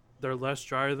less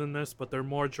drier than this, but they're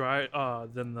more dry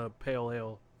than the pale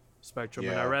ale spectrum.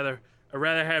 And Yeah. I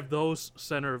rather have those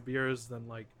center of beers than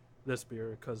like this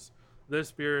beer, because This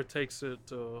beer takes it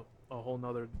to a whole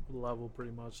nother level,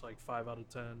 pretty much like 5 out of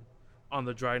 10 on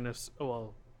the dryness.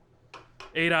 Well,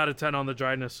 8 out of 10 on the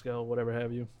dryness scale, whatever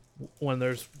have you. When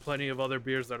there's plenty of other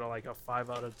beers that are like a 5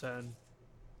 out of 10,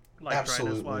 like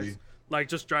dryness wise, like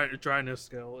just dryness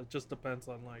scale. It just depends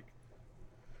on like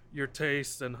your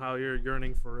taste and how you're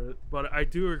yearning for it. But I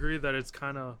do agree that it's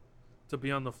kind of, to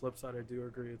be on the flip side, I do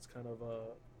agree it's kind of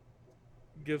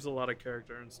gives a lot of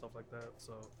character and stuff like that.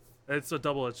 So it's a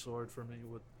double-edged sword for me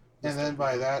with. And then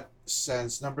by that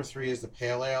sense, number 3 is the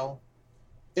pale ale.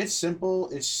 It's simple.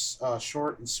 It's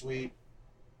short and sweet.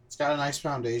 It's got a nice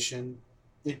foundation.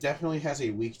 It definitely has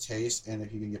a weak taste, and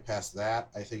if you can get past that,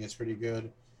 I think it's pretty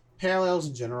good. Pale ales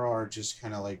in general are just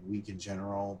kind of like weak in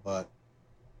general, but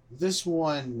this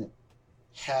one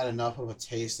had enough of a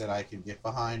taste that I could get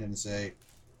behind and say,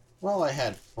 well, I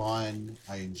had fun.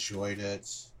 I enjoyed it.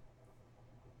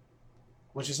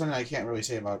 Which is something I can't really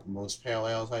say about most pale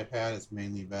ales I've had. It's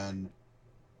mainly been,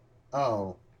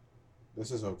 oh,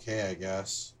 this is okay, I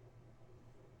guess.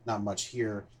 Not much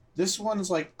here. This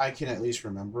one's like, I can at least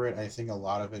remember it. I think a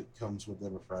lot of it comes with the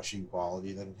refreshing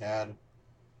quality that it had.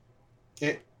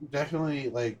 It definitely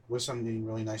like was something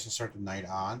really nice to start the night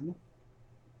on.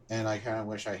 And I kind of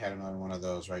wish I had another one of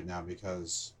those right now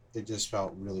because it just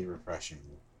felt really refreshing.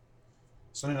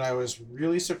 Something that I was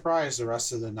really surprised the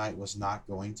rest of the night was not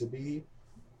going to be.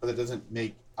 But that doesn't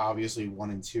make, obviously, 1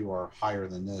 and 2 are higher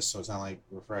than this, so it's not like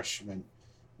refreshment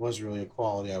was really a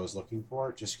quality I was looking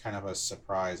for. Just kind of a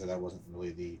surprise that wasn't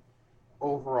really the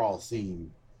overall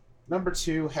theme. Number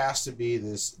 2 has to be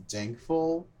this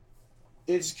Dankful.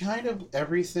 It's kind of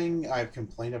everything I've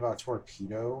complained about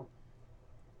Torpedo,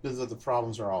 because the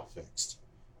problems are all fixed.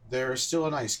 There's still a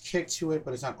nice kick to it,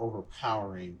 but it's not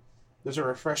overpowering. There's a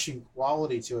refreshing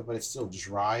quality to it, but it's still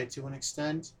dry to an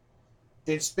extent.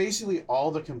 It's basically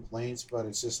all the complaints, but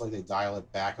it's just like they dial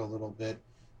it back a little bit,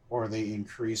 or they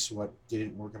increase what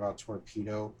didn't work about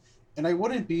Torpedo. And I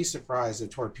wouldn't be surprised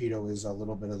if Torpedo is a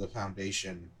little bit of the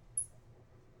foundation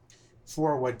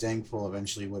for what Dankful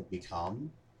eventually would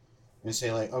become. And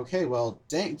say like, okay, well,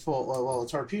 Dankful, well,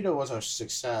 Torpedo was a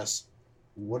success.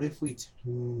 What if we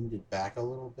tuned it back a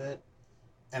little bit?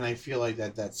 And I feel like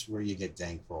that's where you get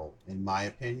Dankful, in my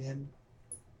opinion.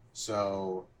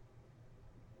 So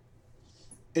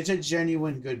it's a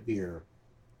genuine good beer.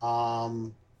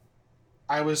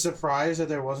 I was surprised that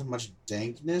there wasn't much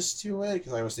dankness to it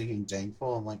because I was thinking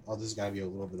Dankful. I'm like, oh, this has got to be a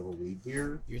little bit of a weed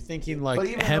beer. You're thinking like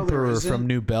Hemperor from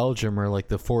New Belgium or like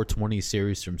the 420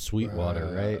 series from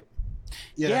Sweetwater, right?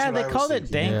 Yeah, they called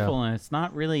it Dankful, and it's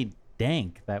not really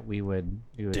dank that we would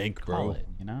Dank, call bro. it,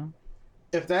 you know?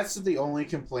 If that's the only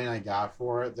complaint I got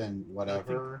for it, then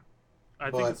whatever. I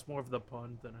think it's more of the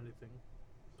pun than anything.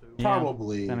 Too.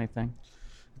 Probably. Yeah, anything.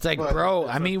 It's like, But bro,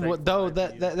 that's I a mean, thing what for though? my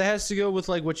That opinion. has to go with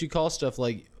like what you call stuff.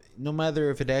 Like, no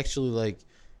matter if it actually like,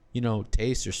 you know,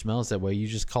 tastes or smells that way, you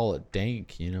just call it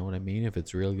dank. You know what I mean? If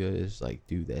it's real good, it's like,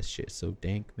 dude, that shit's so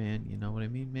dank, man. You know what I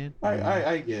mean, man?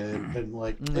 I get it, and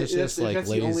like It's just, like, that's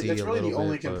the only, lazy that's a really the little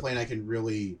only bit, but- complaint I can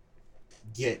really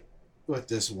get with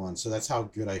this one. So that's how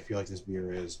good I feel like this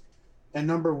beer is. And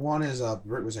number 1 is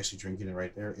Britt was actually drinking it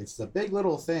right there. It's the Big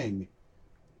Little Thing.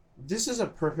 This is a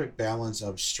perfect balance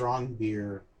of strong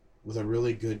beer with a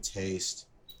really good taste,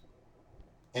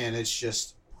 and it's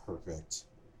just perfect.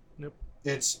 Yep.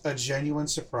 It's a genuine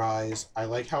surprise. I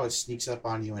like how it sneaks up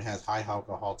on you and has high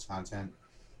alcohol content,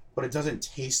 but it doesn't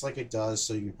taste like it does,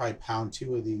 so you can probably pound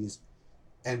 2 of these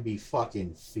and be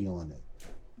fucking feeling it.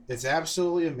 It's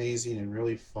absolutely amazing and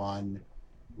really fun.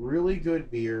 Really good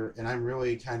beer, and I'm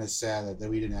really kind of sad that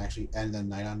we didn't actually end the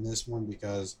night on this one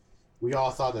because we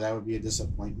all thought that would be a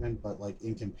disappointment, but like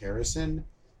in comparison,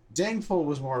 Dankful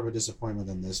was more of a disappointment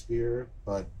than this beer,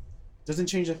 but doesn't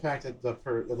change the fact that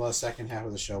the second half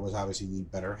of the show was obviously the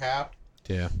better half.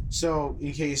 Yeah. So,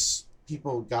 in case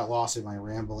people got lost in my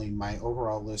rambling, my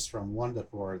overall list from 1 to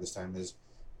 4 this time is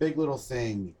Big Little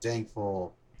Thing,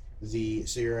 Dankful, the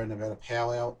Sierra Nevada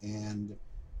Pale Ale, and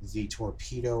the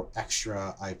Torpedo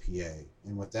Extra IPA.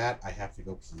 And with that, I have to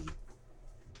go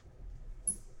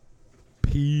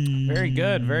pee. Very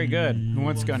good, very good. Who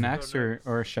wants to go next,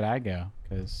 or should I go?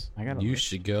 Because I got. You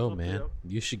should go, Up to man. you.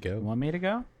 You should You go. want me to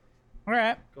go? All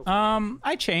right. Go for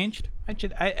I changed. I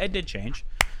did change.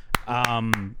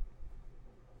 The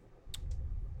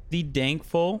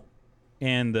Dankful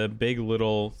and the Big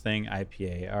Little Thing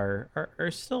IPA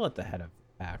are still at the head of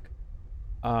the pack.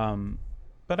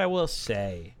 But I will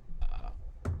say,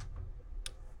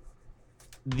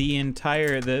 the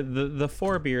entire the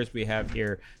 4 beers we have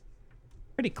here,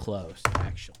 pretty close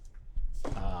actually.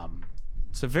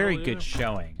 It's a very yeah. good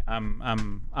showing.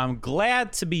 I'm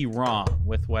glad to be wrong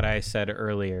with what I said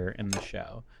earlier in the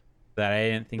show, that I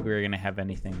didn't think we were gonna have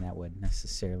anything that would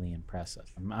necessarily impress us.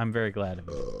 I'm very glad of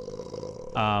it.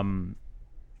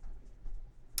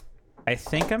 I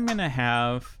think I'm gonna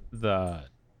have the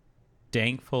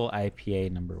Dankful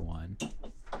IPA #1.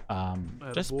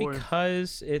 Just Attaboy.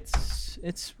 because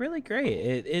it's really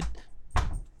great.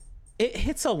 It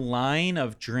hits a line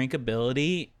of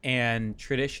drinkability and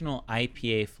traditional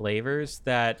IPA flavors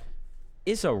that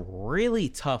is a really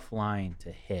tough line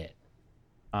to hit.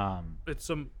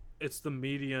 It's the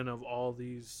median of all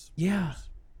these. Yeah. beers.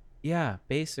 Yeah,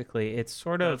 basically, it's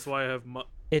sort That's of why I have.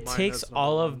 it mine takes as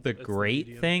all #1. of the It's great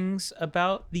median. things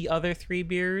about the other 3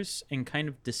 beers and kind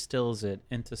of distills it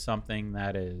into something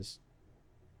that is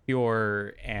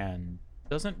pure and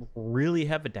doesn't really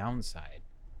have a downside.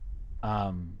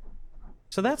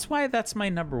 So that's why that's my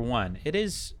 #1. It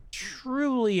is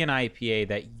truly an IPA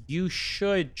that you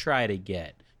should try to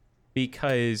get,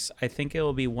 because I think it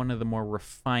will be one of the more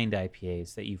refined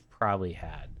IPAs that you've probably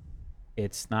had.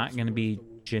 It's not going to be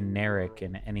generic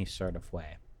in any sort of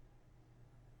way.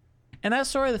 And that's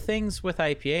sort of the things with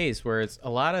IPAs, where it's a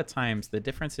lot of times the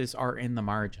differences are in the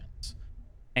margins.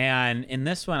 And in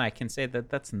this one, I can say that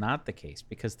that's not the case,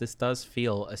 because this does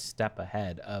feel a step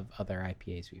ahead of other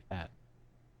IPAs we've had.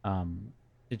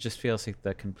 It just feels like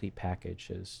the complete package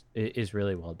is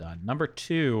really well done.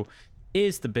 #2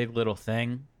 is the Big Little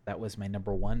Thing. That was my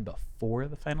 #1 before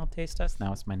the final taste test.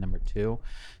 Now it's my #2.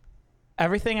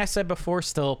 Everything I said before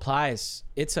still applies.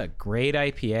 It's a great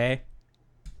IPA.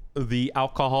 The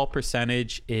alcohol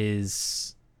percentage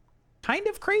is kind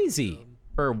of crazy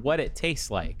for what it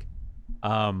tastes like.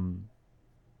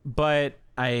 But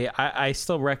I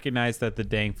still recognize that the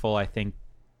Dankful, I think,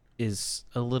 is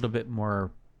a little bit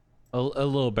more, a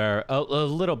little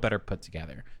better put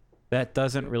together. That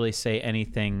doesn't really say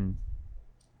anything.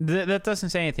 That doesn't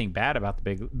say anything bad about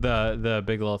the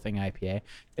Big Little Thing IPA.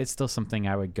 It's still something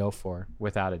I would go for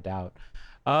without a doubt.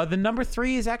 The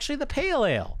 #3 is actually the Pale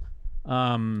Ale.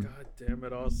 God damn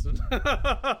it, Austin.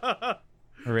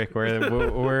 Rick,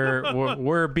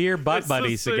 we're beer butt It's the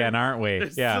buddies same- again, aren't we?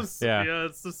 It's Yeah.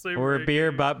 it's the same. We're beer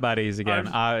ranking. butt buddies again.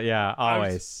 Yeah,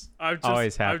 always.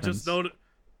 Always happens.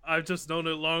 I've just known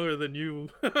it longer than you.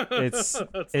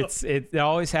 It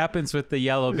always happens with the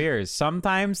yellow beers.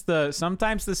 Sometimes the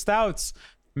stouts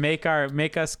make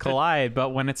us collide, but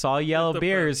when it's all yellow depends.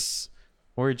 beers,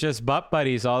 we're just butt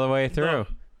buddies all the way through.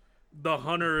 The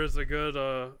Hunter is a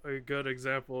good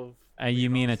example of.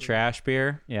 You mean a trash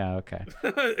beer? Yeah, okay.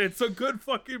 It's a good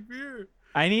fucking beer.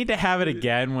 I need to have it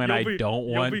again when I don't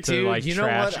want to like you know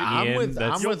trash what? I'm Ian. with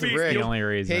That's Rick. the only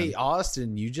reason. Hey,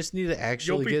 Austin, you just need to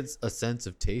actually be- get a sense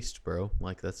of taste, bro.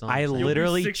 Like that's all. I I'm saying.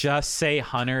 literally six- just say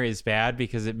Hunter is bad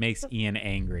because it makes Ian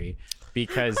angry,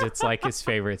 because it's like his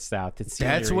favorite stout. It's the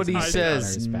only That's what he reason I think Hunter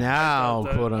says is bad. now, I doubt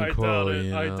that. quote I doubt unquote. it.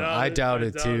 You I know? doubt I it. doubt I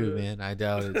it doubt too, it. man. I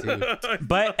doubt it too.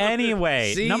 But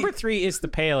anyway, See? #3 is the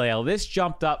Pale Ale. This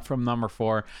jumped up from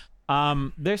 #4.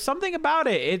 There's something about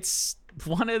it. It's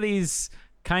one of these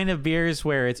kind of beers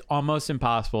where it's almost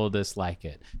impossible to dislike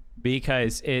it,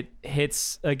 because it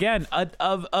hits again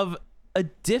a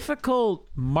difficult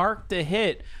mark to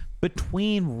hit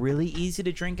between really easy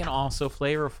to drink and also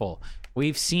flavorful.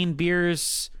 We've seen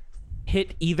beers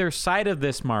hit either side of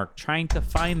this mark, trying to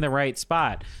find the right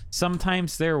spot.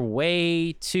 Sometimes they're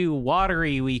way too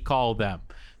watery, we call them,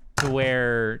 to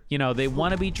where, they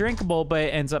want to be drinkable, but it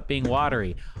ends up being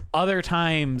watery. Other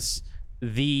times,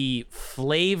 the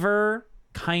flavor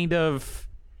kind of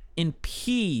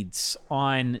impedes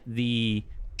on the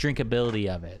drinkability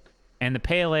of it. And the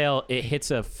Pale Ale, it hits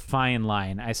a fine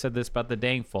line. I said this about the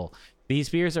Dankful. These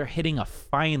beers are hitting a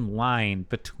fine line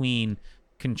between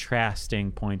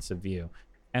contrasting points of view.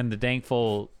 And the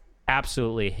Dankful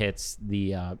absolutely hits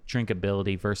the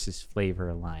drinkability versus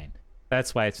flavor line.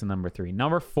 That's why it's the #3.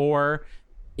 #4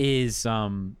 is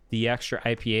the extra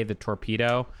IPA, the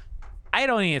Torpedo. I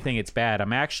don't even think it's bad.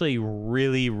 I'm actually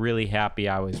really, really happy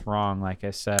I was wrong, like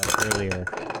I said earlier,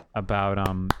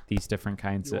 about these different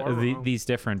kinds You are of wrong. these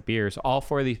different beers. All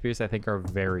 4 of these beers I think are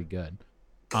very good.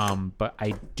 But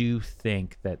I do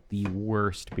think that the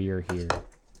worst beer here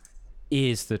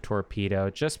is the Torpedo,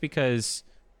 just because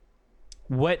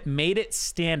what made it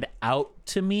stand out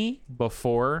to me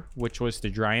before, which was the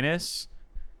dryness,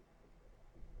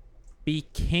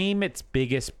 became its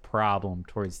biggest problem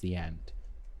towards the end,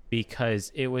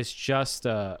 because it was just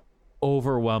a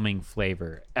overwhelming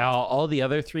flavor. All the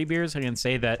other 3 beers, I can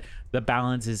say that the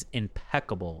balance is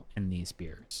impeccable in these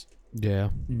beers. Yeah.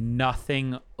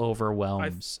 Nothing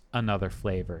overwhelms another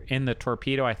flavor. In the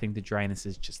Torpedo, I think the dryness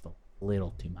is just a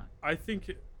little too much. I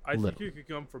think I think Little. you could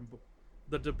come from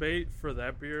the debate for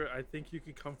that beer. I think you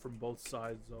could come from both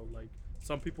sides though. Like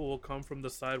some people will come from the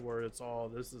side where it's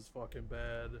this is fucking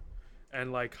bad,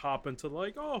 and like hop into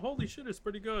like, oh holy shit, it's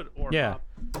pretty good, or Yeah.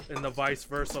 hop in the vice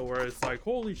versa where it's like,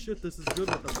 holy shit, this is good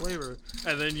with the flavor,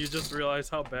 and then you just realize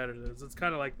how bad it is. It's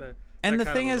kind of like that. And that the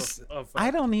kind thing of is, of- I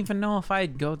don't even know if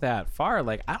I'd go that far.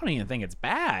 Like, I don't even think it's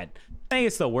bad. I think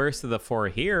it's the worst of the four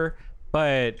here,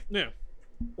 but yeah.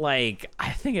 like, I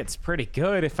think it's pretty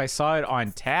good. If I saw it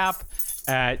on tap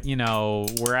at, you know,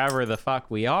 wherever the fuck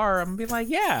we are, I'm gonna be like,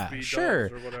 yeah, B-dubs sure.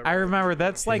 or whatever. I remember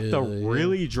that's like the Yeah, yeah.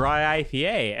 really dry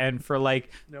IPA, and for like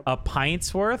Yep. a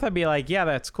pint's worth, I'd be like, yeah,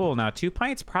 that's cool. Now 2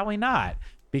 pints, probably not,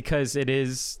 because it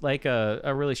is like a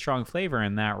really strong flavor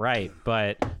in that, right?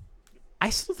 But I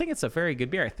still think it's a very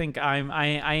good beer. I think I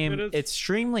am It is.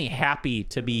 extremely happy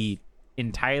to be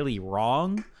entirely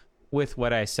wrong with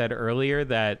what I said earlier,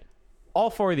 that all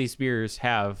four of these beers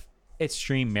have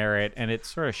extreme merit, and it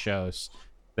sort of shows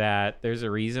that there's a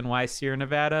reason why Sierra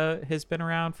Nevada has been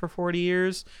around for 40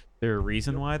 years. There's a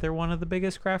reason why they're one of the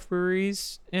biggest craft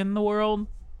breweries in the world.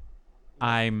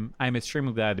 I'm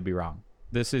extremely glad to be wrong.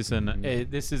 This is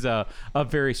this is a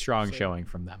very strong showing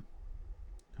from them.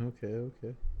 Okay.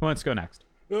 Who wants to go next?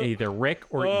 Either Rick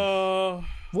or Ian.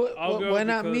 What? I'll go Why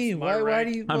not because me? my Why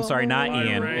rank- do you? I'm sorry, not my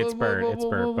Ian. rank- It's Bert. It's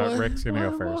Bert. But Rick's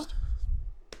gonna go first.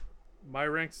 My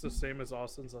rank's the same as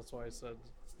Austin's. That's why I said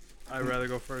I'd rather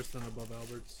go first than above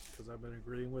Albert's, because I've been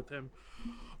agreeing with him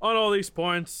on all these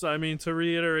points. I mean, to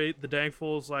reiterate, the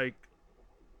Dankful's, like,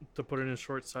 to put it in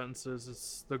short sentences,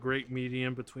 it's the great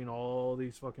medium between all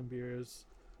these fucking beers.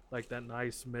 Like that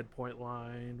nice midpoint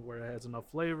line where it has enough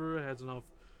flavor, it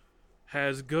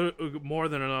has good, more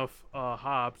than enough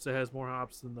hops. It has more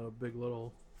hops than the Big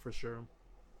Little for sure.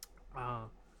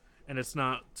 And it's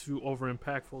not too over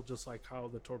impactful, just like how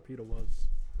the Torpedo was.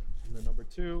 And then number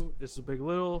 2 is the Big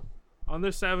Little. On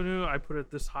this avenue, I put it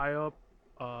this high up.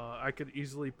 I could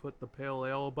easily put the Pale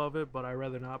Ale above it, but I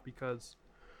rather not, because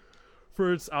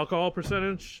for its alcohol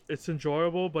percentage, it's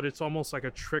enjoyable, but it's almost like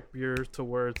a trick beer to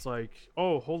where it's like,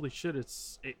 oh, holy shit,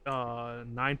 it's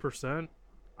 9%.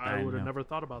 I would have never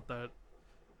thought about that.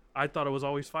 I thought it was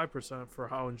always 5% for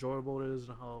how enjoyable it is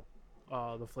and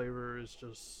how the flavor is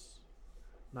just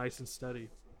nice and steady.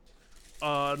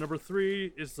 Number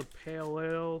 3 is the Pale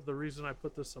Ale. The reason I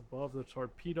put this above the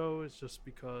Torpedo is just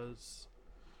because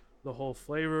the whole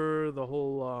flavor, the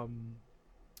whole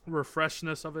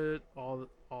refreshness of it,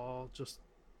 all just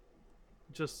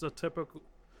a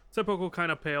typical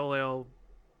kind of Pale Ale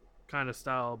kind of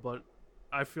style. But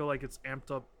I feel like it's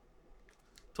amped up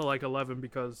to like 11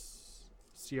 because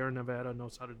Sierra Nevada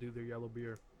knows how to do their yellow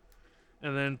beer.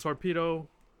 And then Torpedo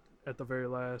at the very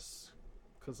last,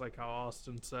 because like how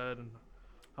Austin said and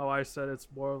how I said, it's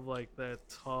more of like that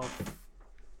tough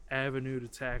avenue to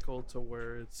tackle, to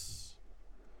where it's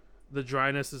the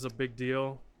dryness is a big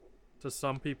deal to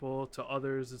some people, to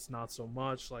others it's not so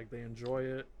much, like they enjoy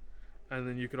it. And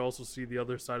then you could also see the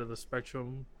other side of the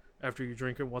spectrum. After you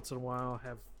drink it once in a while,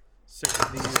 have 6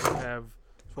 of these, have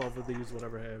 12 of these,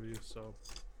 whatever have you. So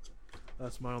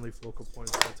that's my only focal point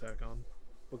to attack on.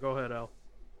 But go ahead, Al.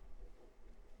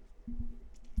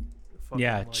 Fucking,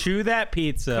 Yeah, like, chew that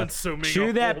pizza. consuming Chew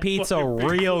a that whole pizza fucking pizza.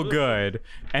 real good,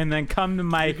 and then come to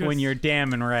Mike when Because- you're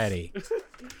damn and ready.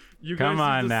 You Come guys need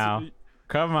on to now. see-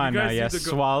 Come on now, guys yeah, need to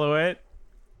go- swallow it.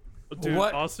 Dude,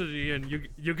 What? Austin Ian,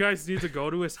 you guys need to go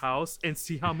to his house and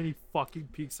see how many fucking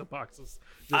pizza boxes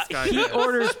this guy He has.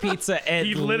 orders pizza at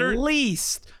He literally-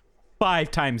 least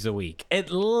 5 times a week. At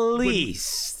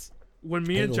least. When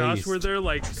me At and Josh least. were there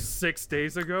like 6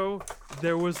 days ago,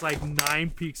 there was like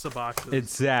 9 pizza boxes.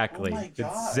 Exactly. Oh my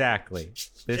God. Exactly.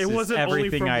 This it is wasn't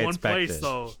everything only from I one expected. place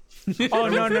though. Oh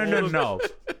no no.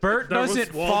 Bert There was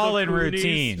doesn't Waldo fall in Cooney's.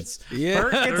 routines. Yeah.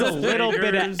 Bert gets a There's little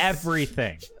bit of Raiders.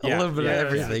 everything. A little bit yeah, of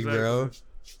everything, exactly. bro.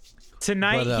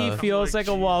 Tonight But, he feels like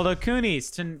like a cheese. Waldo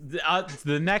Cooney's.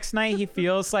 The next night he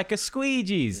feels like a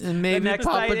Squeegee's. And maybe the next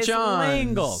Papa night it's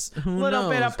John's. Langles. Who Little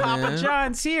bit knows, of Papa man?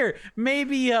 John's here.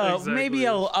 Maybe Exactly.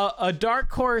 a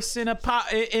dark horse in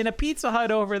a Pizza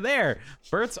Hut over there.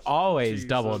 Bert's always Jesus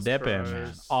double dipping, man.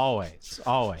 Christ.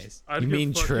 Always. I'd You get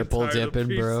mean fucking triple tired of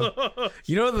dipping, bro? pizza.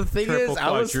 You know the thing Triple, is,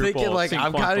 I was thinking quadruple, like I'm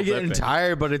kind quintuple of getting dipping.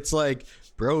 tired, but it's like,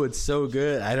 bro, it's so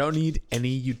good. I don't need any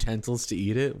utensils to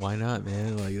eat it. Why not,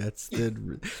 man? Like that's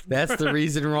the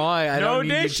reason why I No don't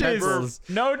need dishes. utensils.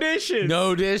 No dishes.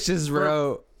 No dishes,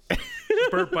 bro.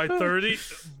 Bert, by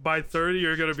 30,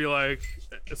 you're gonna be like,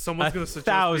 someone's gonna suggest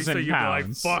 1,000 pizza, you'll be like,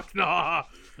 pounds. fuck nah,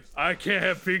 I can't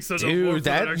have pizza no more for Dude, the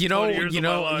that next you 20 years of my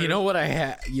know life. what I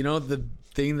have. You know the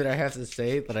thing that I have to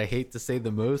say that I hate to say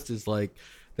the most is like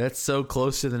That's so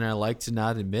closer than I like to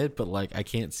not admit, but like I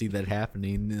can't see that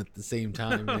happening at the same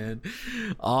time, man.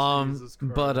 Jesus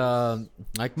Christ.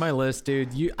 Like my list,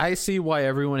 dude, I see why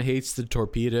everyone hates the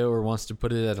torpedo or wants to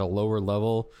put it at a lower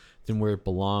level than where it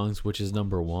belongs, which is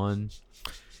number 1.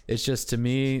 It's just, to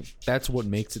me, that's what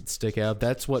makes it stick out.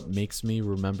 That's what makes me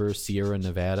remember Sierra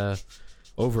Nevada.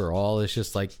 Overall, it's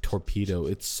just like torpedo.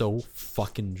 It's so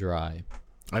fucking dry.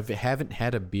 I haven't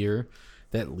had a beer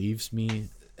that leaves me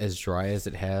as dry as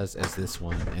it has as this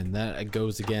one, and that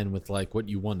goes again with like what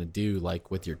you want to do,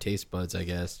 like with your taste buds, I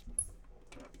guess.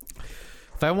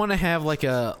 If I want to have like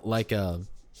a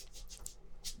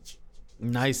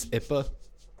nice IPA,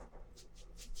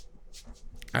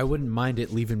 I wouldn't mind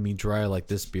it leaving me dry like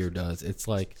this beer does. It's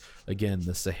like, again,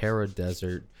 the Sahara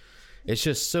Desert. It's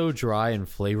just so dry and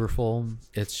flavorful.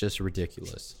 It's just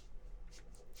ridiculous.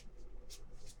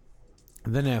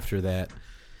 And then after that,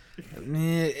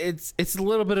 it's a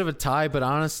little bit of a tie, but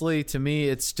honestly, to me,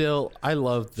 it's still, I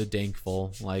love the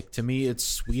Dankful. Like, to me, it's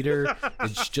sweeter.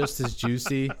 It's just as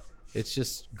juicy. It's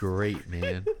just great,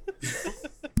 man.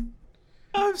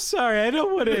 I'm sorry, I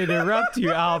don't want to interrupt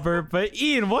you, Albert, but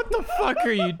Ian, what the fuck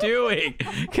are you doing?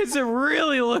 Because it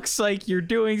really looks like you're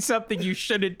doing something you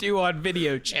shouldn't do on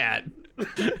video chat.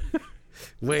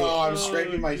 Wait, Oh, I'm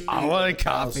scraping my feet. I want a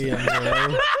coffee.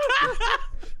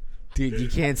 Dude, you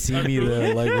can't see me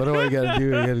though. Like, what do I gotta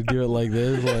do? I gotta do it like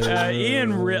this. Like,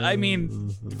 Ian, I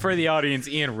mean, for the audience,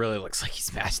 Ian really looks like he's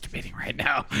masturbating right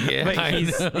now. Yeah, but I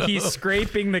know. he's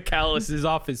scraping the calluses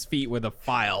off his feet with a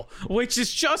file, which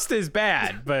is just as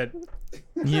bad. But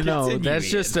you know, continue, that's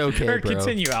Ian. just okay, Or bro.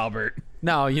 continue, Albert.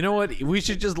 No, you know what? We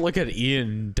should just look at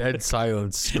Ian dead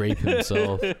silence scrape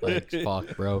himself. Like,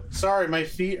 fuck, bro. Sorry, my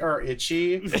feet are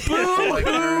itchy.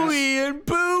 Boo-hoo, Ian!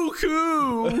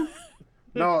 Boo-hoo!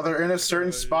 No, they're in a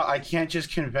certain spot. I can't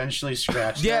just conventionally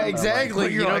scratch Yeah, them. exactly.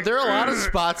 Like, You know, there are a lot of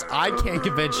spots I can't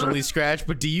conventionally scratch,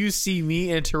 but do you see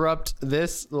me interrupt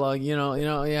this? Like, yeah,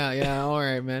 all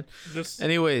right, man. This,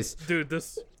 Anyways, dude,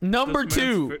 this number this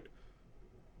man's 2.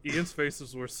 Ian's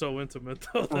faces were so intimate,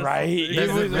 though. That's Right? the It thing.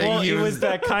 That's the was, thing, well, he it was- was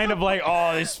that kind of like,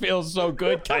 oh, this feels so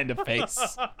good kind of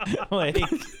face. Like,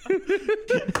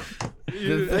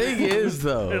 The thing is,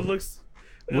 though, It looks.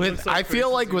 it with looks like I feel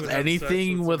faces like you with would have sex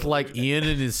anything with like somebody. Ian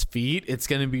and his feet, it's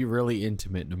gonna be really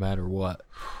intimate no matter what.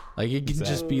 Like, it can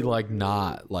just be like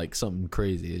not like something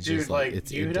crazy. It's Dude, just like like,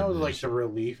 it's do you know intimate. like the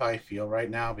relief I feel right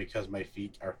now because my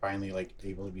feet are finally like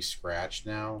able to be scratched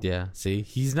now? Yeah, see,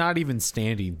 he's not even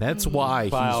standing. That's why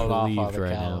he's filed off all relieved the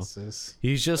right calluses. now.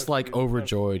 He's just That's like pretty-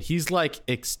 overjoyed. He's like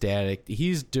ecstatic.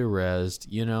 He's derezzed.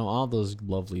 You know, all those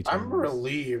lovely terms. I'm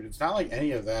relieved. It's not like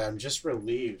any of that. I'm just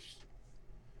relieved.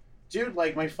 Dude,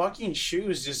 like my fucking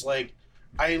shoes just like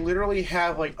I literally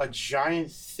have like a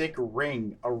giant thick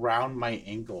ring around my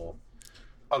ankle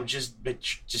of just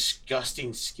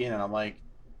disgusting skin, and I'm like,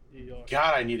 Yuck.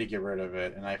 God, I need to get rid of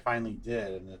it, and I finally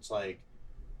did, and it's like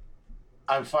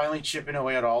I'm finally chipping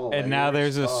away at all the And now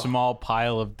layers. there's a Ugh. small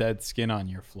pile of dead skin on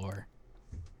your floor.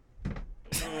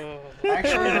 Oh.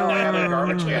 Actually, no, I have a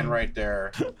garbage can right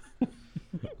there.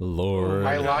 Lord.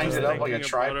 I God, lined just it up like a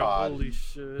thinking about it, tripod. Holy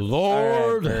shit.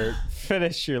 Lord. All right, Bert,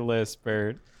 finish your list,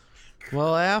 Bert.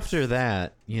 Well, after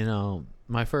that, you know,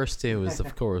 my first 2 is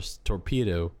of course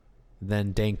Torpedo,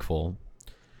 then Dankful.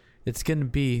 It's gonna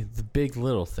be the Big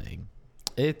Little Thing.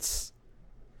 It's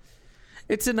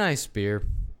a nice beer.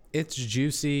 It's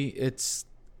juicy. It's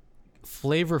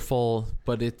flavorful,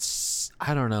 but it's,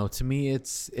 I don't know. To me,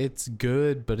 it's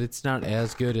good, but it's not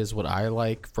as good as what I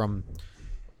like from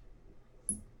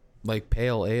like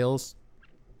pale ales,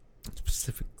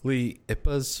 specifically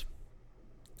IPAs.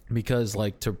 Because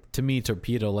like to me,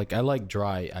 Torpedo, like I like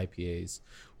dry IPAs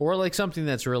or like something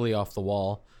that's really off the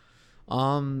wall.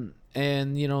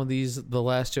 And you know, the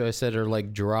last 2 I said are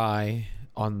like dry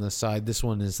on the side. This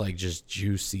one is like just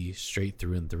juicy straight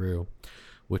through and through,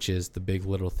 which is the Big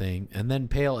Little Thing. And then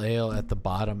pale ale at the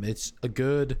bottom. It's a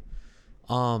good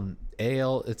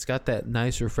ale. It's got that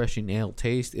nice refreshing ale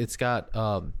taste. It's got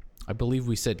I believe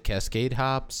we said Cascade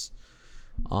hops.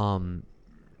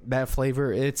 That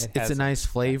flavor, it's It a has- nice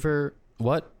flavor.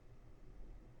 What?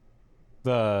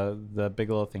 The Big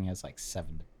Little Thing has like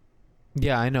 7.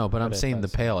 Yeah, I know, but I'm But it saying the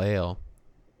does. pale ale.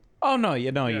 Oh no,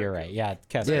 Yeah. you're right. Yeah,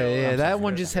 Yeah, I'm that sorry.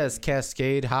 one just has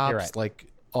Cascade hops right.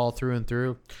 like all through and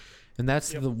through. And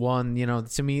that's Yep. the one, you know,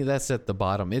 to me that's at the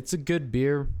bottom. It's a good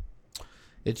beer.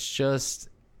 It's just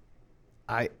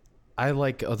I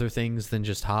like other things than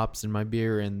just hops in my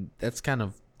beer, and that's kind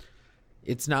of,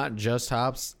 it's not just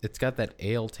hops. It's got that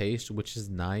ale taste, which is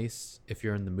nice if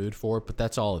you're in the mood for it, but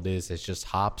that's all it is. It's just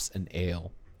hops and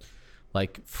ale.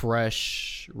 Like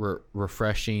fresh,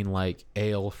 refreshing like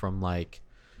ale from like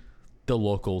the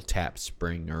local tap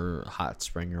spring or hot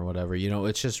spring or whatever. You know,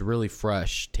 it's just really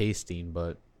fresh tasting,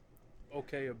 but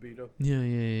Okay, Abito.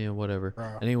 yeah, whatever.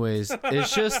 Bro. Anyways,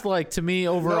 it's just like to me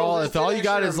overall, this if all did you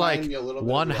got actually is like remind me a little bit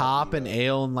one of the hop and Alpino.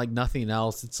 ale and like nothing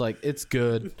else, it's like it's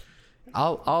good.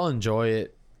 I'll enjoy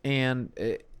it, and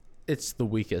it's the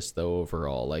weakest though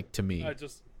overall. Like to me, I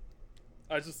just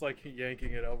like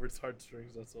yanking it over its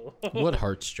heartstrings. That's all. what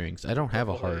heartstrings? I don't have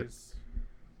a heart.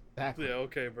 Exactly. Yeah.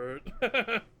 Okay, Bert.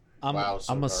 Wow,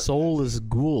 so I'm a dark. soulless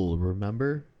ghoul.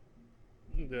 Remember?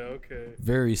 Yeah. Okay.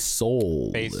 Very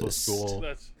soulless. Faceless ghoul.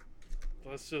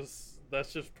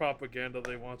 That's just propaganda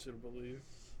they want you to believe.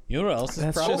 You know what else is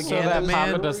That's just so propaganda, that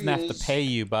man? Papa doesn't have to Is- pay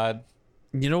you, bud.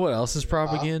 You know what else is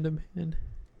propaganda, man?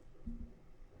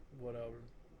 Whatever.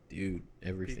 Dude,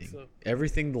 everything. Pizza.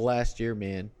 Everything the last year,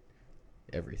 man.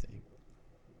 Everything.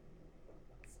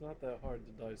 It's not that hard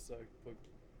to dissect. But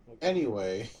okay.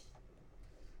 Anyway,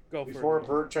 Go for before it.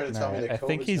 Bert tried to tell me Alright, that I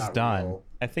think COVID's he's not done. real,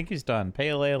 I think he's done.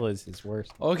 Pale ale is his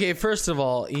worst. Okay, first of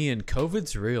all, Ian,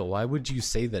 COVID's real. Why would you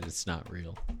say that it's not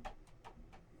real?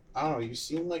 I don't know. You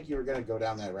seemed like you were gonna go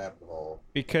down that rabbit hole.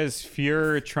 Because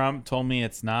Fuhrer Trump told me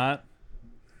it's not.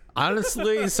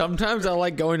 Honestly, sometimes I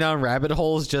like going down rabbit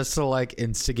holes just to like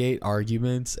instigate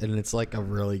arguments, and it's like a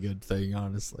really good thing,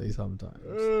 honestly,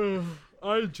 sometimes.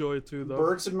 I enjoy it too, though.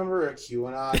 Bert's a member of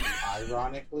QAnon,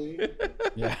 ironically.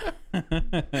 Yeah.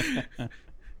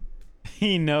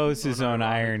 He knows his own Unironically.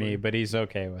 irony, but he's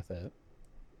okay with it.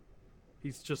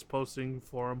 He's just posting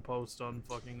forum posts on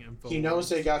fucking info. He knows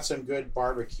they got some good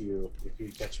barbecue, if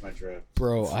you catch my drift.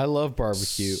 Bro, I love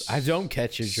barbecue. I don't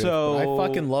catch your drift, but I So-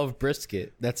 fucking love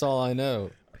brisket. That's all I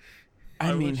know.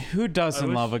 I mean, wish- who doesn't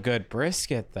wish- love a good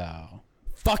brisket, though?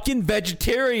 Fucking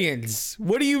vegetarians.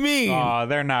 What do you mean? Oh,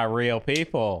 they're not real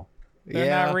people. They're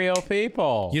Yeah. not real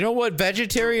people. You know what?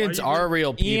 Vegetarians Why you are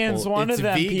real people. Ian's one It's of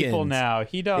them people vegans. now.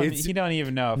 He don't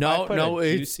even know. If No, I put no, a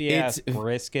it's- juicy ass it's-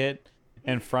 brisket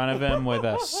in front of him with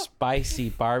a spicy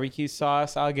barbecue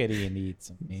sauce, I'll get Ian to eat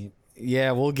some meat.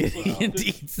 Yeah, we'll get Ian to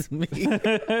eat some meat.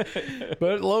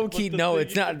 But low key, the no, thing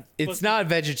it's not. is- It's but not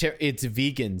vegetarian. It's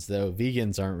vegans though.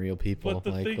 Vegans aren't real people. But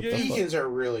the Like, thing what is- the fuck? Vegans are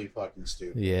really fucking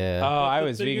stupid. Yeah. Oh, I the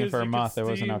was thing vegan is, for a you can month. It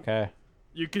wasn't steam- okay.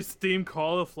 You could steam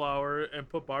cauliflower and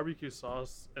put barbecue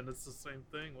sauce, and it's the same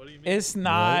thing. What do you mean? It's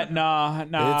not. No.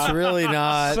 It's really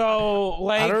not. So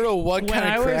like, I don't know what when kind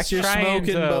of I crack was you're trying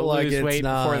smoking, to but like lose it's weight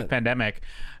before the not. pandemic,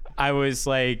 I was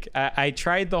like, I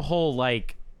tried the whole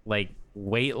like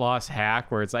weight loss hack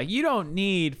where it's like you don't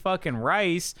need fucking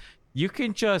rice. You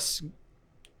can just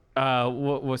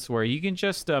what's the word? You can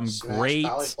just Smash grate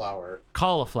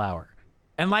cauliflower.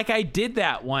 And like I did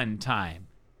that one time.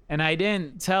 And I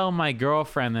didn't tell my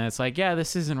girlfriend that it's like, yeah,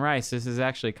 this isn't rice. This is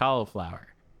actually cauliflower.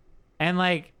 And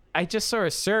like, I just sort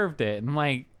of served it. And I'm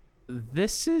like,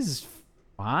 this is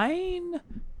fine,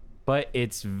 but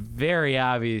it's very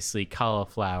obviously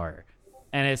cauliflower.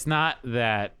 And it's not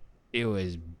that it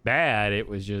was bad. It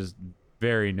was just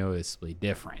very noticeably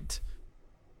different.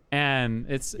 And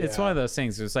it's Yeah. one of those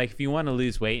things. It's like, if you want to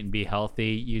lose weight and be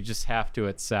healthy, you just have to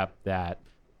accept that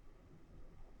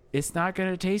it's not going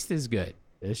to taste as good.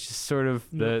 It's just sort of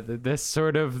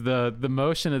the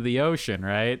motion of the ocean,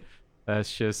 right?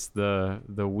 That's just the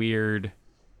weird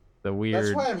That's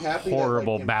why I'm happy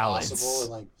horrible that, like, balance. Impossible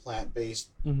and like plant-based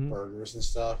Mhm. burgers and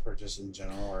stuff, or just in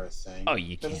general, are a thing. Oh,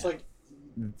 you 'Cause It's can't. like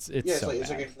It's yeah, so it's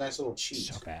bad. like a nice little cheat.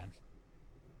 So bad.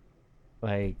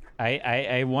 Like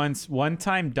I one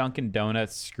time Dunkin'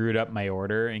 Donuts screwed up my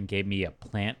order and gave me a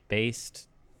plant-based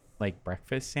like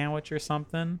breakfast sandwich or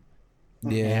something.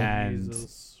 Yeah. And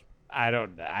Jesus. I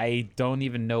don't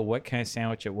even know what kind of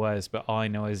sandwich it was, but all I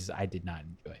know is I did not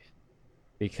enjoy it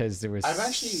because there was I'm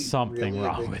actually something really a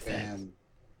wrong big with it. fan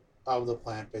of the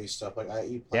plant-based stuff. Like I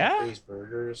eat Yeah? plant-based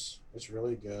burgers. It's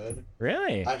really good.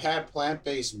 Really? I've had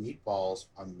plant-based meatballs.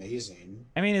 Amazing.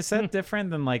 I mean, is that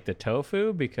different than like the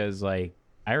tofu? Because like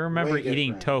I remember Way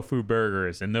eating different. tofu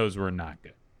burgers and those were not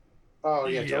good. Oh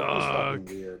yeah, tofu's fucking Yuck.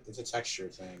 weird. It's a texture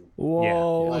thing.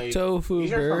 Whoa, Like, tofu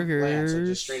These are from plants, like burgers.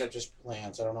 just straight up just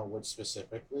plants. I don't know what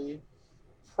specifically.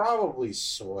 Probably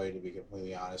soy, to be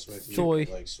completely honest with you. Soy.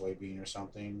 Like soybean or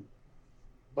something.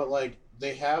 But like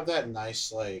they have that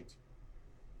nice like.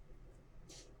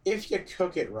 If you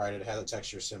cook it right, it has a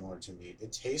texture similar to meat.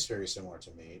 It tastes very similar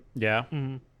to meat. Yeah.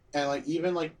 Mhm. And like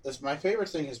even like this, my favorite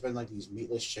thing has been like these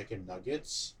meatless chicken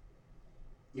nuggets.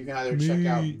 You can either check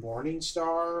out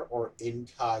Morningstar or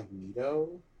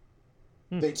Incognito.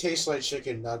 Hmm. They taste like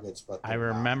chicken nuggets, but I they're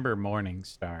not. remember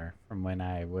Morningstar from when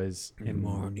I was in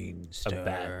a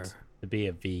vet to be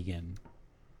a vegan.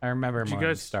 I remember Did you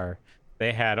guys- Morningstar.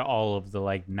 They had all of the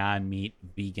like non-meat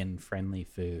vegan friendly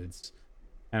foods.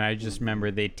 and I just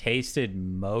remember they tasted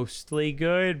mostly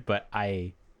good, but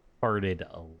I farted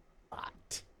a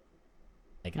lot,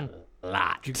 like a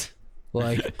lot.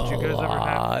 Like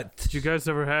Did you guys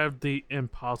ever have the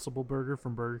Impossible Burger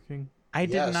from Burger King? I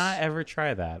did Yes. not ever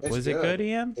try that. It's Was it good,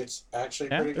 Ian? It's actually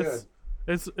Yeah, pretty good.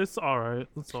 It's all right.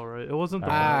 It's all right. It wasn't the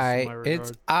best in my regard. it's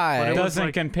It But it was doesn't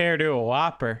like- compare to a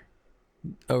Whopper.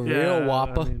 a real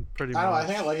Whopper. I mean, pretty I don't know. I much.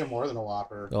 think I like it more than a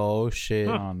Whopper. Oh shit!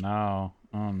 Oh no!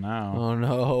 Oh no! Oh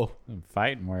no! I'm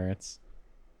fighting words.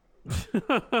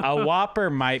 A Whopper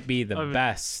might be the I mean-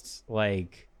 best,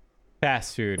 like,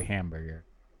 fast food hamburger.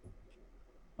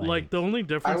 Like the only I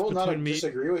difference will not between me,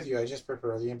 disagree with you. I just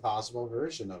prefer the Impossible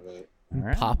version of it. all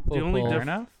right. Pop The only Fair diff-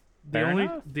 enough. the Fair only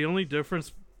enough. the only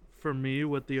difference for me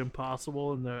with the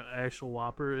Impossible and the actual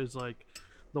Whopper is like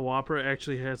the Whopper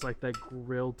actually has like that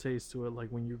grill taste to it, like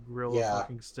when you grill Yeah. a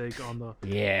fucking steak on the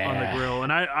Yeah. grill,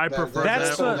 and I That- prefer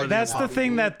That's that. what the like that's the Whopper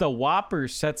thing food. that the Whopper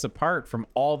sets apart from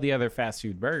all the other fast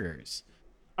food burgers.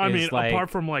 I is mean, like-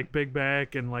 apart from like Big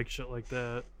Mac and like shit like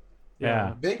that.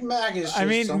 Yeah. Big Mac is just I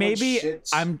mean, so much maybe shit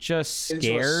I'm just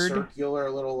into a scared.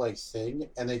 circular little like thing,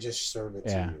 and they just serve it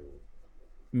Yeah. to you.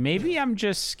 Maybe I'm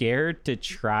just scared to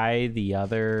try the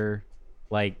other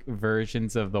like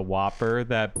versions of the Whopper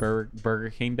that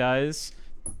Burger King does,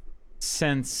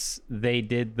 since they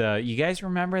did you guys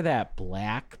remember that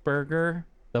black burger,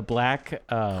 the black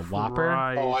Whopper?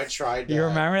 Oh, I tried that. You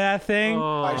remember that thing?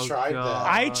 Oh, I tried that. God.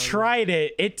 I tried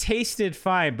it. It tasted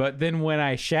fine, but then when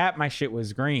I shat, my shit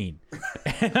was green.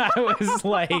 And I was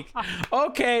like,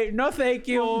 okay, no thank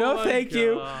you. Oh no my thank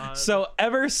you. God. So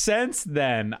ever since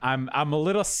then, I'm a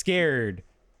little scared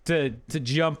to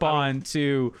jump on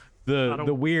to I the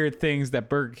don't- weird things that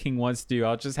Burger King wants to do.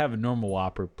 I'll just have a normal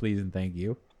Whopper, please and thank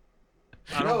you.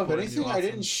 I No, don't if blame you, anything, I Austin.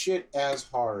 didn't shit as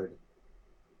hard.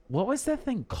 What was that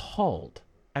thing called?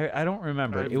 I don't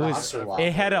remember. It was Monster Whopper.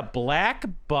 it had a black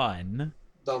bun.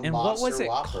 The And Monster what was it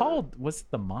Whopper. called? Was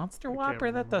it the Monster can't Whopper? That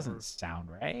remember. doesn't sound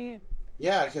right.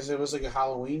 Yeah, because it was like a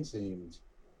Halloween themed.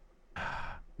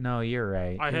 No, you're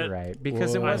right. I You're had- right.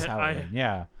 Because it Whoa. was I had- Halloween.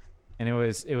 Yeah. And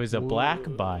it was a black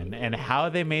bun. And how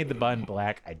they made the bun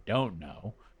black, I don't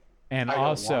know. And I don't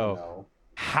also wanna know.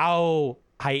 how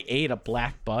I ate a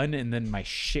black bun and then my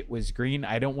shit was green.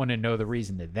 I don't want to know the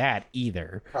reason to that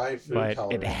either. Probably food But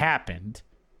coloring. it happened.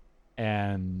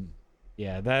 And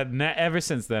yeah, ever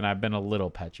since then I've been a little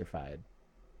petrified.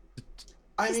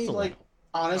 I Just mean, a like, little.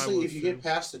 honestly, would if you too. get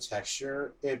past the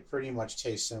texture, it pretty much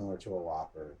tastes similar to a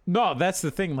Whopper. No, that's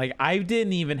the thing. Like I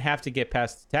didn't even have to get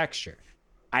past the texture.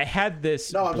 I had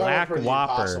this No, I'm black talking about for the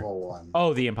Whopper. Impossible one.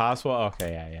 Oh, the Impossible.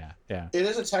 Okay, yeah. It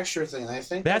is a texture thing. And I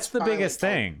think That's the kinda biggest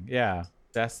like- thing. Yeah,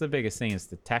 that's the biggest thing is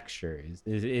the texture.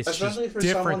 It's Especially just for someone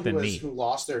different than who, meat. who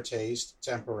lost their taste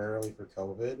temporarily for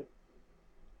COVID.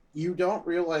 You don't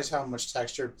realize how much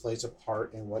texture plays a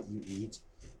part in what you eat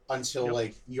until Yep.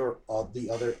 like the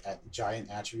other giant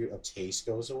attribute of taste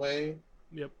goes away.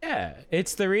 Yep. Yeah,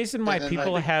 it's the reason why And then,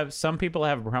 some people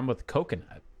have a problem with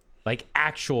coconut, like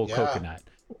actual Yeah. coconut,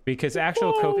 because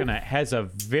actual coconut has a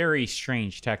very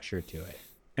strange texture to it,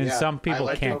 and Yeah, some people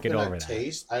I like can't get coconut over that.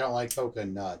 taste. I don't like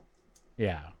coconut.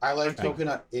 Yeah, I like Okay.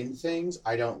 coconut in things.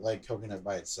 I don't like coconut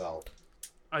by itself.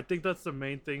 I think that's the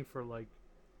main thing for like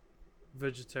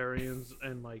vegetarians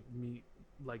and like meat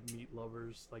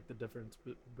lovers. Like the difference,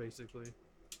 basically,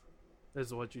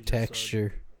 is what you just Texture.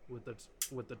 said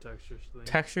with the textures thing.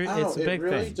 texture. I don't It's know, a big it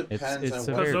really thing. depends It's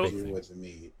a on what very you big do thing. with the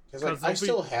meat. Because like, 'Cause I there'll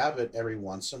still have it every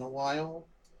once in a while.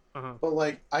 Uh-huh. But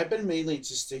like I've been mainly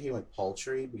just sticking with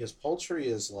poultry because poultry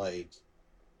is like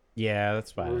Yeah,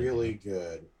 that's fine. really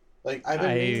good. Like I've been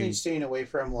I- mainly staying away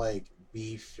from like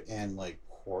beef and like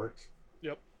pork.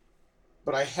 Yep.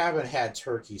 But I haven't had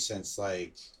turkey since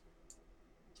like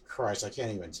Christ, I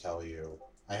can't even tell you.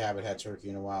 I haven't had turkey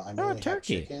in a while. I mainly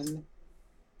turkey. have chicken.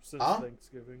 Since Huh?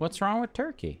 Thanksgiving. What's wrong with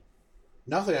turkey?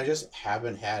 Nothing. I just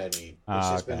haven't had any. It's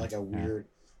Ah, just been okay. like a Yeah. weird.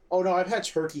 Oh no, I've had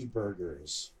turkey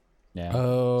burgers. Yeah.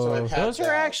 Oh, So I've had Those are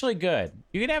that. actually good.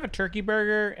 You can have a turkey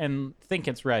burger and think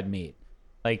it's red meat.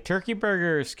 Like turkey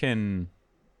burgers can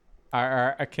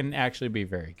can actually be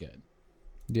very good.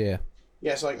 yeah.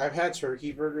 Yeah, so like I've had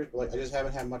turkey burgers, but like I just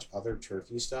haven't had much other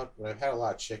turkey stuff. But I've had a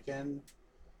lot of chicken,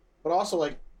 but also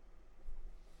like,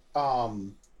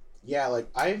 yeah, like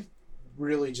I've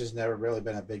really just never really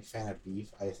been a big fan of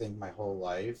beef. I think my whole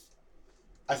life.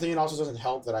 I think it also doesn't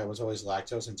help that I was always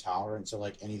lactose intolerant. So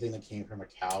like anything that came from a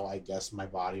cow, I guess my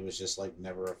body was just like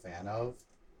never a fan of.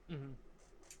 Mhm.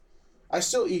 I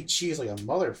still eat cheese like a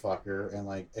motherfucker, and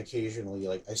like occasionally,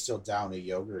 like I still down a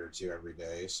yogurt or two every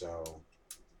day. So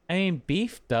I mean,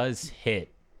 beef does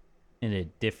hit in a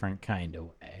different kind of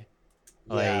way.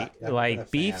 Like never been a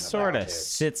like beef fan sort about of it.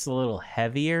 sits a little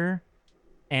heavier,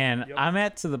 and Yep. I'm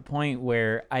at to the point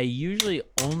where I usually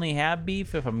only have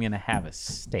beef if I'm gonna have a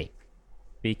steak,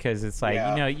 because it's like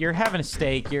Yeah. you're having a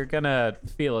steak, you're gonna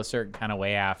feel a certain kind of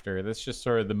way after. That's just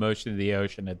sort of the motion of the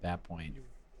ocean at that point.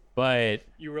 But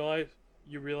You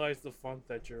realize the funk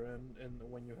that you're in, and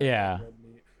when you have Yeah. red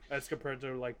meat, as compared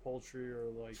to like poultry or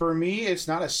like. For me, it's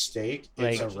not a steak;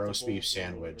 it's Like- a roast beef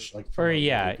sandwich. Like, or from a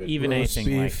yeah, really good even Roast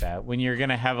anything like beef. that. When you're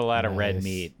gonna have a lot of red Nice.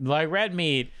 meat, like red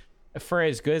meat, for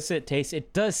as good as it tastes,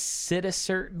 it does sit a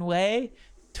certain way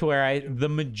to where the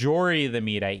majority of the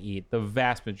meat I eat, the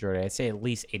vast majority, I'd say at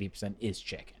least 80% is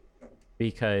chicken,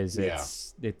 because Yeah.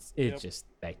 it Yep. just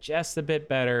digests a bit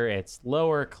better. It's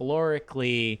lower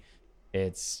calorically.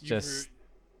 It's You just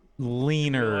re-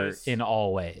 leaner realize- in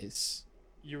all ways.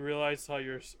 You realize how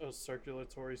your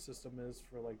circulatory system is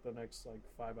for like the next like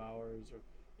 5 hours or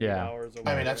 8 Yeah. hours. Or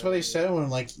I mean, that's what they said when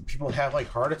like people have like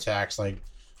heart attacks. Like,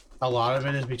 a lot of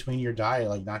it is between your diet,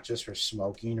 like not just for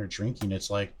smoking or drinking. It's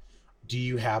like, do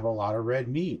you have a lot of red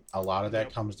meat? A lot of that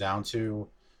Yep. comes down to,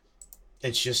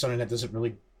 it's just something that doesn't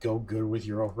really go good with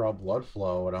your overall blood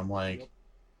flow. And I'm like, Yep.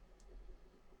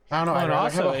 I don't know. Well, I'd and rather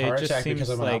also, have it a heart just attack because seems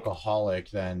I'm an like-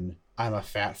 alcoholic than I'm a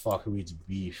fat fuck who eats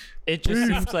beef. It just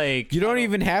seems like You don't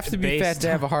even have to be fat Based to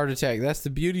have a heart attack. That's the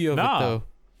beauty of No. it, though.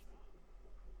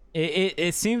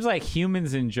 it seems like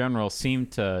humans in general seem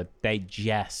to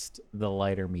digest the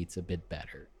lighter meats a bit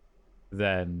better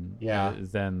than Yeah.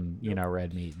 than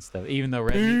red meat and stuff. Even though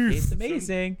red meat tastes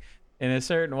amazing in a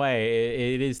certain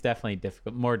way, it is definitely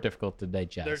more difficult to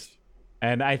digest. There's,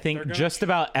 And I they're think gonna just tr-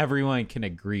 about everyone can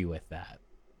agree with that.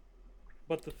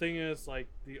 but the thing is, like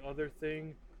the other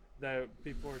thing that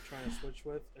people are trying to switch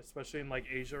with, especially in like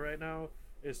Asia right now,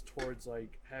 is towards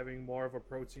like having more of a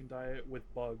protein diet with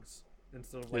bugs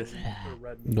instead of like the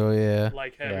red meat. Oh yeah,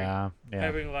 Like having Yeah,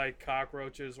 having like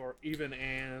cockroaches or even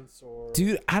ants or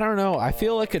dude. I don't know. I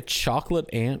feel like a chocolate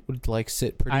ant would like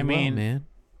sit pretty I mean, well, man.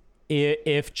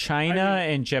 If China I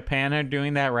mean- and Japan are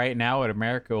doing that right now,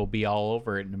 America will be all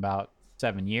over it in about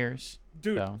 7 years.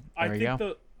 dude. So, I there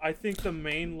you think the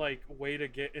main like way to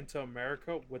get into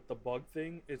America with the bug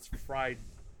thing is fried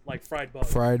bugs.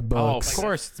 Fried Oh, bugs. of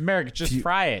course, it's America. Just You-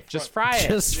 fry it. Just fry it.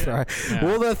 Just Yeah. fry. Yeah.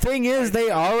 Well, the thing is,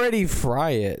 they already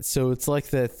fry it, so it's like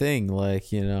that thing.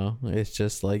 Like it's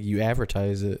just like you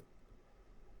advertise it.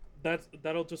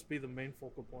 That'll just be the main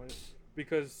focal point,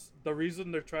 because the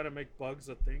reason they're trying to make bugs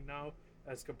a thing now,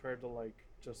 as compared to like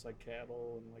just like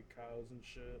cattle and like cows and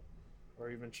shit,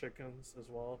 or even chickens as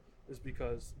well, is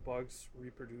because bugs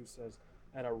reproduce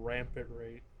at a rampant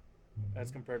rate, as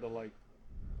compared to like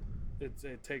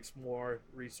it takes more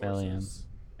resources Billions.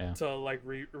 Yeah. to like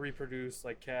reproduce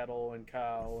like cattle and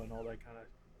cow and all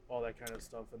that kind of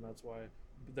stuff, and that's why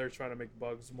they're trying to make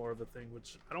bugs more of a thing,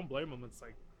 which I don't blame them. It's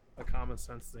like a common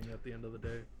sense thing at the end of the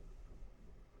day.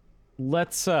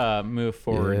 Let's move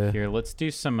forward Yeah. here. Let's do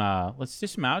some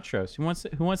outros.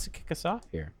 Who wants to kick us off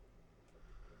here?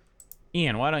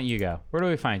 Ian, why don't you go? Where do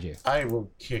we find you? I will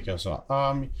kick us off.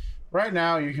 Right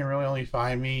now, you can really only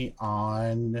find me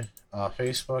on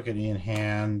Facebook at Ian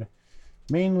Hand.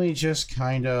 Mainly just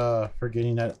kind of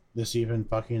forgetting that this even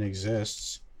fucking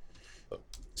exists.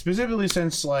 Specifically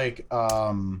since, like,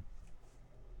 but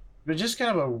just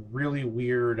kind of a really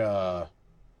weird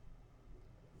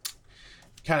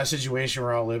kind of situation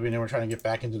we're all living in. We're trying to get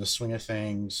back into the swing of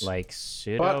things. Like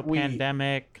But we-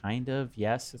 pseudo-pandemic, kind of.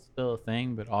 Yes, it's still a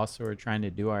thing, but also we're trying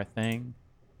to do our thing.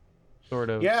 Sort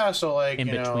of Yeah, so, like, in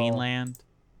between know, land.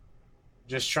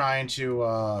 just trying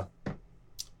to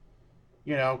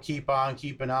keep on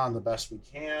keeping on the best we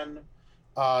can.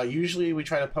 Usually we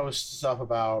try to post stuff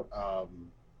about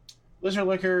Lizard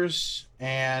Liquors,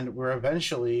 and we're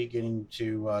eventually getting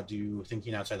to do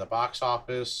Thinking Outside the Box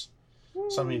Office,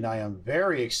 something I am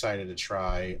very excited to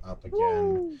try up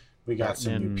again. We got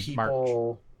some In new March.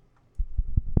 people,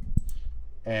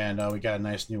 and we got a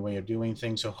nice new way of doing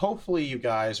things, so hopefully you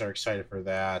guys are excited for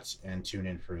that and tune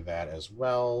in for that as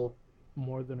well.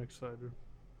 More than excited.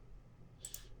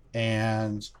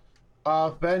 And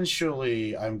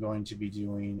eventually I'm going to be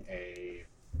doing a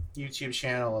YouTube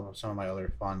channel of some of my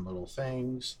other fun little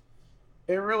things.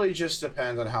 It really just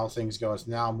depends on how things go. It's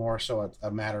now more so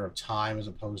a matter of time as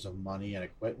opposed to money and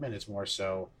equipment. It's more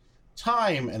so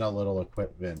time and a little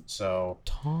equipment. So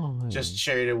Time. just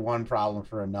traded one problem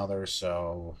for another.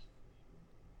 So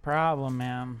Problem,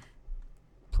 man.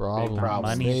 problems.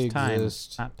 problems. They Money's time. exist.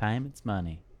 It's not time, it's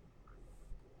money.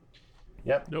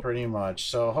 Yep, Yep. pretty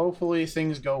much. So hopefully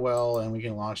things go well and we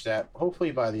can launch that hopefully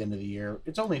by the end of the year.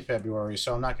 It's only February,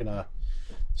 so I'm not gonna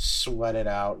sweat it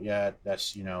out yet.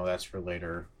 That's for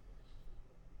later.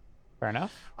 Fair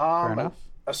enough. Fair enough.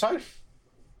 Aside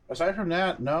from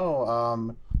that,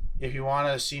 no. If you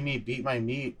want to see me beat my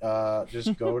meat,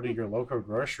 just go to your local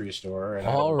grocery store. And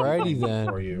Alrighty then.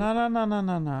 For you.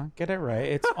 No. Get it right.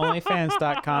 It's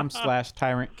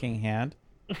onlyfans.com/TyrantKingHand,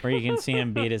 where you can see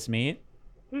him beat his meat.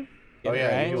 Oh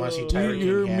yeah, right? if you want to see Tyrant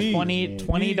Your King meat. Hand,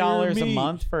 $20 a meat.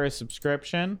 month for a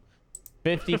subscription.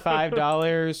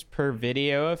 $55 per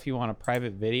video if you want a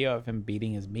private video of him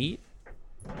beating his meat.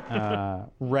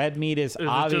 Red meat is it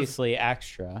obviously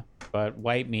extra, but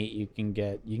white meat you can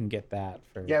get that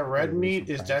for Yeah, red for a meat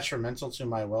reasonable is price. detrimental to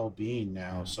my well-being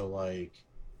now. So like,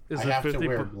 Is I it have to 50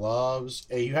 wear bu- gloves.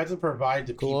 You have to provide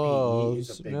the PPE. It's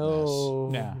Gloves. a big No.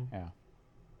 Yeah.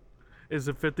 Is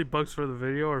it $50 for the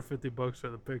video or $50 for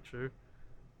the picture?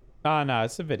 Oh no,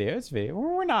 it's a video. It's a video.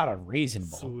 We're not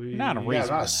unreasonable. Sweet. We're not mess. Yeah, I'm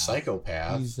unreasonable. not a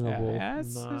psychopath. Reasonable.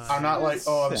 I'm not like,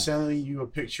 oh, I'm it's- sending you a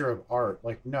picture of art.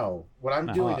 Like, no, what I'm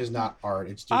No. doing is not art.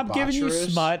 It's I'm giving you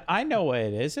debaucherous. smut. I know what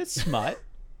it is. It's smut.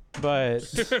 But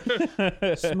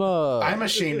Smug. I'm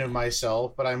ashamed of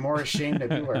myself, but I'm more ashamed that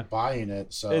people are buying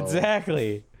it. So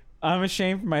exactly. I'm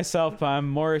ashamed for myself, but I'm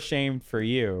more ashamed for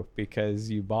you because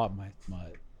you bought my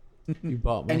smut. You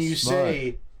bought my and you smug.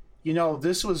 say, you know,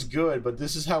 this was good, but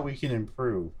this is how we can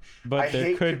improve. But I there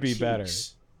hate could be better.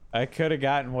 critiques. I could have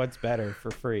gotten what's better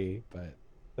for free, but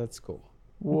that's cool.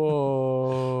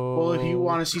 Whoa. Well, if you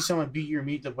want to see someone beat your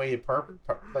meat the way properly,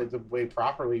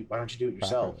 why don't you do it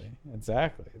yourself? Properly.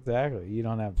 Exactly. You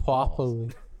don't have balls. properly.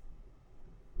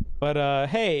 But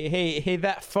hey,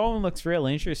 that phone looks real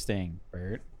interesting,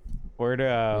 Bert. Where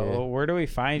do we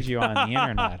find you on the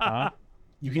internet, huh?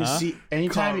 You can Huh? see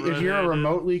anytime if you're a Redheaded.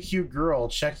 remotely cute girl,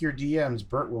 check your DMs.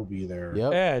 Bert will be there.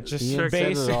 Yep. Yeah, just Ian said it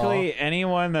basically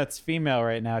anyone that's female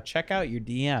right now, check out your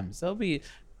DMs.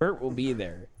 Bert will be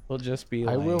there. He'll just be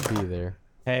I like, will be there.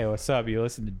 hey, what's up? You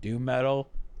listen to doom metal?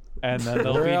 And then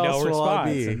there'll Where be no else will I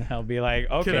response. be? And he'll be like,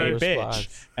 okay, I- bitch.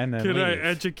 Response. And then Can I leave.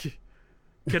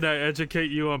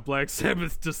 educate you on Black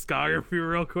Sabbath's discography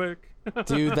real quick?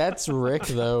 Dude, that's Rick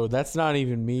though. That's not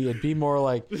even me. It'd be more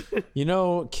like,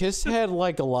 Kiss had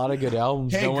like a lot of good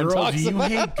albums. Hey, no one girl, talks do you about.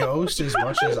 hate Ghost as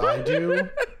much as I do?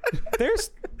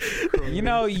 There's,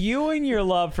 you and your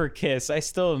love for Kiss, I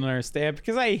still don't understand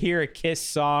because I hear a Kiss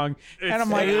song and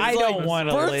I'm like, It's I like, don't want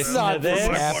to Bert's listen not to this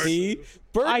this. happy.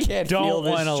 Bert I can't feel don't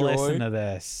this want to joy. listen to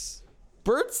this.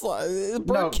 Bert's like, Bert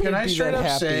No, can't can I be straight that up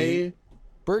happy. say,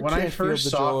 Bert when can't I first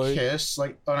feel the saw joy. Kiss,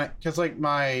 because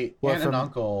my What, aunt and from-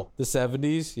 uncle, The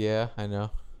 70s? Yeah, I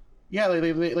know. yeah,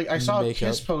 I saw Makeup.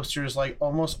 Kiss posters like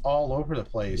almost all over the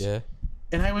place, Yeah.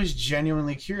 and I was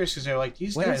genuinely curious because they're like,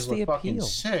 these Where's guys the look fucking appeal?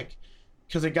 sick,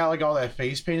 because they got like all that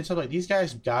face paint and stuff. Like these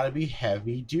guys got to be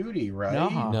heavy duty, right? No.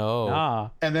 Nah.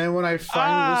 And then when I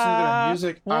finally listened to their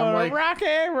music, I'm wanna like, rock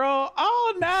and roll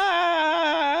all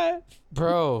night.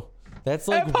 Bro, that's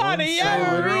like Hey, party, one I yeah,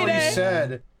 song. literally read it.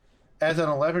 said, as an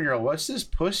 11-year-old, what's this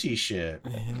pussy shit?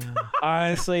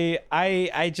 Honestly,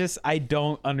 I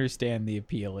don't understand the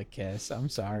appeal of Kiss. I'm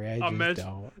sorry, I just Imagine-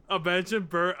 don't. Imagine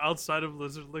Bert outside of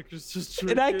Lizard Lickers just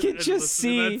drinking And I can just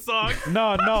listening to see. that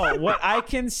song. No. What I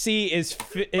can see is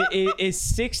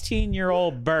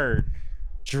 16-year-old Bert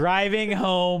driving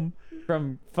home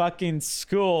from fucking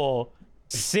school,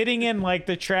 sitting in like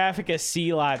the traffic of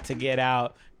C Lot to get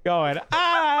out, going,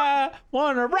 I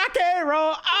wanna rock and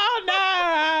roll all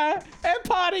night and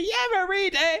party every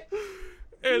day.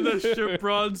 And the ship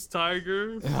bronze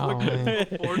tiger. Oh, man.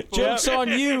 Ford Joke's on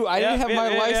you. I didn't Yep, have my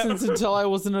yep, yep. license until I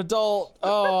was an adult.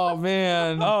 Oh,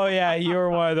 man. Oh yeah, you were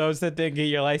one of those that didn't get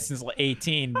your license at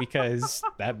 18 because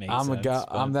that makes I'm a sense. guy.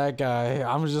 but- I'm that guy.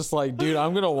 I'm just like, dude,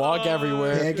 I'm going to walk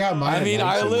everywhere. Yeah, I got mine I at mean,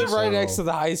 I 19, live right so- next to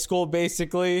the high school,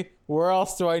 basically. Where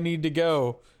else do I need to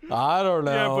go? I don't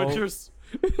Yeah, know. but you're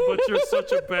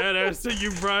such a badass that you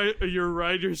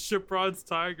ride your ship bronze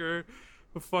tiger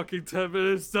for fucking 10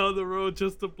 minutes down the road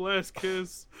just to blast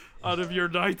Kiss out of your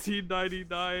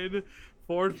 1999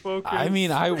 Ford Focus. I mean,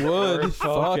 I would.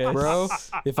 Fuck, Focus. bro.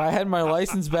 If I had my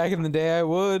license back in the day, I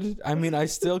would. I mean, I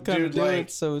still kind of Dude, do like-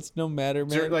 it, so it's no matter,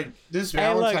 man. Like this Hey,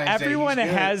 Valentine's look, Day, everyone he's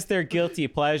gonna- has their guilty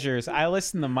pleasures. I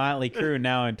listen to Motley Crue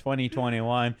now in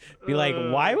 2021. Be like,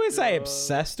 why was I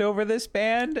obsessed over this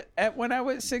band when I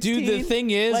was 16? Dude, the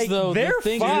thing is, Like, though, they're the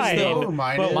thing fine, is, though,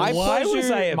 mine but is- my why pleasure,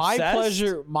 was I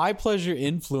obsessed? my pleasure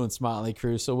influenced Motley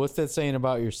Crue. So what's that saying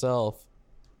about yourself?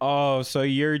 Oh, so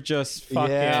you're just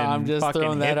fucking I'm just fucking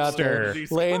throwing that out there.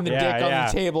 hipster. Laying the Yeah, dick yeah. on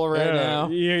the table right now.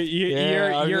 I'm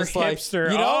You're just like,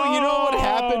 hipster. you know what Oh!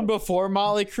 happened before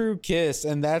Motley Crue? Kiss,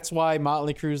 and that's why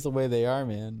Motley Crue's the way they are,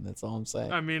 man. That's all I'm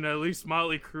saying. I mean, at least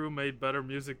Motley Crue made better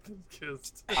music than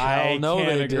Kiss. I no, can't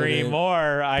they agree didn't.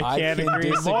 more. I can't can agree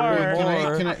disagree more.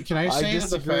 more. Can I say that the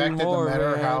disagree fact that more, no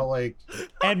matter man. how like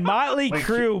And Motley Like-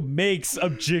 Crue makes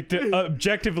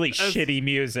objectively shitty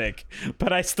music,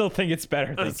 but I still think it's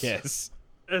better than As- Kiss.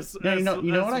 you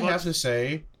know what I have to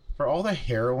say, for all the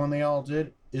heroin they all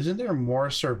did, isn't there more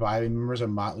surviving members of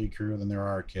Motley Crue than there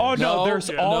are kids? Oh no, there's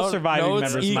all surviving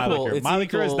it's members of Motley equal. Crue. It's Motley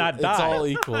Crue has equal. not It's all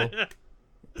died. equal.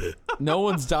 No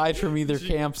one's died from either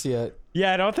camps yet.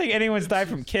 Yeah, I don't think anyone's died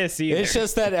from Kiss either. It's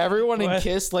just that everyone in What?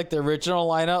 Kiss, like the original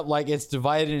lineup, like it's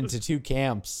divided into two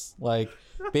camps. Like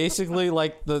basically,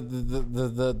 like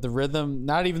the rhythm,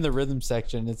 not even the rhythm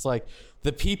section. It's like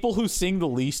the people who sing the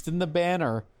least in the band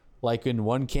are like in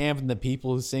one camp, and the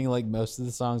people who sing like most of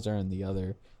the songs are in the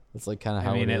other. It's like kind of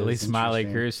how I mean, it at is. least Motley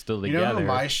Interesting. Crue's still You together. know who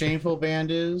my shameful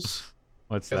band is?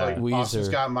 What's 'Cause, that? like Austin's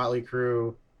Weezer. got Motley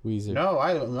Crue. Weezer. No,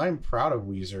 I'm proud of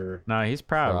Weezer. No, he's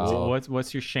proud. Proud.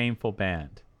 What's your shameful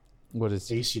band? What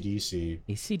is AC/DC.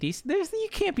 ACDC. You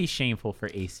can't be shameful for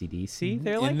ACDC.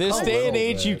 They're like in this a day and little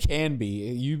age, you bit. can be.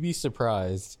 You'd be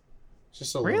surprised.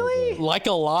 Just a Really? little bit. Like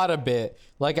a lot of bit.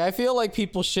 Like I feel like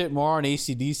people shit more on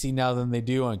AC/DC now than they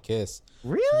do on Kiss.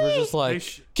 really. We're just like They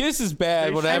sh- Kiss is bad,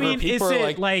 they sh- whatever. I mean, people is are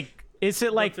it is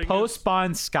it like thing is- post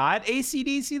Bon Scott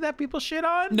ACDC that people shit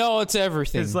on? no, it's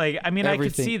everything. It's like, I mean, I could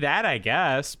Everything. see that, I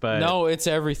guess, but No, it's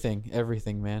everything.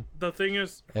 Everything, man. The thing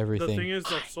is, Everything.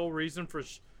 the sole reason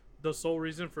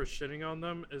for shitting on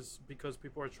them is because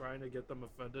people are trying to get them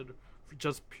offended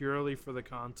just purely for the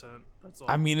content. That's all.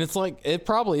 I mean, it's like it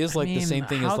probably is like the same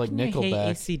thing as like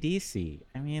Nickelback. ACDC.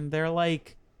 I mean, they're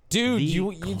like, Dude, the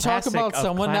you talk classic about of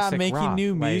someone not classic making rock,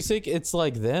 new like- music. It's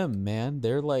like them, man.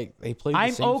 They're like they play. The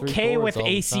I'm same three okay chords with all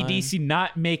the ACDC time.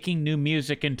 not making new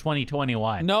music in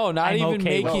 2021. No, not I'm even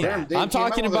okay with making. that. They I'm came out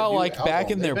talking with a about new like back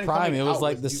album. in They've their been prime. coming It was out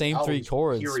like with the new same three albums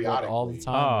chords but all the periodically.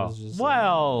 time. It Oh, was just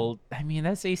well, I mean,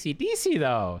 that's ACDC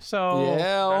though. So yeah. That's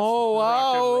Oh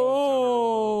rock and wow.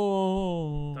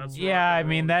 roll That's yeah, rock I and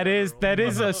mean, roll that in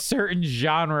is general. a certain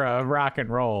genre of rock and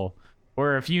roll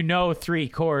where if you know three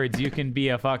chords, you can be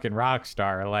a fucking rock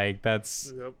star. Like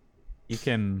that's Yep.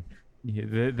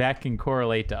 that can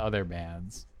correlate to other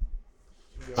bands.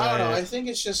 I don't know. But- I think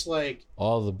it's just like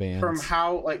All the bands. from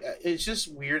how like it's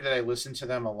just weird that I listened to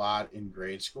them a lot in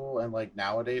grade school, and like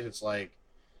nowadays it's like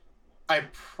I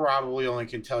probably only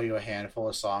can tell you a handful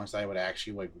of songs that I would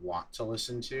actually like want to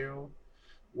listen to.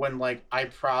 When like I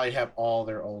probably have all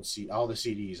their all the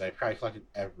CDs. I probably collected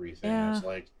everything. Yeah. It's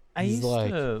like I He's used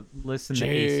like, to listen to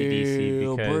ACDC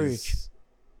 "Jailbreak." because,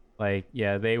 like,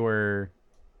 yeah, they were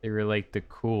like the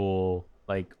cool,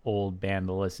 like, old band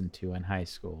to listen to in high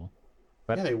school.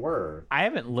 But yeah, they were. I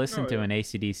haven't listened to yeah. an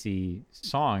ACDC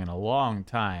song in a long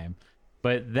time.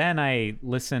 But then I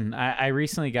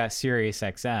recently got Sirius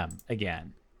XM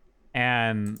again.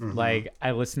 And, like,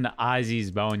 I listened to Ozzy's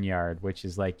Boneyard, which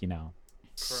is, like,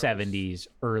 70s,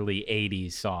 early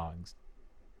 80s songs.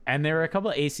 And there were a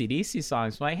couple of AC/DC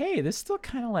songs. I'm like, hey, this still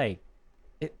kind of like,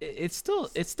 it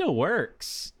still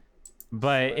works,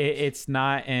 but it's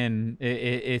not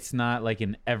it's not like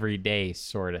an everyday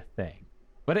sort of thing.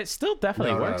 But it still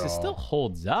definitely No, not works. at It still all.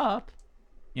 holds up.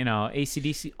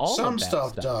 AC/DC, all Some of that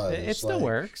stuff stuff does, It still like-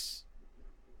 works.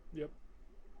 Yep.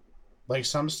 Like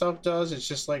some stuff does. It's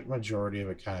just like majority of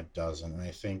it kind of doesn't. And I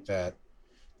think that's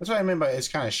what I mean by it's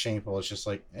kind of shameful. It's just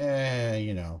like,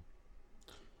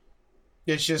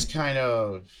 it's just kind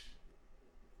of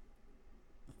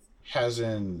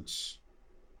hasn't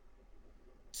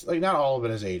like not all of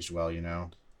it has aged well,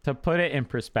 To put it in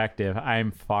perspective,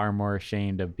 I'm far more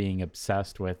ashamed of being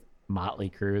obsessed with Motley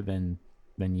Crue than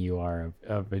you are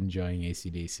of enjoying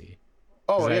AC/DC.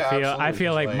 Oh 'Cause yeah, I absolutely.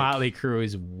 feel Just like Motley Crue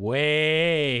is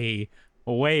way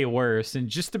worse in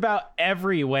just about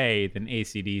every way than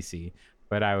AC/DC.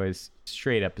 But I was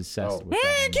straight up obsessed Oh. with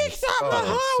them.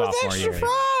 Sophomore year.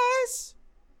 fries.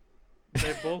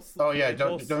 They both. Oh yeah, they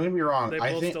don't both- get me wrong. they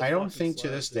I both think still I don't fucking think to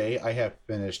slap, this dude. day I have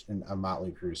finished a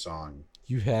Motley Crue song.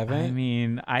 You haven't? I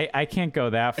mean, I can't go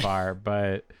that far,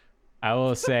 but I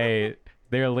will say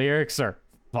their lyrics are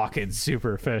fucking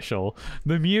superficial.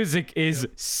 The music is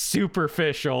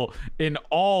superficial in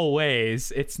all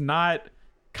ways. It's not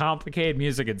complicated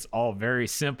music. It's all very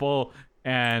simple.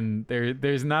 And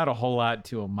there's not a whole lot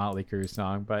to a Motley Crue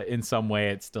song, but in some way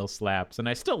it still slaps. And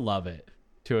I still love it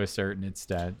to a certain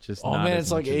extent. Just Oh not man, as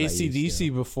it's like much as I used to. AC/DC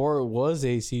before it was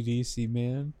AC/DC,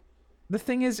 man. The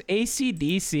thing is,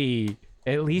 AC/DC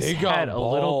at least They got had a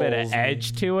little bit of balls,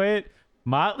 edge to it.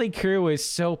 Motley Crue was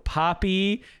so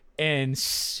poppy and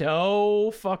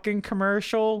so fucking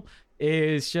commercial.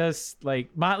 Is just like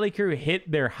Motley Crue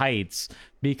hit their heights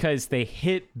because they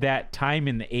hit that time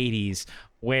in the 80s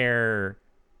where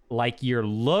like your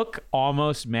look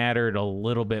almost mattered a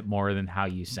little bit more than how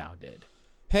you sounded.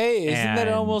 Hey, isn't that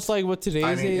And- almost like what today's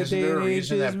I mean, day isn't there a and age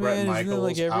reason is, that Bret man? Isn't it Michaels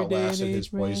like every day and outlasted his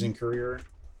age, man? Poison career?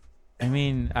 I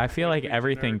mean, I feel like Be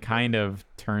everything generic. kind of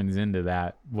turns into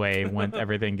that way when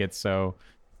everything gets so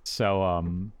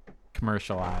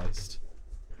commercialized.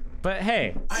 But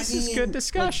hey, this is good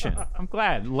discussion. I'm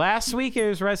glad. Last week it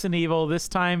was Resident Evil. This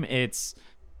time it's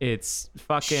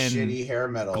fucking Shitty hair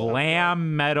metal.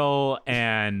 glam metal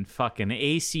and fucking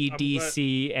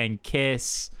AC/DC and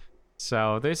Kiss.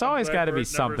 So there's always got to be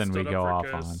something we go off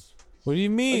on. What do you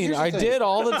mean? here's the I thing. did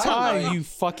all the I time, like- you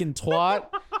fucking twat.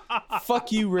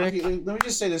 Fuck you, Rick. Okay, let me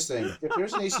just say this thing. If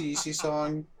there's an AC/DC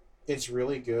song, it's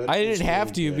really good. I It's didn't have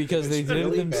really to good. because If they it's did it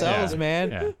really themselves, bad,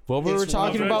 man. Yeah. What we It's were one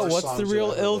talking of the about, worst what's the songs real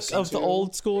you'll ever ilk listen of the to.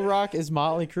 old school rock is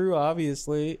Motley Crue,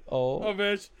 obviously. Oh.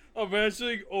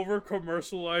 Imagining over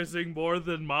commercializing more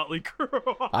than Motley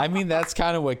Crue. I mean, that's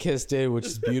kind of what Kiss did, which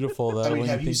is beautiful, though, I mean, when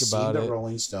have you you think seen about the it.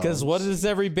 Rolling Stones? Because what does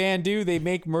every band do? They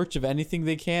make merch of anything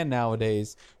they can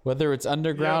nowadays, whether it's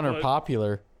underground Yeah, or but-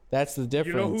 popular. That's the You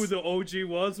difference. know who the OG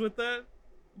was with that?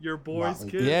 Your boys,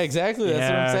 Motley Kiss. Yeah, exactly. That's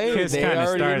what I'm saying. Kiss They kinda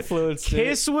already started. influenced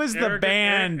Kiss was the Air-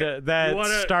 band air- that You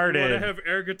wanna started. have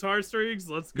air guitar strings?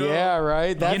 Let's go. it. Yeah,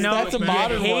 right. That's, you know, that's a you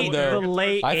modern hate one, though. the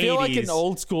late I feel 80s. like an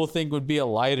old school thing would be a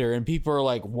lighter, and people are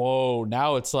like, "Whoa!"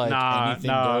 Now it's like anything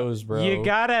goes, bro. You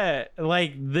gotta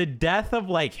like the death of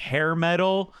like hair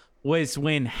metal was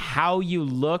when how you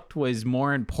looked was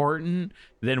more important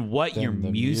than what Than your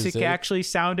the music music. actually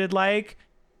sounded like.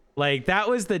 Like that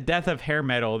was the death of hair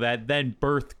metal that then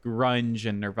birthed grunge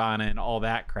and Nirvana and all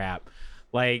that crap.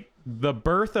 Like the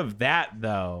birth of that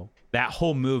though, that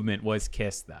whole movement was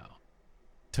Kiss though.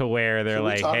 To where they're Can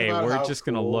we like, talk hey, about we're how just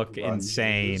gonna cool look grunge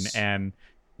insane is? and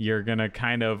you're gonna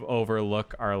kind of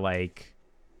overlook our like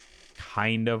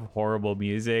kind of horrible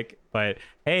music, but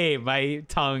hey, my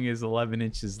tongue is 11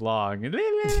 inches long.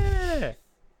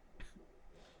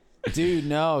 Dude,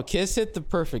 no, Kiss hit the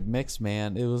perfect mix,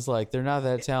 man. It was like they're not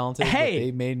that talented, Hey, but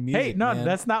they made music. Hey, no, man.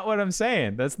 that's not what I'm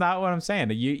saying. That's not what I'm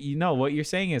saying. You know what you're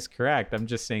saying is correct. I'm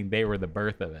just saying they were the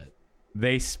birth of it.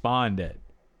 They spawned it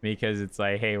because it's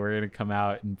like, hey, we're gonna come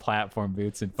out in platform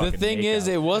boots and the fucking thing is,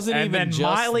 makeup. it wasn't And even then just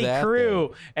Motley that, Crue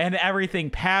though. and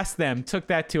everything past them took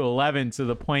that to 11 to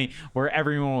the point where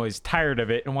everyone was tired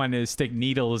of it and wanted to stick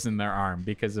needles in their arm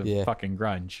because of Yeah. fucking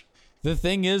grunge. The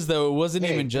thing is, though, it wasn't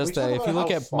Hey, even can just we talk that. If you about look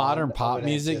how at fun modern of pop an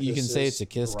music, you can say it's a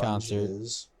Kiss antithesis grunge concert.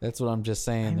 is? That's what I'm just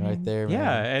saying right there, man.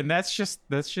 Yeah, and that's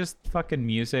just fucking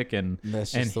music and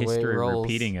That's and just the way it history rolls.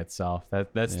 repeating itself.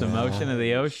 That's the Yeah. motion of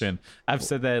the ocean. I've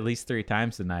said that at least 3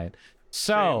 times tonight.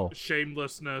 So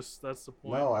Shamelessness. That's the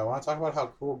point. No, I want to talk about how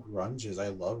cool grunge is. I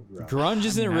love grunge. Grunge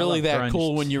isn't I mean, I really love that grunge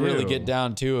cool when you really too. get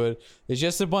down to it. It's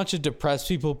just a bunch of depressed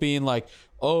people being like,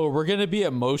 "Oh, we're gonna be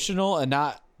emotional and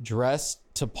not dress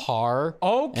to par."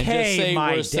 and just okay, say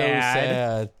my we're so dad.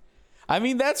 sad. I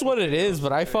mean, that's what it is,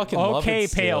 but I fucking love Okay,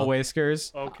 it pale still.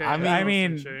 whiskers. Okay. I mean- I Alice in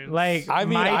mean, Chains. like, I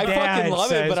mean, my I dad fucking love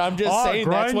says, it, but I'm just "Oh, saying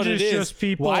that's what grunge it is is. just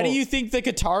people." Why do you think the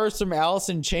guitarist from Alice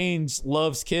in Chains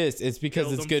loves Kiss? It's because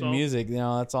Killed it's good himself. music. You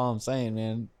know, that's all I'm saying,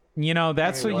 man. You know,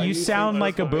 that's I mean, what why you do you sound think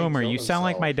like a that's why he boomer. killed You sound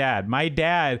like himself? my dad. My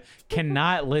dad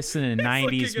cannot listen to 90s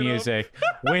looking it up. music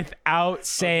without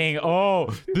saying,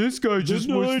 "Oh, this guy just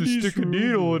wants to 90s stick a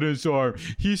needle in his arm.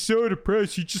 He's so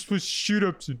depressed. He just wants to shoot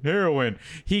up some heroin."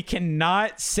 He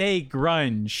cannot say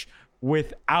grunge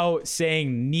without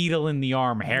saying needle in the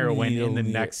arm, heroin in the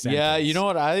next sentence. Yeah, you know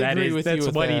what? I agree with you That's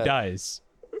with what he that. does.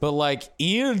 But like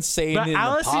Ian's saying, But in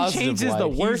Alice the in positive Chains is the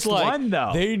light, he's worst like, one,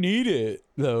 though. They need it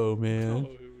though, man.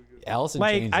 Alice in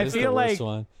Like, Chains I is feel the worst like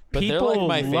one. But they're like people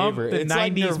my lump favorite. the It's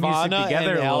like 90s music Nirvana together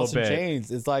and a little Alice in bit.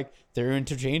 Chains. It's like they're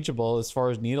interchangeable as far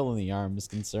as needle in the arm is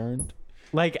concerned.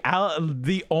 Like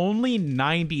the only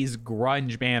 90s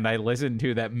grunge band I listen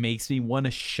to that makes me want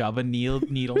to shove a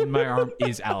needle in my arm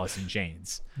is Alice in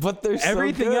Chains. But there's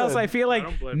Everything else, I feel like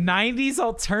don't blame you. 90s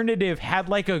alternative had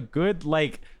like a good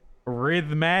like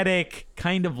rhythmic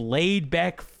kind of laid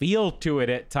back feel to it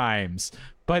at times.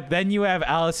 But then you have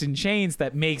Alice in Chains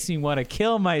that makes me want to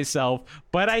kill myself,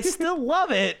 but I still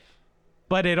love it.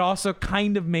 But it also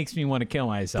kind of makes me want to kill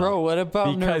myself. Bro, what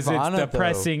about because Nirvana, it's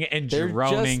depressing though? and They're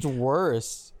droning. just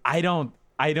worse. I don't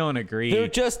agree. They're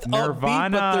just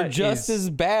upbeat, but they're just as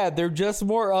bad. They're just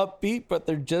more upbeat, but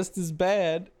they're just as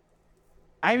bad.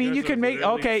 I mean, you There's can a make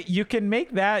really- you can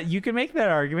make that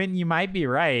argument. You might be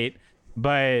right,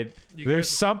 but You there's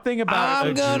guys- something about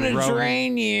I'm a gonna drone-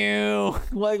 drain you.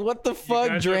 Like, what the fuck?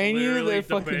 guys Drain are you? literally They're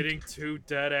fucking. debating two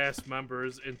dead ass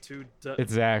members and two.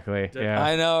 Exactly. Yeah.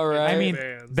 I know, right? I mean,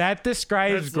 bands. that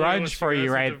describes That's literally grunge what for you you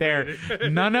guys are right there.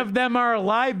 debating. None of them are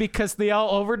alive because they all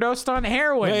overdosed on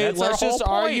heroin. wait, That's let's our whole just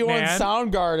point, argue on man.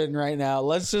 Soundgarden right now.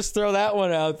 Let's just throw that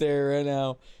one out there right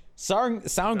now.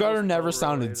 Soundgarden never unrelated.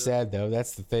 sounded sad though.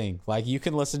 That's the thing. Like, you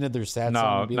can listen to their sad song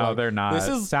No, and be no, like, they're not. This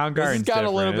has Soundgarden's got a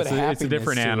little bit different. of It's a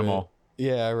different happiness to animal. it.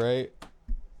 Yeah, right.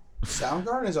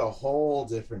 Soundgarden is a whole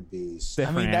different beast. I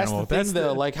mean, Different that's animal. the thing,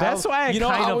 though. Like, how, that's why I you know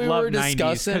kind how of we love were 90s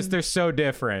discussing. because they're so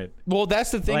different. Well,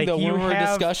 that's the thing, Like, though. When you we were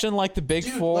have- discussing like the big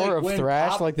Dude, four like, of when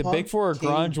thrash, pop like the big punk four of came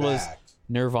grunge was back.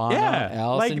 Nirvana, Yeah,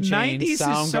 Alice like in Chains, 90s is so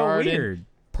Soundgarden, weird.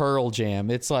 Pearl Jam.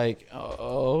 It's like,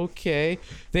 okay,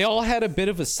 they all had a bit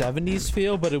of a '70s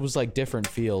feel, but it was like different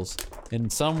feels,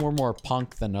 and some were more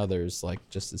punk than others. Like,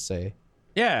 just to say,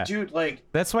 Yeah, Dude, like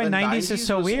that's why the 90s is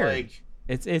so was, weird. Like,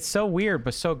 It's so weird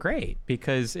but so great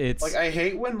because it's I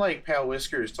hate when like Pale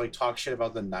Whiskers like talk shit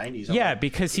about the 90s. I'm yeah like,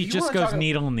 because he if you just wanna goes talk-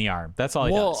 needle in the arm. That's all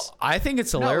he well, does. I think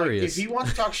it's No, like, hilarious. if he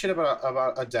wants to talk shit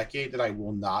about a decade that I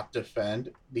will not defend,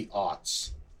 the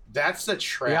aughts. That's the The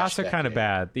trash. aughts are kind of decade.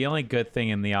 bad. The only good thing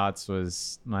in the aughts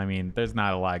was, I mean, there's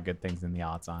not a lot of good things in the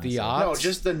aughts, honestly. aughts? No,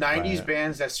 just the 90s But-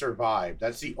 bands that survived.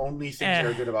 That's the only thing that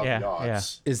are good about yeah, the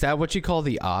aughts. Is that what you call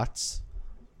the aughts?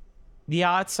 The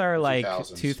aughts are like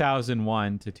 2000s.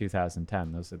 2001 to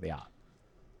 2010. Those are the aughts.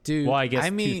 Dude, Well, I guess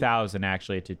mean, 2000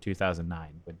 actually to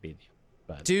 2009 would be the.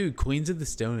 But dude, Queens of the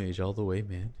Stone Age all the way,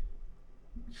 man.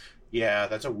 Yeah,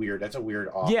 that's a weird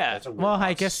aught. yeah, That's a weird well,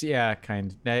 I aughts. guess yeah,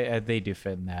 kind. They do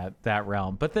fit in that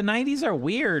realm. But the 90s are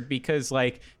weird because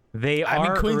like they I mean,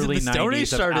 are Queens of early the Stone 90s Age of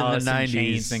started in the Alice in 90s.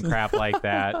 Chains and crap like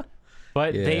that.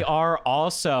 But they Yeah. are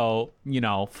also,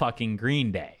 fucking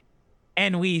Green Day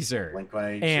and Weezer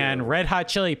Blink-182. and Red Hot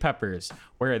Chili Peppers,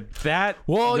 where that.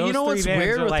 Well, you those know three what's bands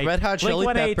weird are with like, Red Hot Chili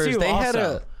Blink-182 Peppers? They had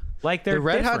also. a like they're the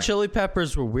Red Hot different. Chili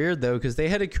Peppers were weird though because they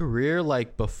had a career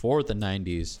like before the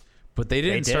 '90s, but they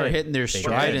didn't start did. hitting their They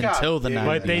stride did. until the Yeah, '90s.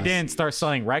 But they Yes. didn't start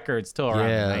selling records till around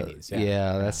Yeah, the 90s.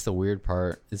 yeah, that's the weird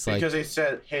part. It's like Because they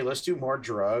said, hey, let's do more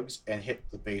drugs and hit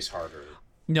the bass harder.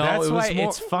 no, That's it was why more,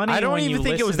 it's funny I don't when even you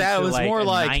think it was listen that. It to, was like, more a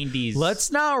like 90s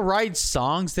let's not write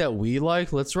songs that we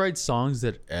like. Let's write songs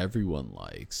that everyone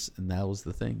likes, and that was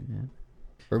the thing, man.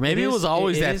 Or maybe it, is- was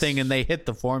always it that is- thing, and they hit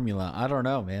the formula. I don't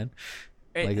know, man.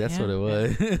 Like that's what it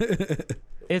was.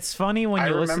 It's funny when I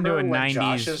you listen to remember a when 90s.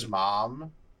 Josh's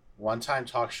mom one time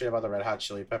talked shit about the Red Hot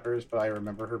Chili Peppers, but I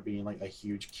remember her being like a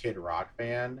huge Kid Rock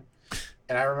fan.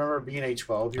 And I remember being a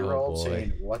 12-year-old boy.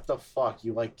 saying, what the fuck?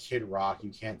 You like Kid Rock.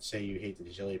 You can't say you hate the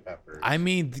Chili Peppers. I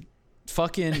mean,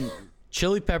 fucking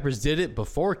Chili Peppers did it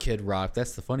before Kid Rock.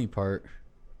 That's the funny part.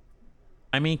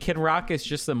 I mean, Kid Rock is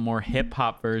just a more hip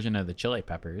hop version of the Chili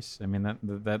Peppers. I mean,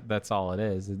 that's all it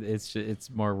is. It's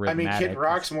more I mean, rhythmic. Kid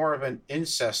Rock's more of an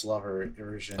incest lover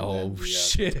version Oh, than the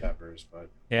shit. Chili Peppers. But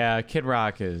Yeah, Kid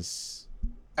Rock is.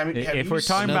 I mean, have If you we're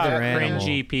talking seen about Another that animal.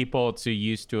 cringy people to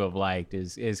used to have liked,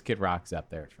 is Kid Rock's up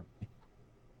there for me.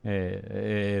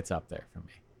 It's up there for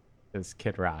me. Because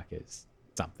Kid Rock is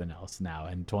something else now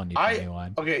in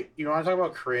 2021. Okay, you want to talk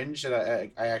about cringe that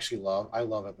I actually love? I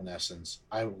love Evanescence.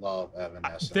 I love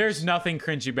Evanescence. There's nothing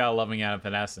cringy about loving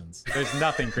Evanescence. There's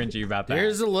nothing cringy about that.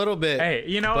 There's a little bit. Hey,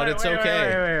 you know but what? it's Wait,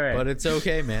 okay. wait. But it's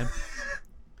okay, man.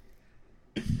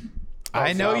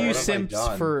 I know God, you what have I simped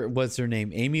done? for what's her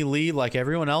name, Amy Lee, like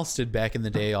everyone else did back in the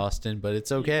day, Austin. But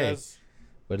it's okay.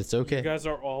 But it's okay. You guys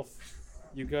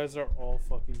are all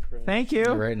fucking cringe. Thank you.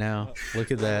 Right now,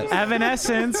 look at that.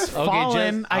 Evanescence,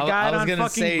 Fallen. just- I got was on gonna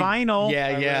fucking say- vinyl.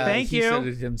 Yeah, yeah. Thank he you. said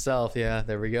it himself. Yeah,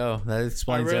 there we go. That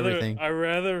explains everything. I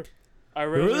rather I'd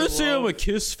rather say I'm a love-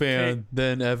 Kiss fan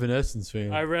than Evanescence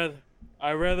fan.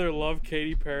 I rather love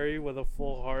Katy Perry with a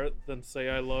full heart than say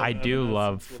I love. I do Evanescence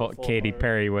love with a full Katy heart.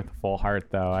 Perry with a full heart,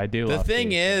 though. I do. The love thing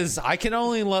Katy is, I can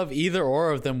only love either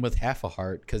or of them with half a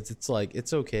heart because it's like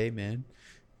it's okay, man.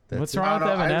 Perry. What's it. wrong with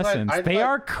I don't know, Evanescence? I'd They let-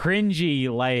 are cringy,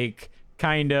 like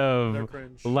kind They're of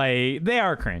cringe. like they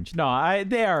are cringe.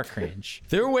 They are cringe.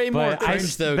 They're way more But I,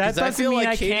 cringe though, that because I doesn't feel mean like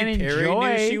I Katy can't Perry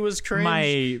enjoy knew she was cringe. my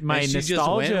and she just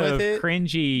nostalgia went of with it.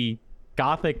 cringy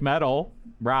gothic metal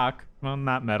rock. Well,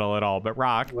 not metal at all, but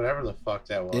rock. whatever the fuck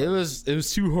that was. It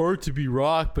was too hard to be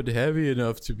rock, but heavy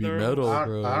enough to be They're- metal, I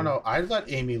bro. don't know. I'd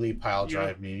let Amy Lee pile You know-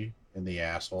 drive me in the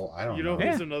asshole. I don't You know know.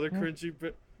 Yeah. who's another cringy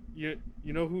bit? You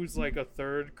know who's like a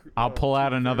third? I'll pull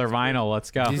out another vinyl. Let's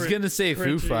go. He's gonna say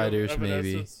Foo Fighters,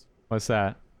 maybe. What's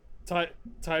that?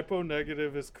 Typo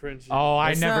negative is cringy. Oh, I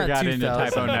That's never not got into 2000s.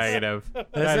 typo negative.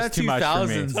 That's That not is too much for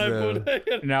me. 2000s. Typo though.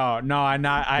 negative. No, I'm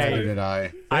not. Neither I did I.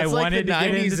 I That's like wanted the to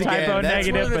get 90s into typo again. That's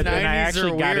where negative, the but then I 90s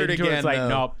actually are got weird into it. It's again, like, though.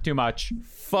 nope, too much.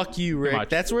 Fuck you, Rick. much.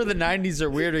 That's where the 90s are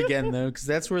weird again, though, because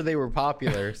that's where they were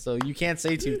popular. So you can't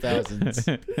say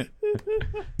 2000s.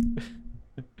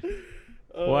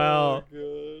 Oh, Well,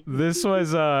 God.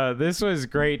 this was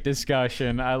great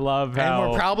discussion. I love And how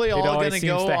we're probably it all always going to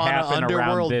seems go to on an happen around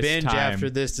underworld this binge time. after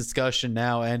this discussion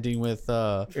now, ending with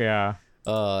Yeah.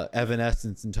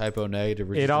 Evanescence and Typo Negative.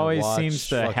 We're just It gonna always watch seems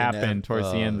to fucking happen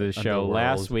towards the end of the show. Underworld.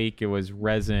 Last week it was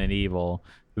Resident Evil.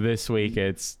 This week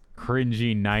it's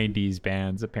cringy 90s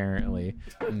bands apparently.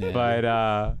 Yeah.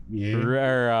 But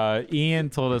Yeah. Ian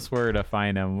told us where to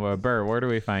find him. Bert, where do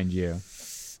we find you?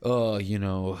 Oh, you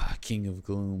know, King of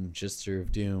Gloom, Jester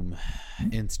of Doom,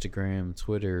 Instagram,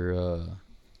 Twitter,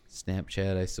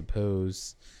 Snapchat, I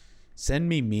suppose. Send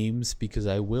me memes because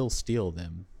I will steal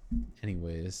them.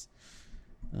 Anyways,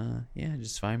 yeah,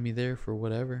 just find me there for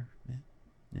whatever.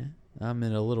 Yeah. I'm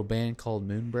in a little band called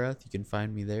Moonbreath. You can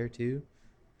find me there too.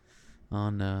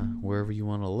 On wherever you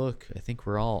want to look. I think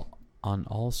we're all on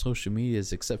all social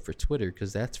medias except for Twitter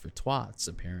because that's for twats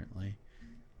apparently.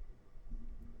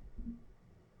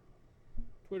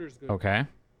 Twitter's good. Okay,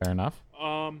 fair enough.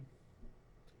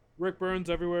 Rick Burns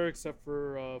everywhere except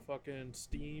for fucking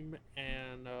Steam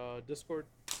and Discord.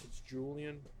 It's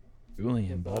Julian.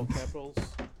 Julian, With all bud. capitals.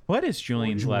 What is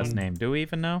Julian's last Julian. name? Do we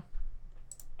even know?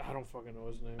 I don't fucking know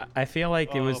his name. I feel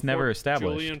like it was never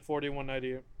established. Julian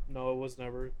 4198. No, it was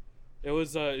never. It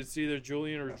was it's either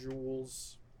Julian or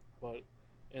Jules, but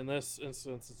in this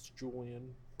instance it's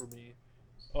Julian for me.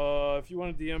 If you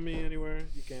want to DM me anywhere,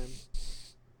 you can.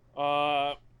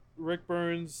 Rick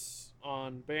Burns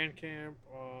on Bandcamp,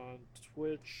 on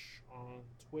Twitch, on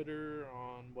Twitter,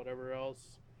 on whatever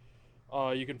else.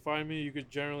 You can find me. You could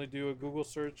generally do a Google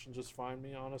search and just find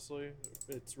me, honestly.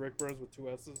 It's Rick Burns with 2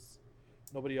 S's.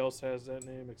 Nobody else has that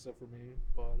name except for me.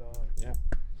 But, yeah.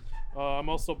 I'm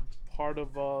also part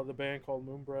of the band called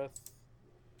Moonbreath.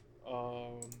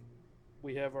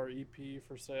 We have our EP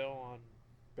for sale on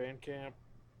Bandcamp.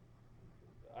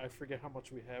 I forget how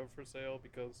much we have for sale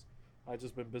because I've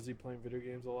just been busy playing video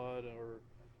games a lot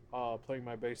or playing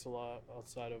my bass a lot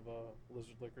outside of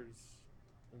Lizard Liquors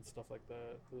and stuff like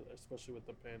that, especially with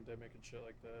the pandemic and shit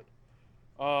like that.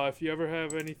 If you ever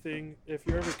have anything, if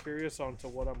you're ever curious on to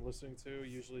what I'm listening to,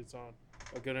 usually it's on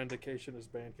a good indication is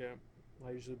Bandcamp.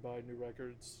 I usually buy new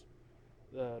records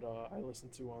that I listen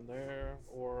to on there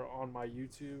or on my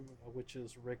YouTube, which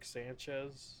is Rick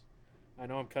Sanchez. I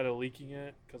know I'm kind of leaking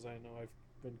it because I know I've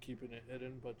been keeping it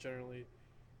hidden, but generally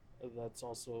that's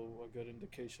also a good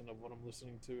indication of what I'm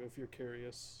listening to if you're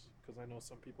curious, because I know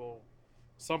some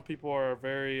people are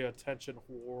very attention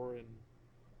whore and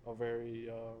are very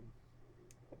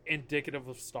indicative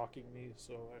of stalking me,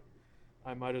 so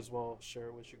I might as well share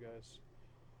it with you guys.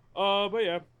 But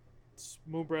yeah, it's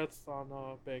Moonbreath on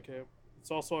Bandcamp.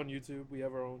 It's also on YouTube. We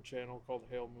have our own channel called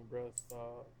Hail Moonbreath.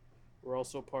 We're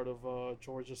also part of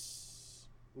George's.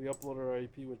 We uploaded our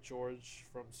EP with George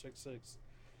from 6'6".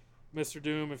 Mr.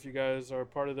 Doom, if you guys are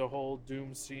part of the whole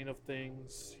Doom scene of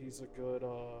things, he's a good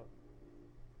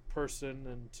person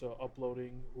into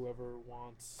uploading. Whoever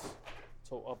wants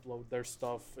to upload their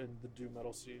stuff in the Doom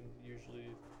metal scene, usually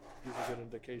he's a good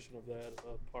indication of that.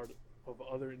 Part of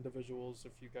other individuals,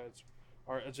 if you guys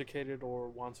are educated or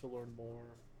want to learn more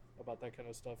about that kind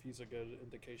of stuff, he's a good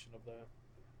indication of that.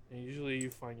 And usually you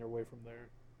find your way from there.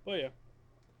 But yeah.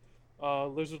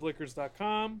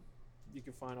 Lizardliquors.com. You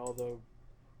can find all the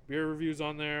beer reviews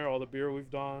on there, all the beer we've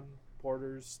done,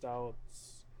 porters,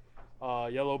 stouts,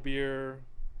 yellow beer,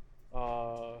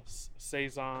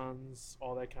 saisons,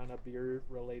 all that kind of beer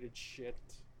related shit.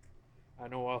 I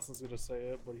know Austin's gonna say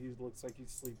it, but he looks like he's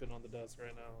sleeping on the desk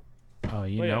right now. Oh,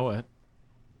 you But yeah. know it.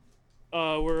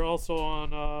 We're also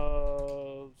on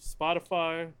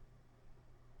Spotify.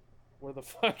 Where the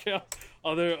fuck else?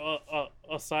 Other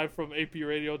aside from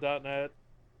apradio.net,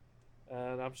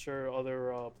 and I'm sure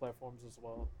other platforms as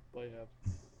well. But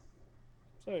yeah.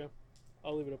 So yeah,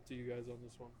 I'll leave it up to you guys on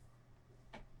this one.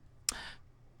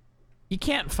 You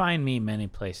can't find me many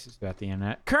places throughout the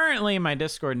internet. Currently, my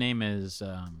Discord name is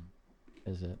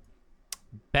it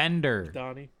Bender?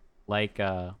 Donnie. Like,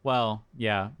 well,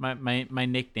 yeah, my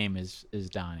nickname is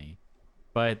Donnie,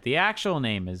 but the actual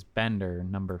name is Bender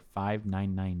number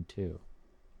 5992.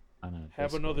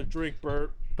 Have another drink,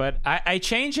 Bert. But I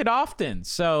change it often,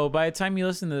 so by the time you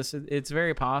listen to this, it's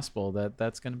very possible that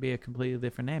that's going to be a completely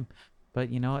different name. But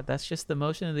you know what? That's just the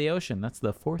motion of the ocean. That's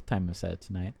the 4th time I've said it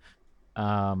tonight.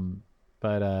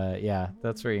 Yeah,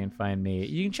 that's where you can find me.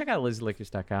 You can check out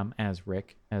lizardlickers.com as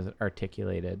Rick has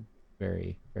articulated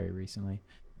very, very recently.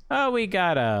 We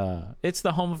got it's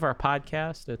the home of our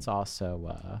podcast. It's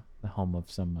also the home of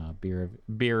some beer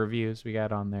reviews we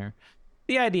got on there.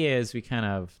 The idea is we kind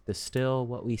of distill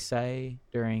what we say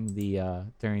during the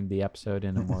episode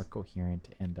in a more coherent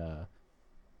and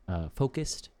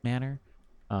focused manner.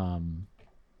 But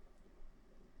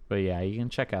yeah, you can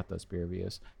check out those beer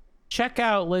reviews. Check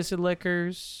out Lizard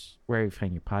Liquors where you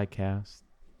find your podcast,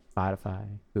 Spotify,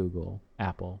 Google,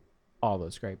 Apple, all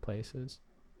those great places.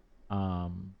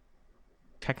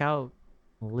 Check out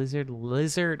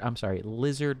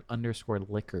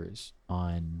Lizard_Liquors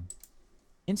on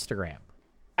Instagram.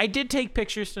 I did take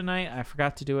pictures tonight. I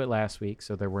forgot to do it last week,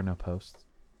 so there were no posts.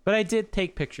 But I did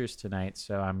take pictures tonight,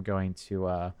 so I'm going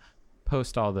to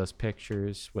post all those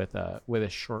pictures with a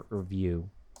short review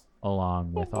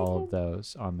along with all of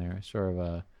those on there.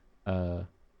 Sort of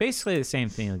basically the same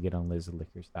thing you'll get on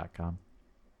lizardlickers.com.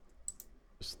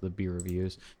 Just the beer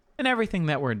reviews and everything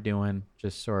that we're doing,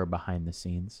 just sort of behind the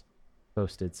scenes.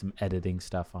 Posted some editing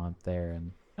stuff on there,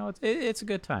 and it's a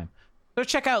good time. So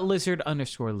check out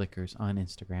Lizard_Liquors on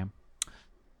Instagram.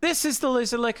 This is the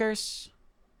Lizard Liquors.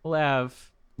 We'll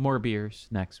have more beers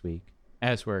next week,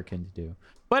 as we're akin to do.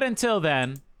 But until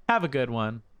then, have a good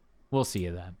one. We'll see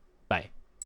you then. Bye.